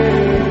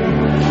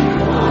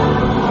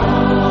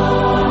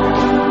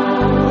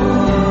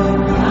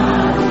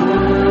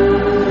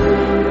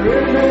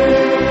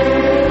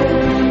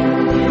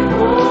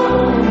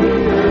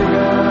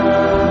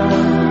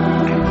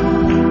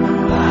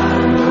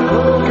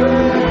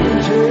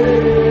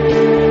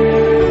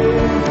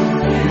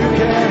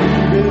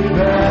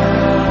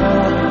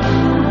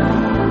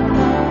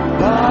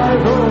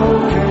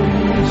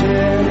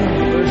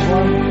 Verse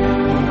 1.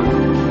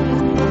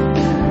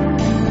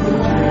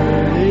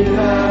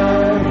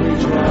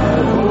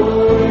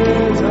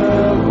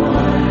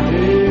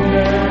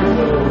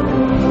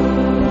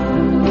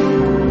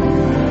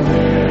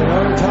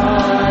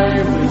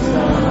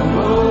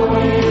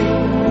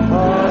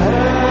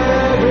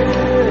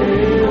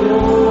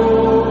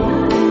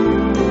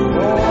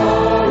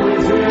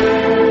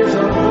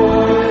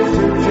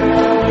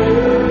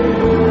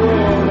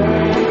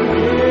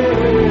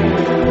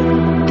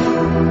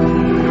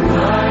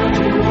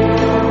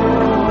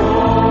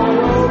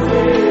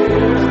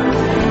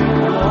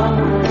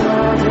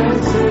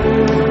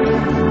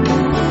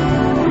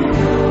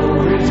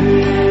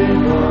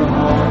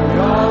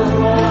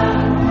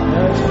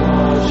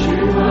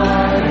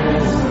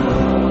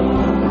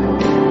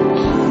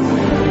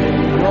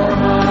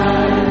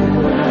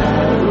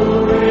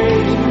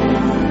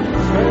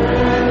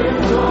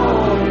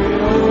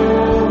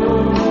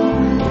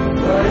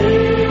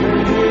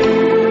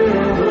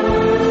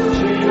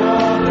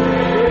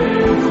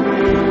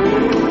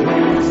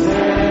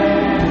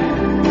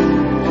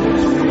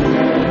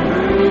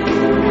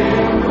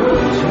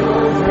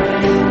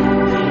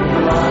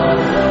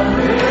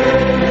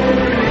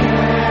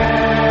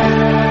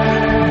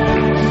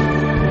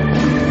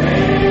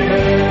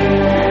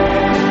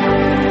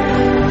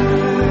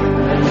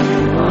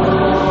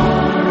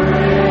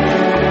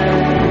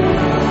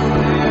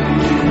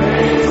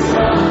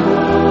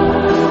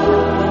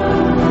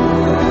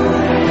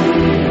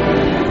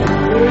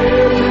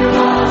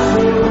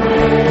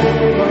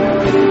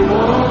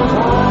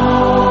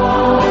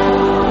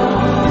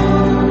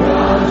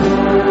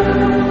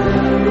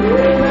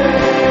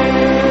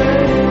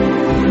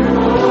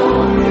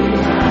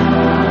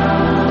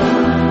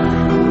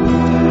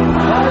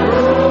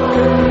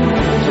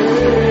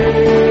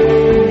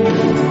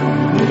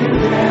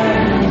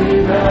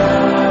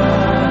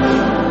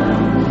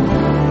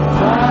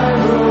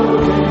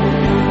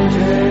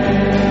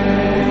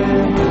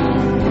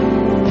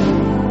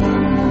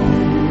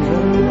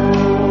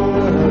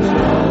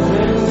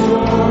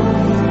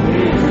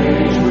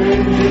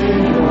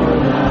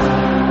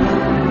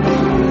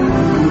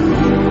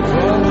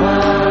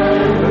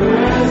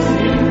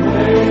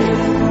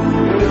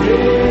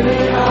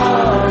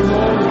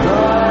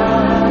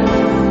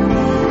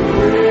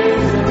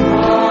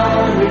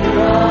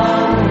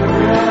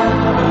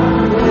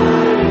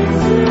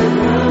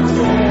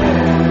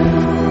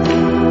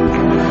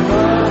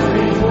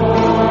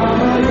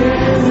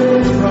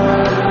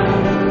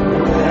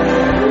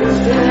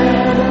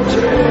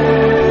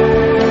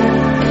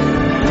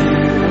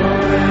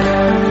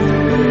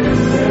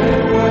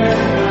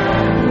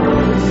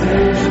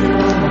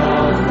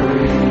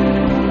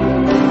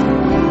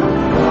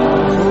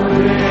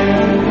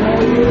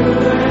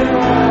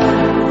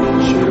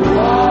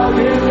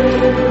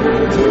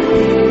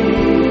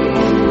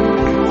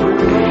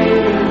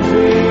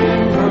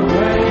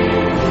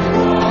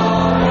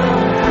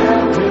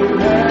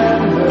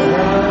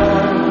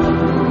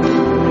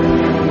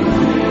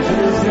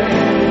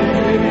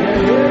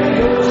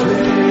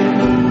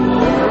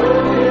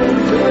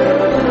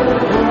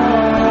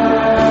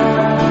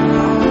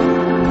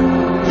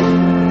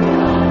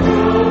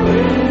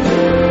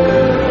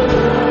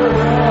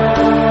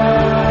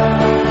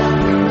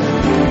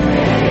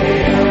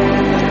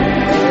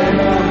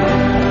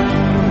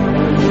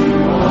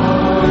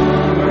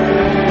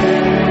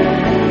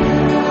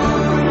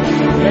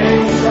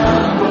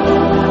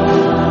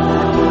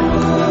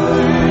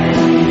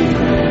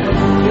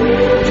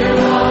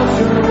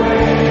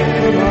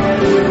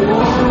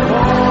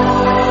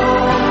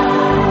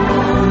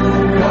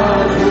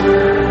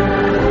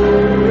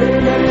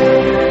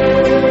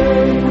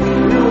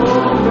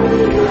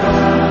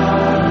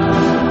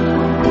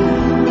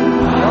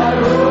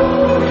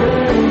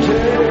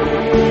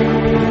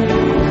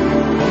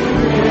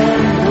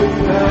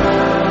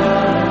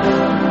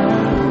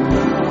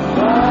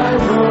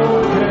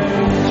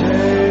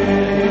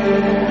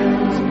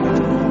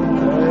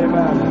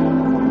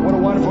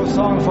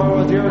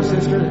 our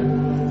sister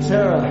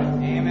Sarah.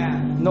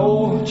 Amen.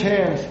 No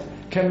chains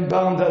can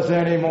bound us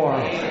anymore.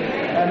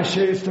 And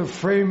she's the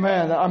free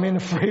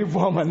free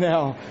woman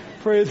now.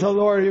 Praise the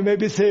Lord. You may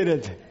be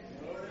seated.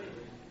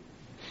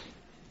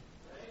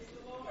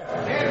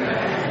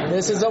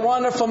 This is a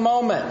wonderful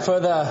moment for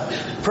the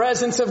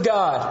presence of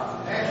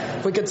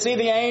God. We could see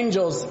the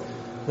angels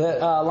that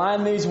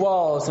line these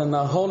walls and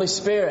the Holy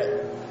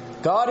Spirit.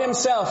 God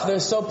Himself, they're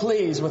so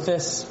pleased with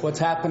this, what's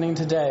happening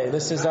today.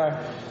 This is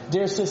our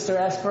dear sister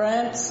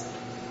Esperance.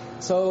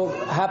 So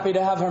happy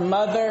to have her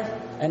mother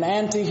and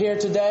auntie here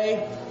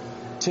today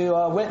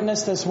to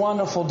witness this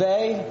wonderful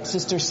day.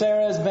 Sister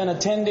Sarah has been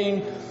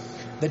attending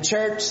the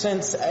church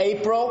since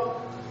April.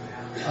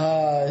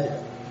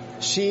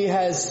 She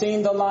has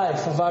seen the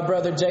life of our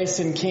brother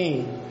Jason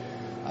King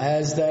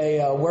as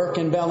they work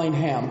in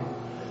Bellingham.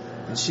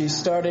 And she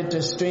started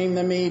to stream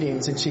the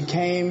meetings, and she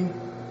came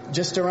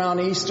just around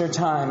Easter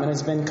time and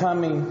has been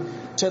coming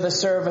to the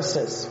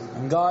services.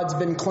 And God's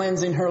been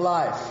cleansing her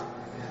life.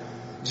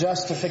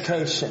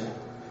 Justification,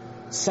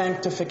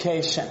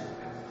 sanctification.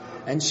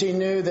 And she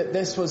knew that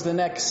this was the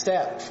next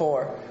step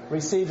for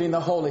receiving the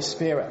Holy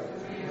Spirit.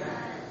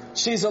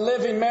 She's a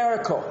living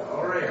miracle.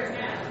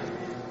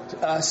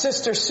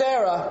 Sister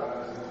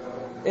Sarah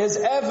is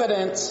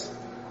evidence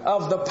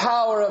of the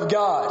power of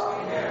God.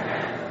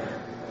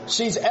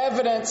 She's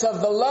evidence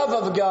of the love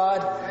of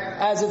God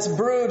as it's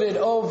brooded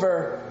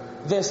over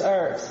this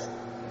earth.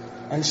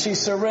 And she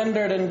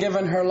surrendered and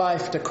given her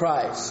life to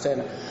Christ.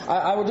 And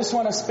I would just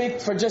want to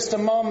speak for just a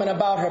moment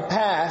about her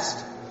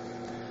past.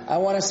 I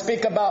want to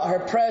speak about her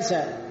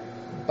present,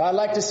 but I'd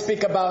like to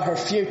speak about her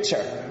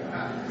future.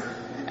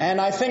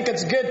 And I think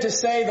it's good to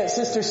say that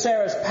Sister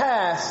Sarah's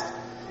past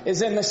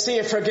is in the sea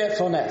of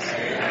forgetfulness.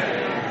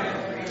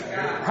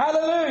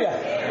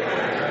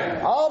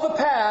 Hallelujah. All the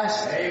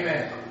past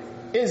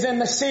is in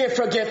the sea of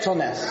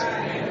forgetfulness.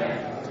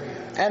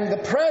 And the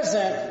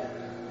present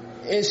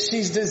is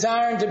she's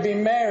desiring to be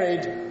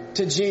married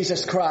to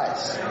Jesus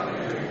Christ.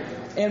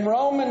 In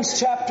Romans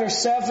chapter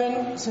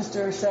 7,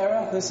 Sister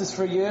Sarah, this is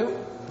for you,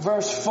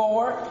 verse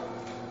 4.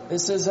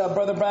 This is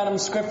Brother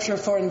Branham's scripture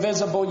for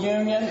invisible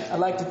union. I'd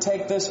like to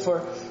take this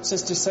for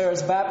Sister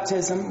Sarah's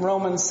baptism.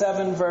 Romans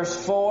 7, verse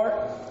 4.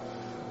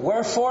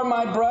 Wherefore,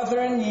 my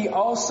brethren, ye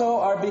also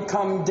are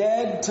become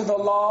dead to the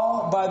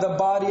law by the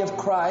body of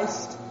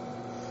Christ,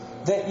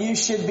 that you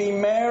should be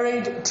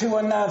married to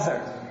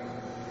another,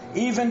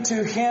 even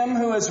to him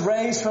who is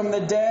raised from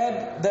the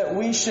dead, that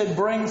we should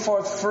bring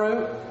forth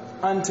fruit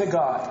unto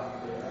God.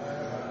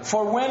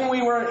 For when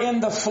we were in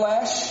the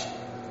flesh,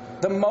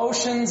 the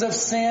motions of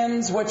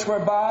sins which were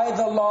by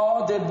the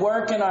law did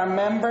work in our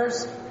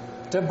members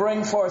to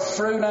bring forth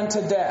fruit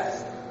unto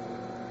death.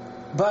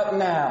 But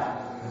now,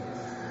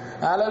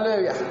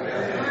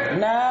 hallelujah,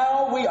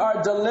 now we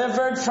are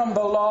delivered from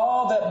the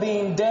law, that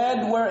being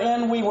dead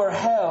wherein we were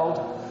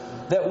held,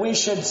 that we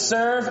should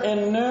serve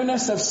in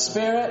newness of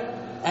spirit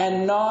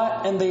and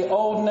not in the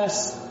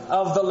oldness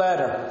of the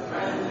letter.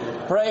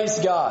 Praise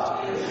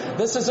God.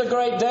 This is a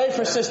great day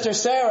for Sister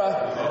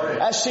Sarah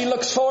as she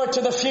looks forward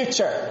to the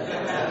future.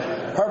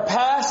 Her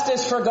past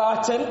is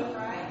forgotten.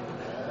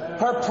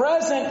 Her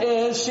present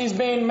is she's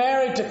being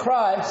married to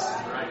Christ.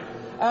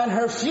 And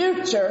her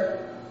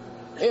future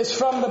is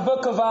from the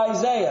book of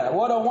Isaiah.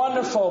 What a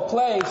wonderful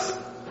place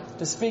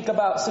to speak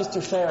about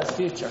Sister Sarah's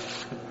future.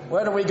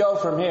 Where do we go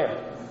from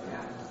here?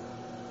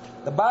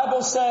 The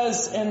Bible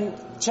says in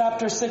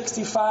chapter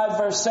 65,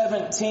 verse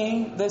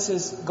 17, this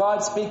is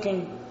God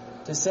speaking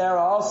to Sarah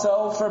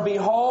also, for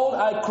behold,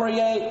 I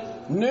create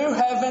new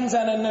heavens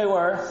and a new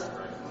earth,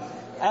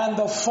 and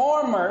the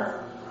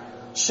former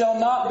shall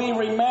not be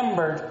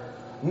remembered,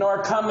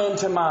 nor come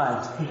into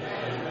mind.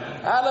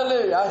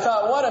 Hallelujah. I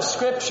thought, what a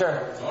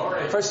scripture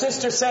for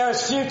Sister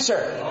Sarah's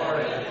future.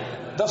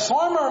 The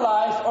former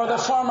life, or the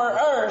former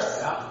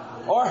earth,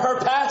 or her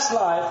past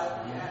life,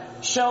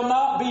 shall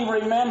not be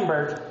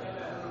remembered,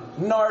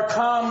 nor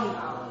come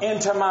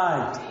into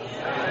mind.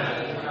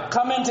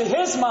 Come into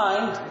His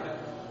mind,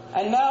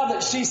 and now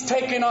that she's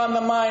taken on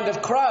the mind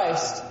of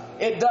Christ,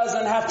 it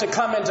doesn't have to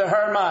come into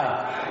her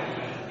mind.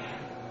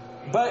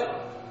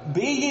 But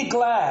be ye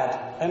glad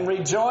and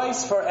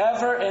rejoice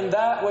forever in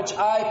that which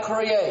I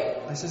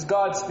create. This is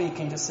God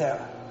speaking to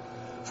Sarah.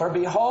 For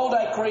behold,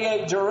 I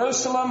create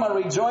Jerusalem a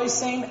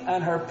rejoicing,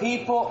 and her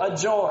people a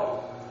joy.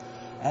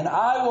 And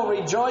I will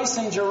rejoice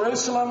in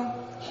Jerusalem,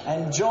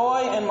 and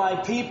joy in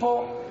my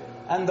people,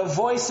 and the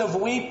voice of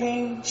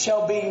weeping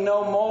shall be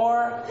no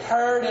more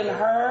heard in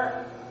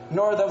her,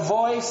 nor the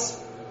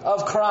voice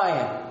of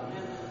crying.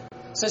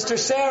 Sister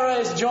Sarah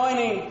is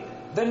joining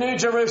the New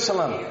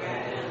Jerusalem.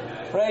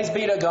 Praise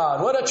be to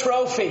God. What a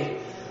trophy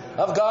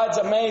of God's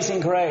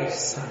amazing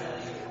grace.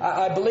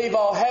 I believe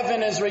all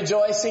heaven is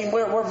rejoicing.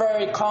 We're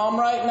very calm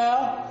right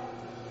now.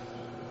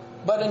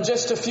 But in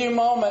just a few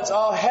moments,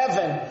 all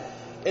heaven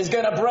is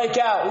going to break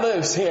out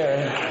loose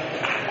here.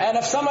 And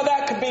if some of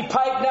that could be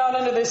piped down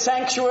into this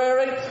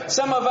sanctuary,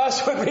 some of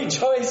us would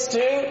rejoice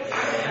too.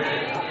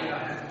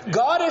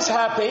 God is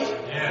happy.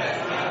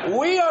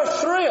 We are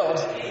thrilled.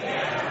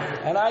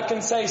 And I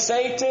can say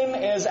Satan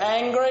is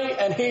angry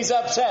and he's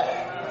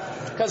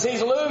upset because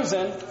he's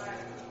losing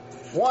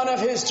one of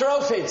his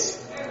trophies.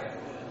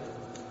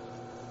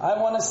 I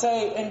want to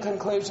say in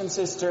conclusion,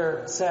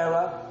 Sister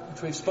Sarah,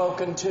 which we've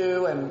spoken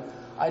to, and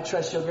I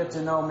trust you'll get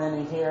to know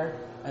many here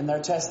and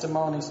their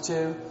testimonies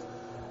too,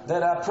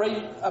 that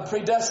a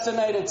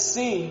predestinated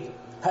seed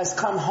has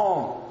come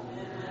home.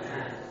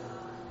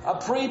 A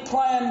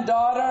pre-planned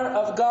daughter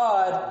of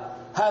God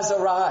has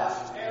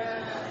arrived.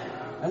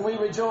 And we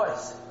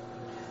rejoice.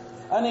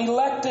 An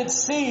elected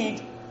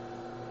seed,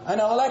 an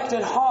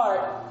elected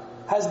heart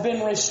has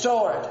been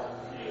restored.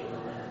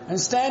 And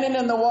standing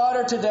in the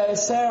water today,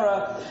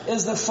 Sarah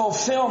is the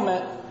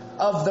fulfillment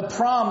of the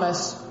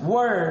promised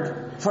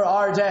word for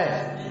our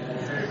day.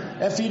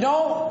 If you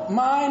don't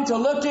mind to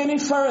look any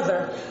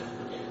further,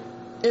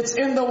 it's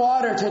in the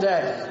water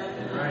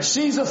today.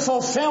 She's a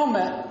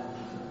fulfillment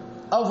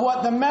of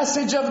what the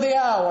message of the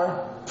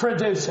hour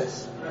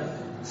produces.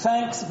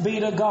 Thanks be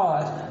to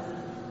God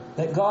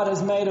that God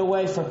has made a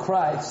way for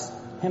Christ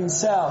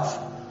Himself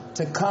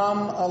to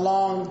come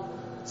along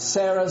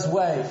Sarah's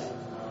way,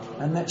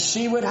 and that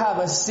she would have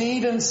a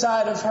seed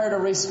inside of her to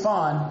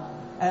respond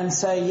and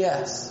say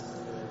yes.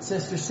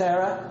 Sister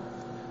Sarah,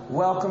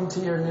 welcome to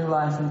your new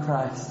life in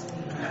Christ.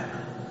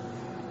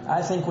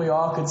 I think we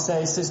all could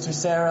say, Sister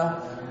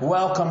Sarah,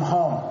 welcome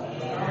home.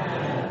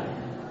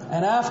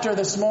 And after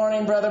this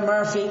morning, Brother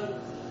Murphy,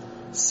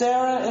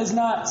 Sarah is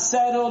not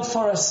settled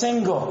for a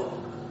single.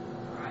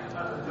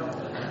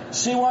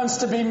 She wants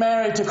to be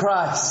married to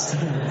Christ.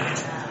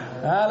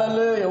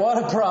 Hallelujah.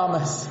 What a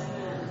promise.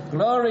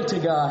 Glory to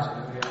God.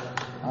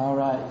 All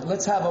right.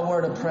 Let's have a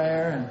word of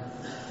prayer.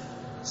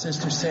 And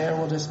Sister Sarah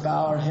will just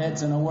bow our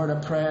heads in a word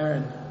of prayer.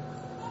 And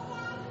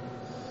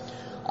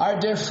our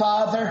dear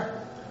Father,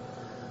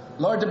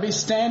 Lord, to be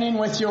standing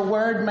with your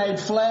word made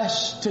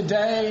flesh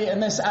today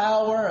in this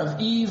hour of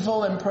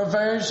evil and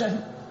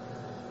perversion,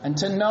 and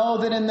to know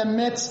that in the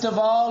midst of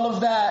all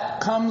of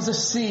that comes a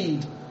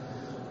seed,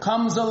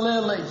 comes a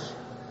lily,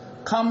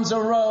 comes a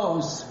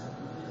rose,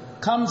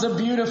 comes a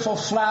beautiful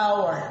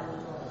flower.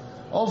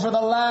 Over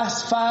the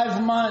last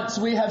 5 months,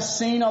 we have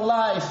seen a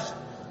life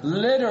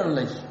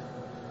literally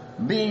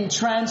being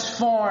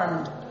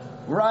transformed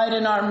right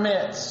in our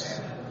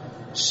midst.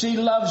 She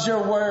loves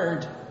your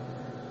word.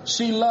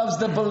 She loves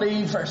the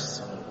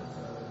believers.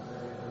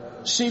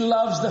 She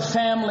loves the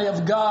family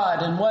of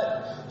God and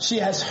what she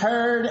has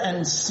heard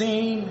and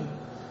seen,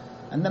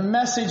 and the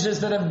messages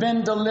that have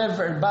been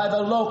delivered by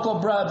the local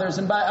brothers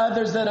and by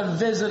others that have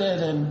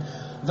visited, and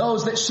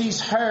those that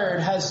she's heard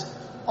has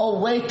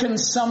awakened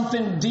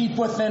something deep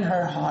within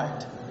her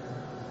heart.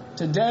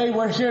 Today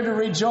we're here to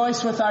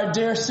rejoice with our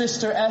dear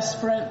sister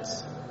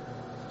Esperance.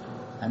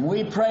 And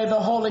we pray the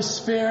Holy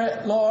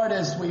Spirit, Lord,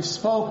 as we've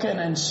spoken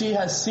and she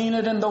has seen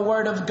it in the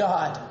Word of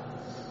God,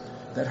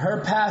 that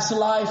her past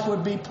life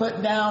would be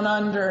put down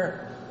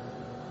under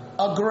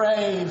a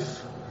grave,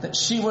 that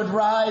she would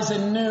rise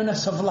in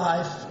newness of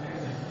life.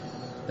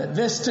 That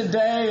this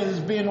today is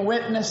being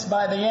witnessed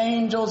by the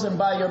angels and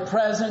by your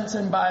presence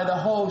and by the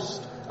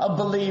host of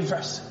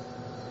believers.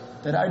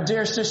 That our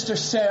dear sister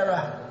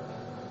Sarah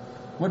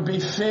would be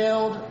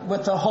filled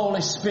with the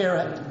Holy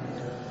Spirit.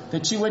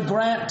 That you would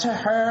grant to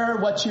her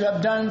what you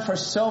have done for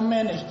so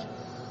many.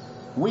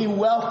 We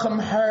welcome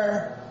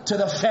her to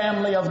the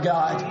family of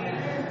God.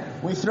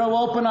 We throw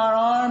open our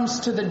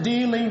arms to the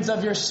dealings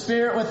of your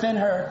Spirit within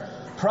her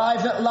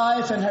private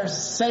life and her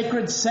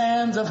sacred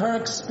sands of her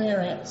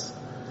experience.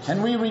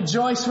 And we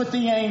rejoice with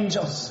the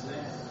angels.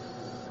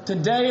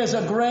 Today is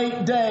a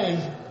great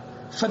day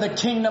for the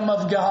kingdom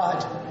of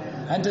God.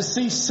 And to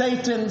see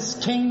Satan's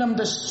kingdom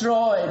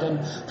destroyed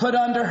and put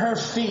under her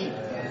feet.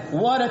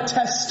 What a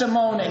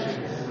testimony.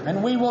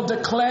 And we will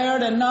declare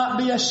it and not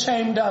be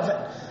ashamed of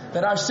it,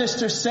 that our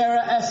sister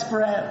Sarah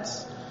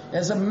Esperance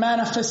is a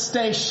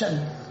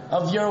manifestation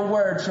of your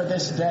word for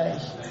this day.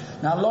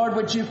 Now, Lord,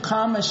 would you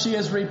come as she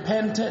has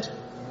repented,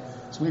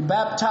 as we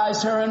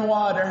baptize her in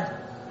water.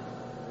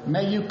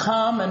 May you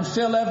come and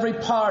fill every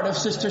part of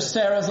Sister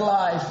Sarah's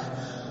life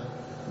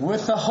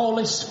with the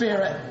Holy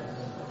Spirit.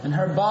 And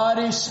her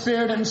body,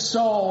 spirit, and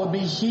soul will be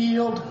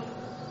healed,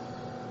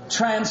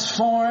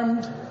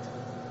 transformed,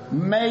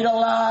 made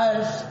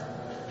alive,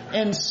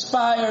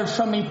 inspired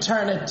from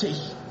eternity.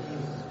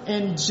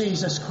 In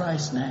Jesus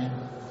Christ's name.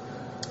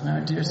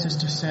 Our dear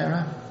Sister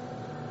Sarah,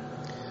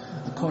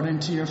 according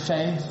to your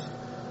faith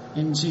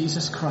in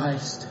Jesus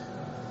Christ,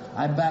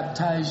 I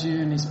baptize you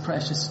in His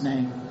precious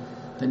name,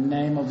 the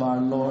name of our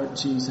Lord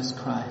Jesus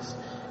Christ.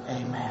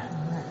 Amen.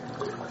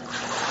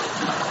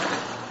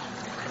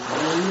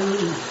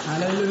 Hallelujah.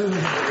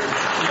 Hallelujah.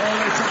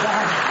 Glory to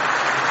God.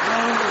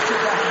 Glory to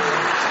God.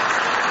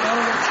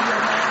 Glory to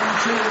your name,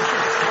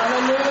 Jesus.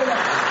 Hallelujah.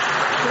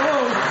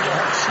 Glory to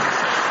Lord Jesus.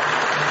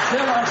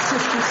 Fill our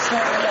sister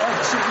Sarah, Lord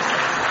Jesus.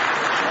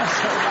 Bless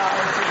her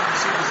life in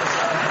Jesus'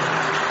 name.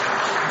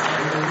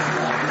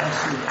 God bless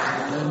you.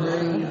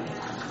 Hallelujah.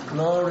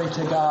 Glory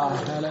to God.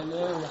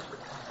 Hallelujah.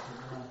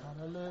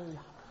 Hallelujah.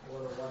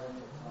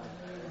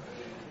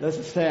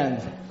 Let's stand.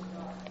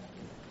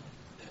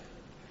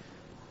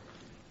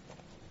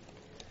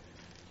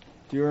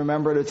 Do you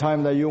remember the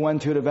time that you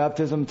went to the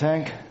baptism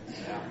tank?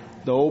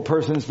 The old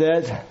person's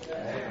dead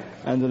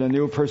and the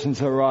new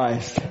person's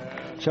arise.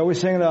 Shall we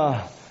sing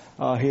the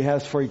He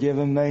has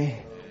forgiven me?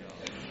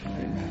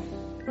 Amen.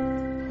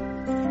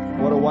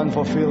 What a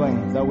wonderful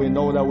feeling that we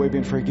know that we've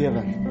been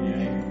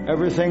forgiven.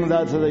 Everything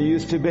that they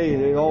used to be,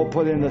 they all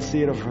put in the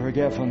seed of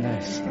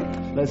forgetfulness.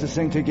 Let's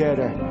sing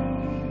together.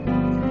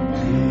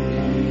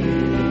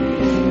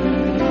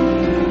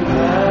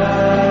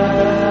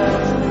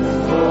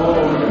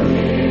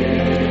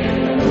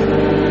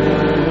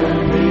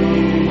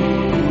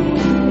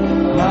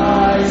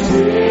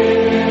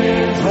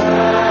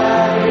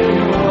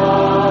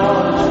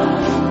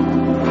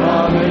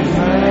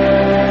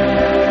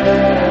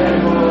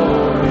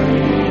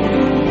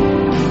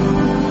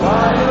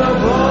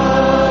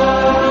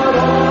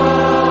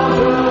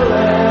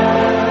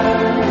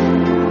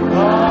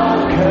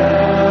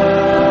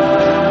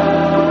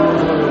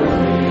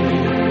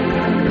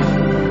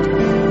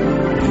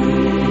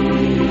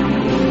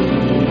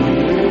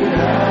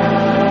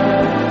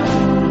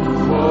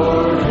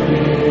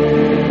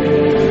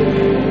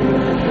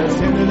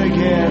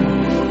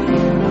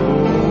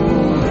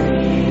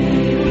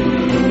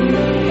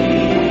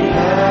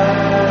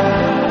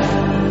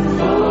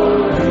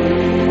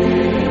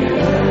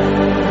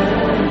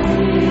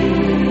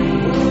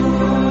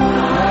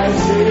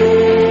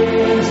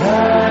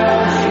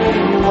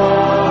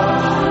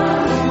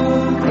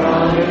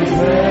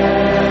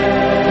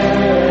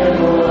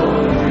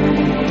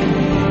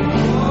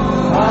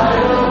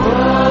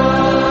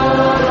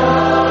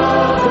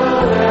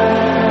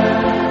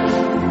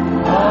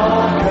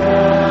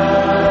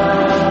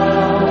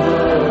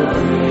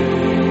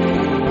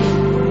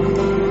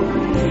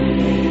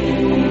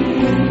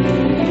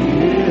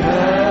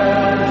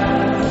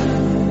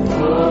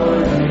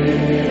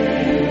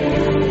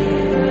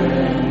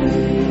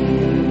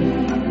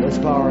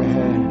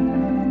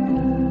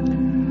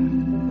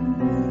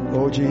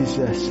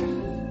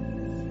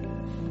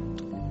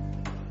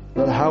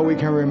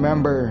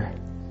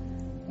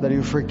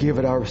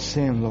 Forgive our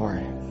sin,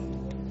 Lord.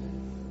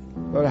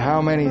 Lord,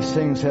 how many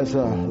things has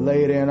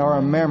laid in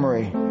our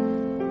memory,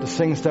 the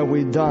things that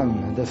we've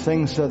done, the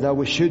things that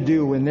we should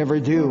do, we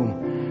never do,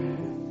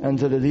 and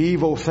the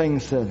evil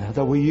things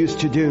that we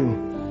used to do.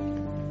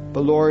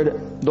 But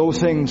Lord, those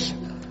things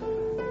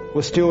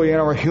were still in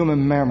our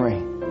human memory.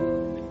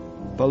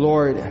 But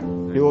Lord,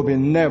 it will be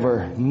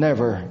never,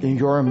 never in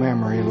your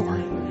memory,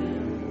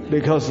 Lord,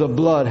 because the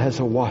blood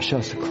has washed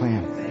us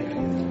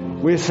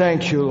clean. We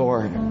thank you,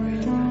 Lord.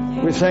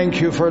 We thank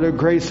you for the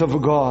grace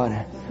of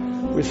God.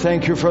 We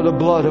thank you for the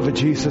blood of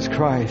Jesus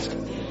Christ.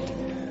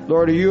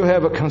 Lord, you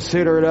have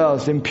considered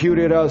us,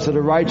 imputed us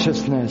the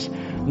righteousness,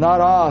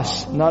 not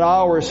us, not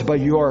ours,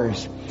 but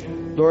yours.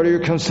 Lord, you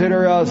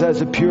consider us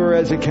as pure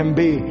as it can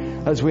be,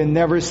 as we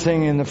never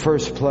sing in the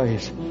first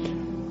place.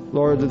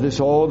 Lord, that is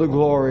all the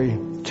glory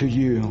to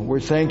you. We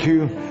thank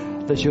you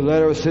that you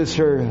let our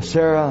sister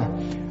Sarah,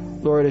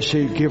 Lord, that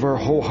she give her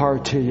whole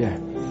heart to you.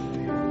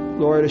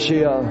 Lord, that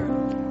she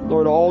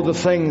Lord, all the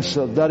things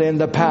that in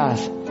the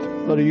past,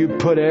 Lord, you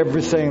put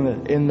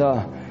everything in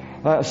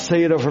the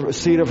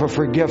seed of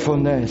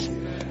forgetfulness.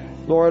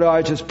 Lord,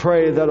 I just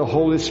pray that the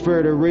Holy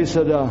Spirit will raise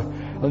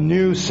a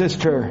new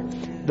sister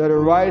that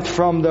right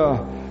from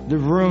the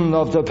room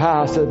of the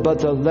past,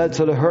 but let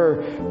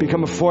her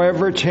become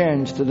forever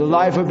changed. The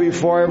life will be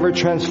forever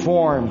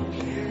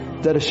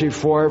transformed. That she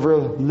forever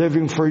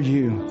living for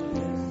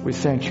you. We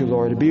thank you,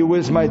 Lord. Be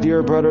with my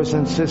dear brothers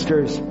and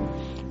sisters.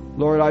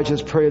 Lord, I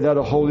just pray that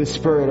the Holy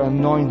Spirit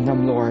anoint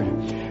them,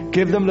 Lord.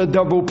 Give them the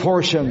double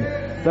portion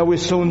that we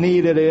so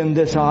needed in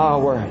this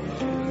hour.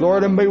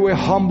 Lord, and may we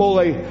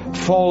humbly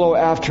follow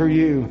after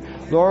you.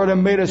 Lord,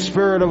 and may the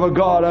Spirit of a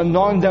God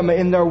anoint them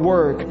in their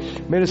work.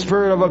 May the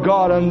Spirit of a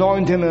God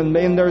anoint them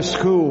in their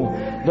school,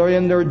 Lord,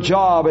 in their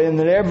job, in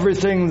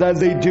everything that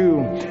they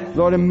do.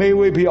 Lord, and may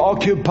we be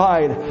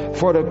occupied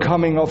for the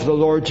coming of the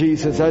Lord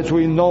Jesus, as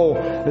we know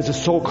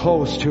it's so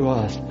close to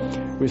us.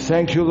 We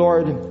thank you,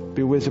 Lord.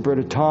 Be with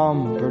Brother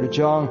Tom, Brother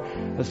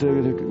John, as they're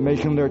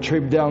making their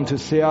trip down to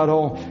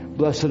Seattle.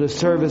 Bless the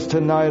service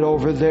tonight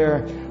over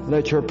there.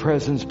 Let your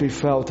presence be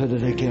felt at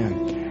it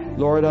again.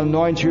 Lord,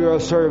 anoint your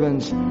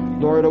servants.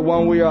 Lord,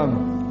 when we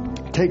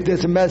take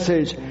this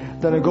message,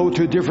 then go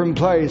to a different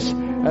place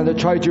and to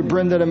try to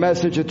bring the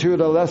message to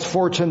the less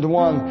fortunate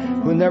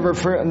one who never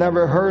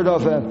heard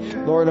of it.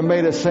 Lord, and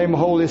may the same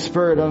Holy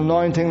Spirit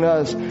anointing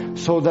us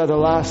so that the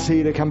last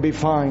seed can be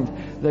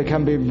found. They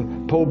can be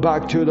pulled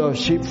back to the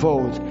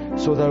sheepfold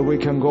so that we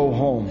can go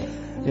home.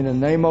 In the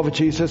name of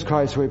Jesus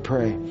Christ we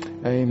pray.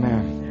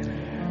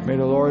 Amen. May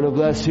the Lord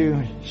bless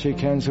you. Shake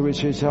hands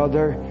with each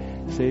other.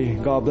 Say,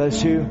 God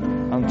bless you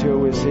until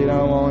we see you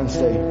on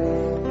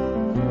Wednesday.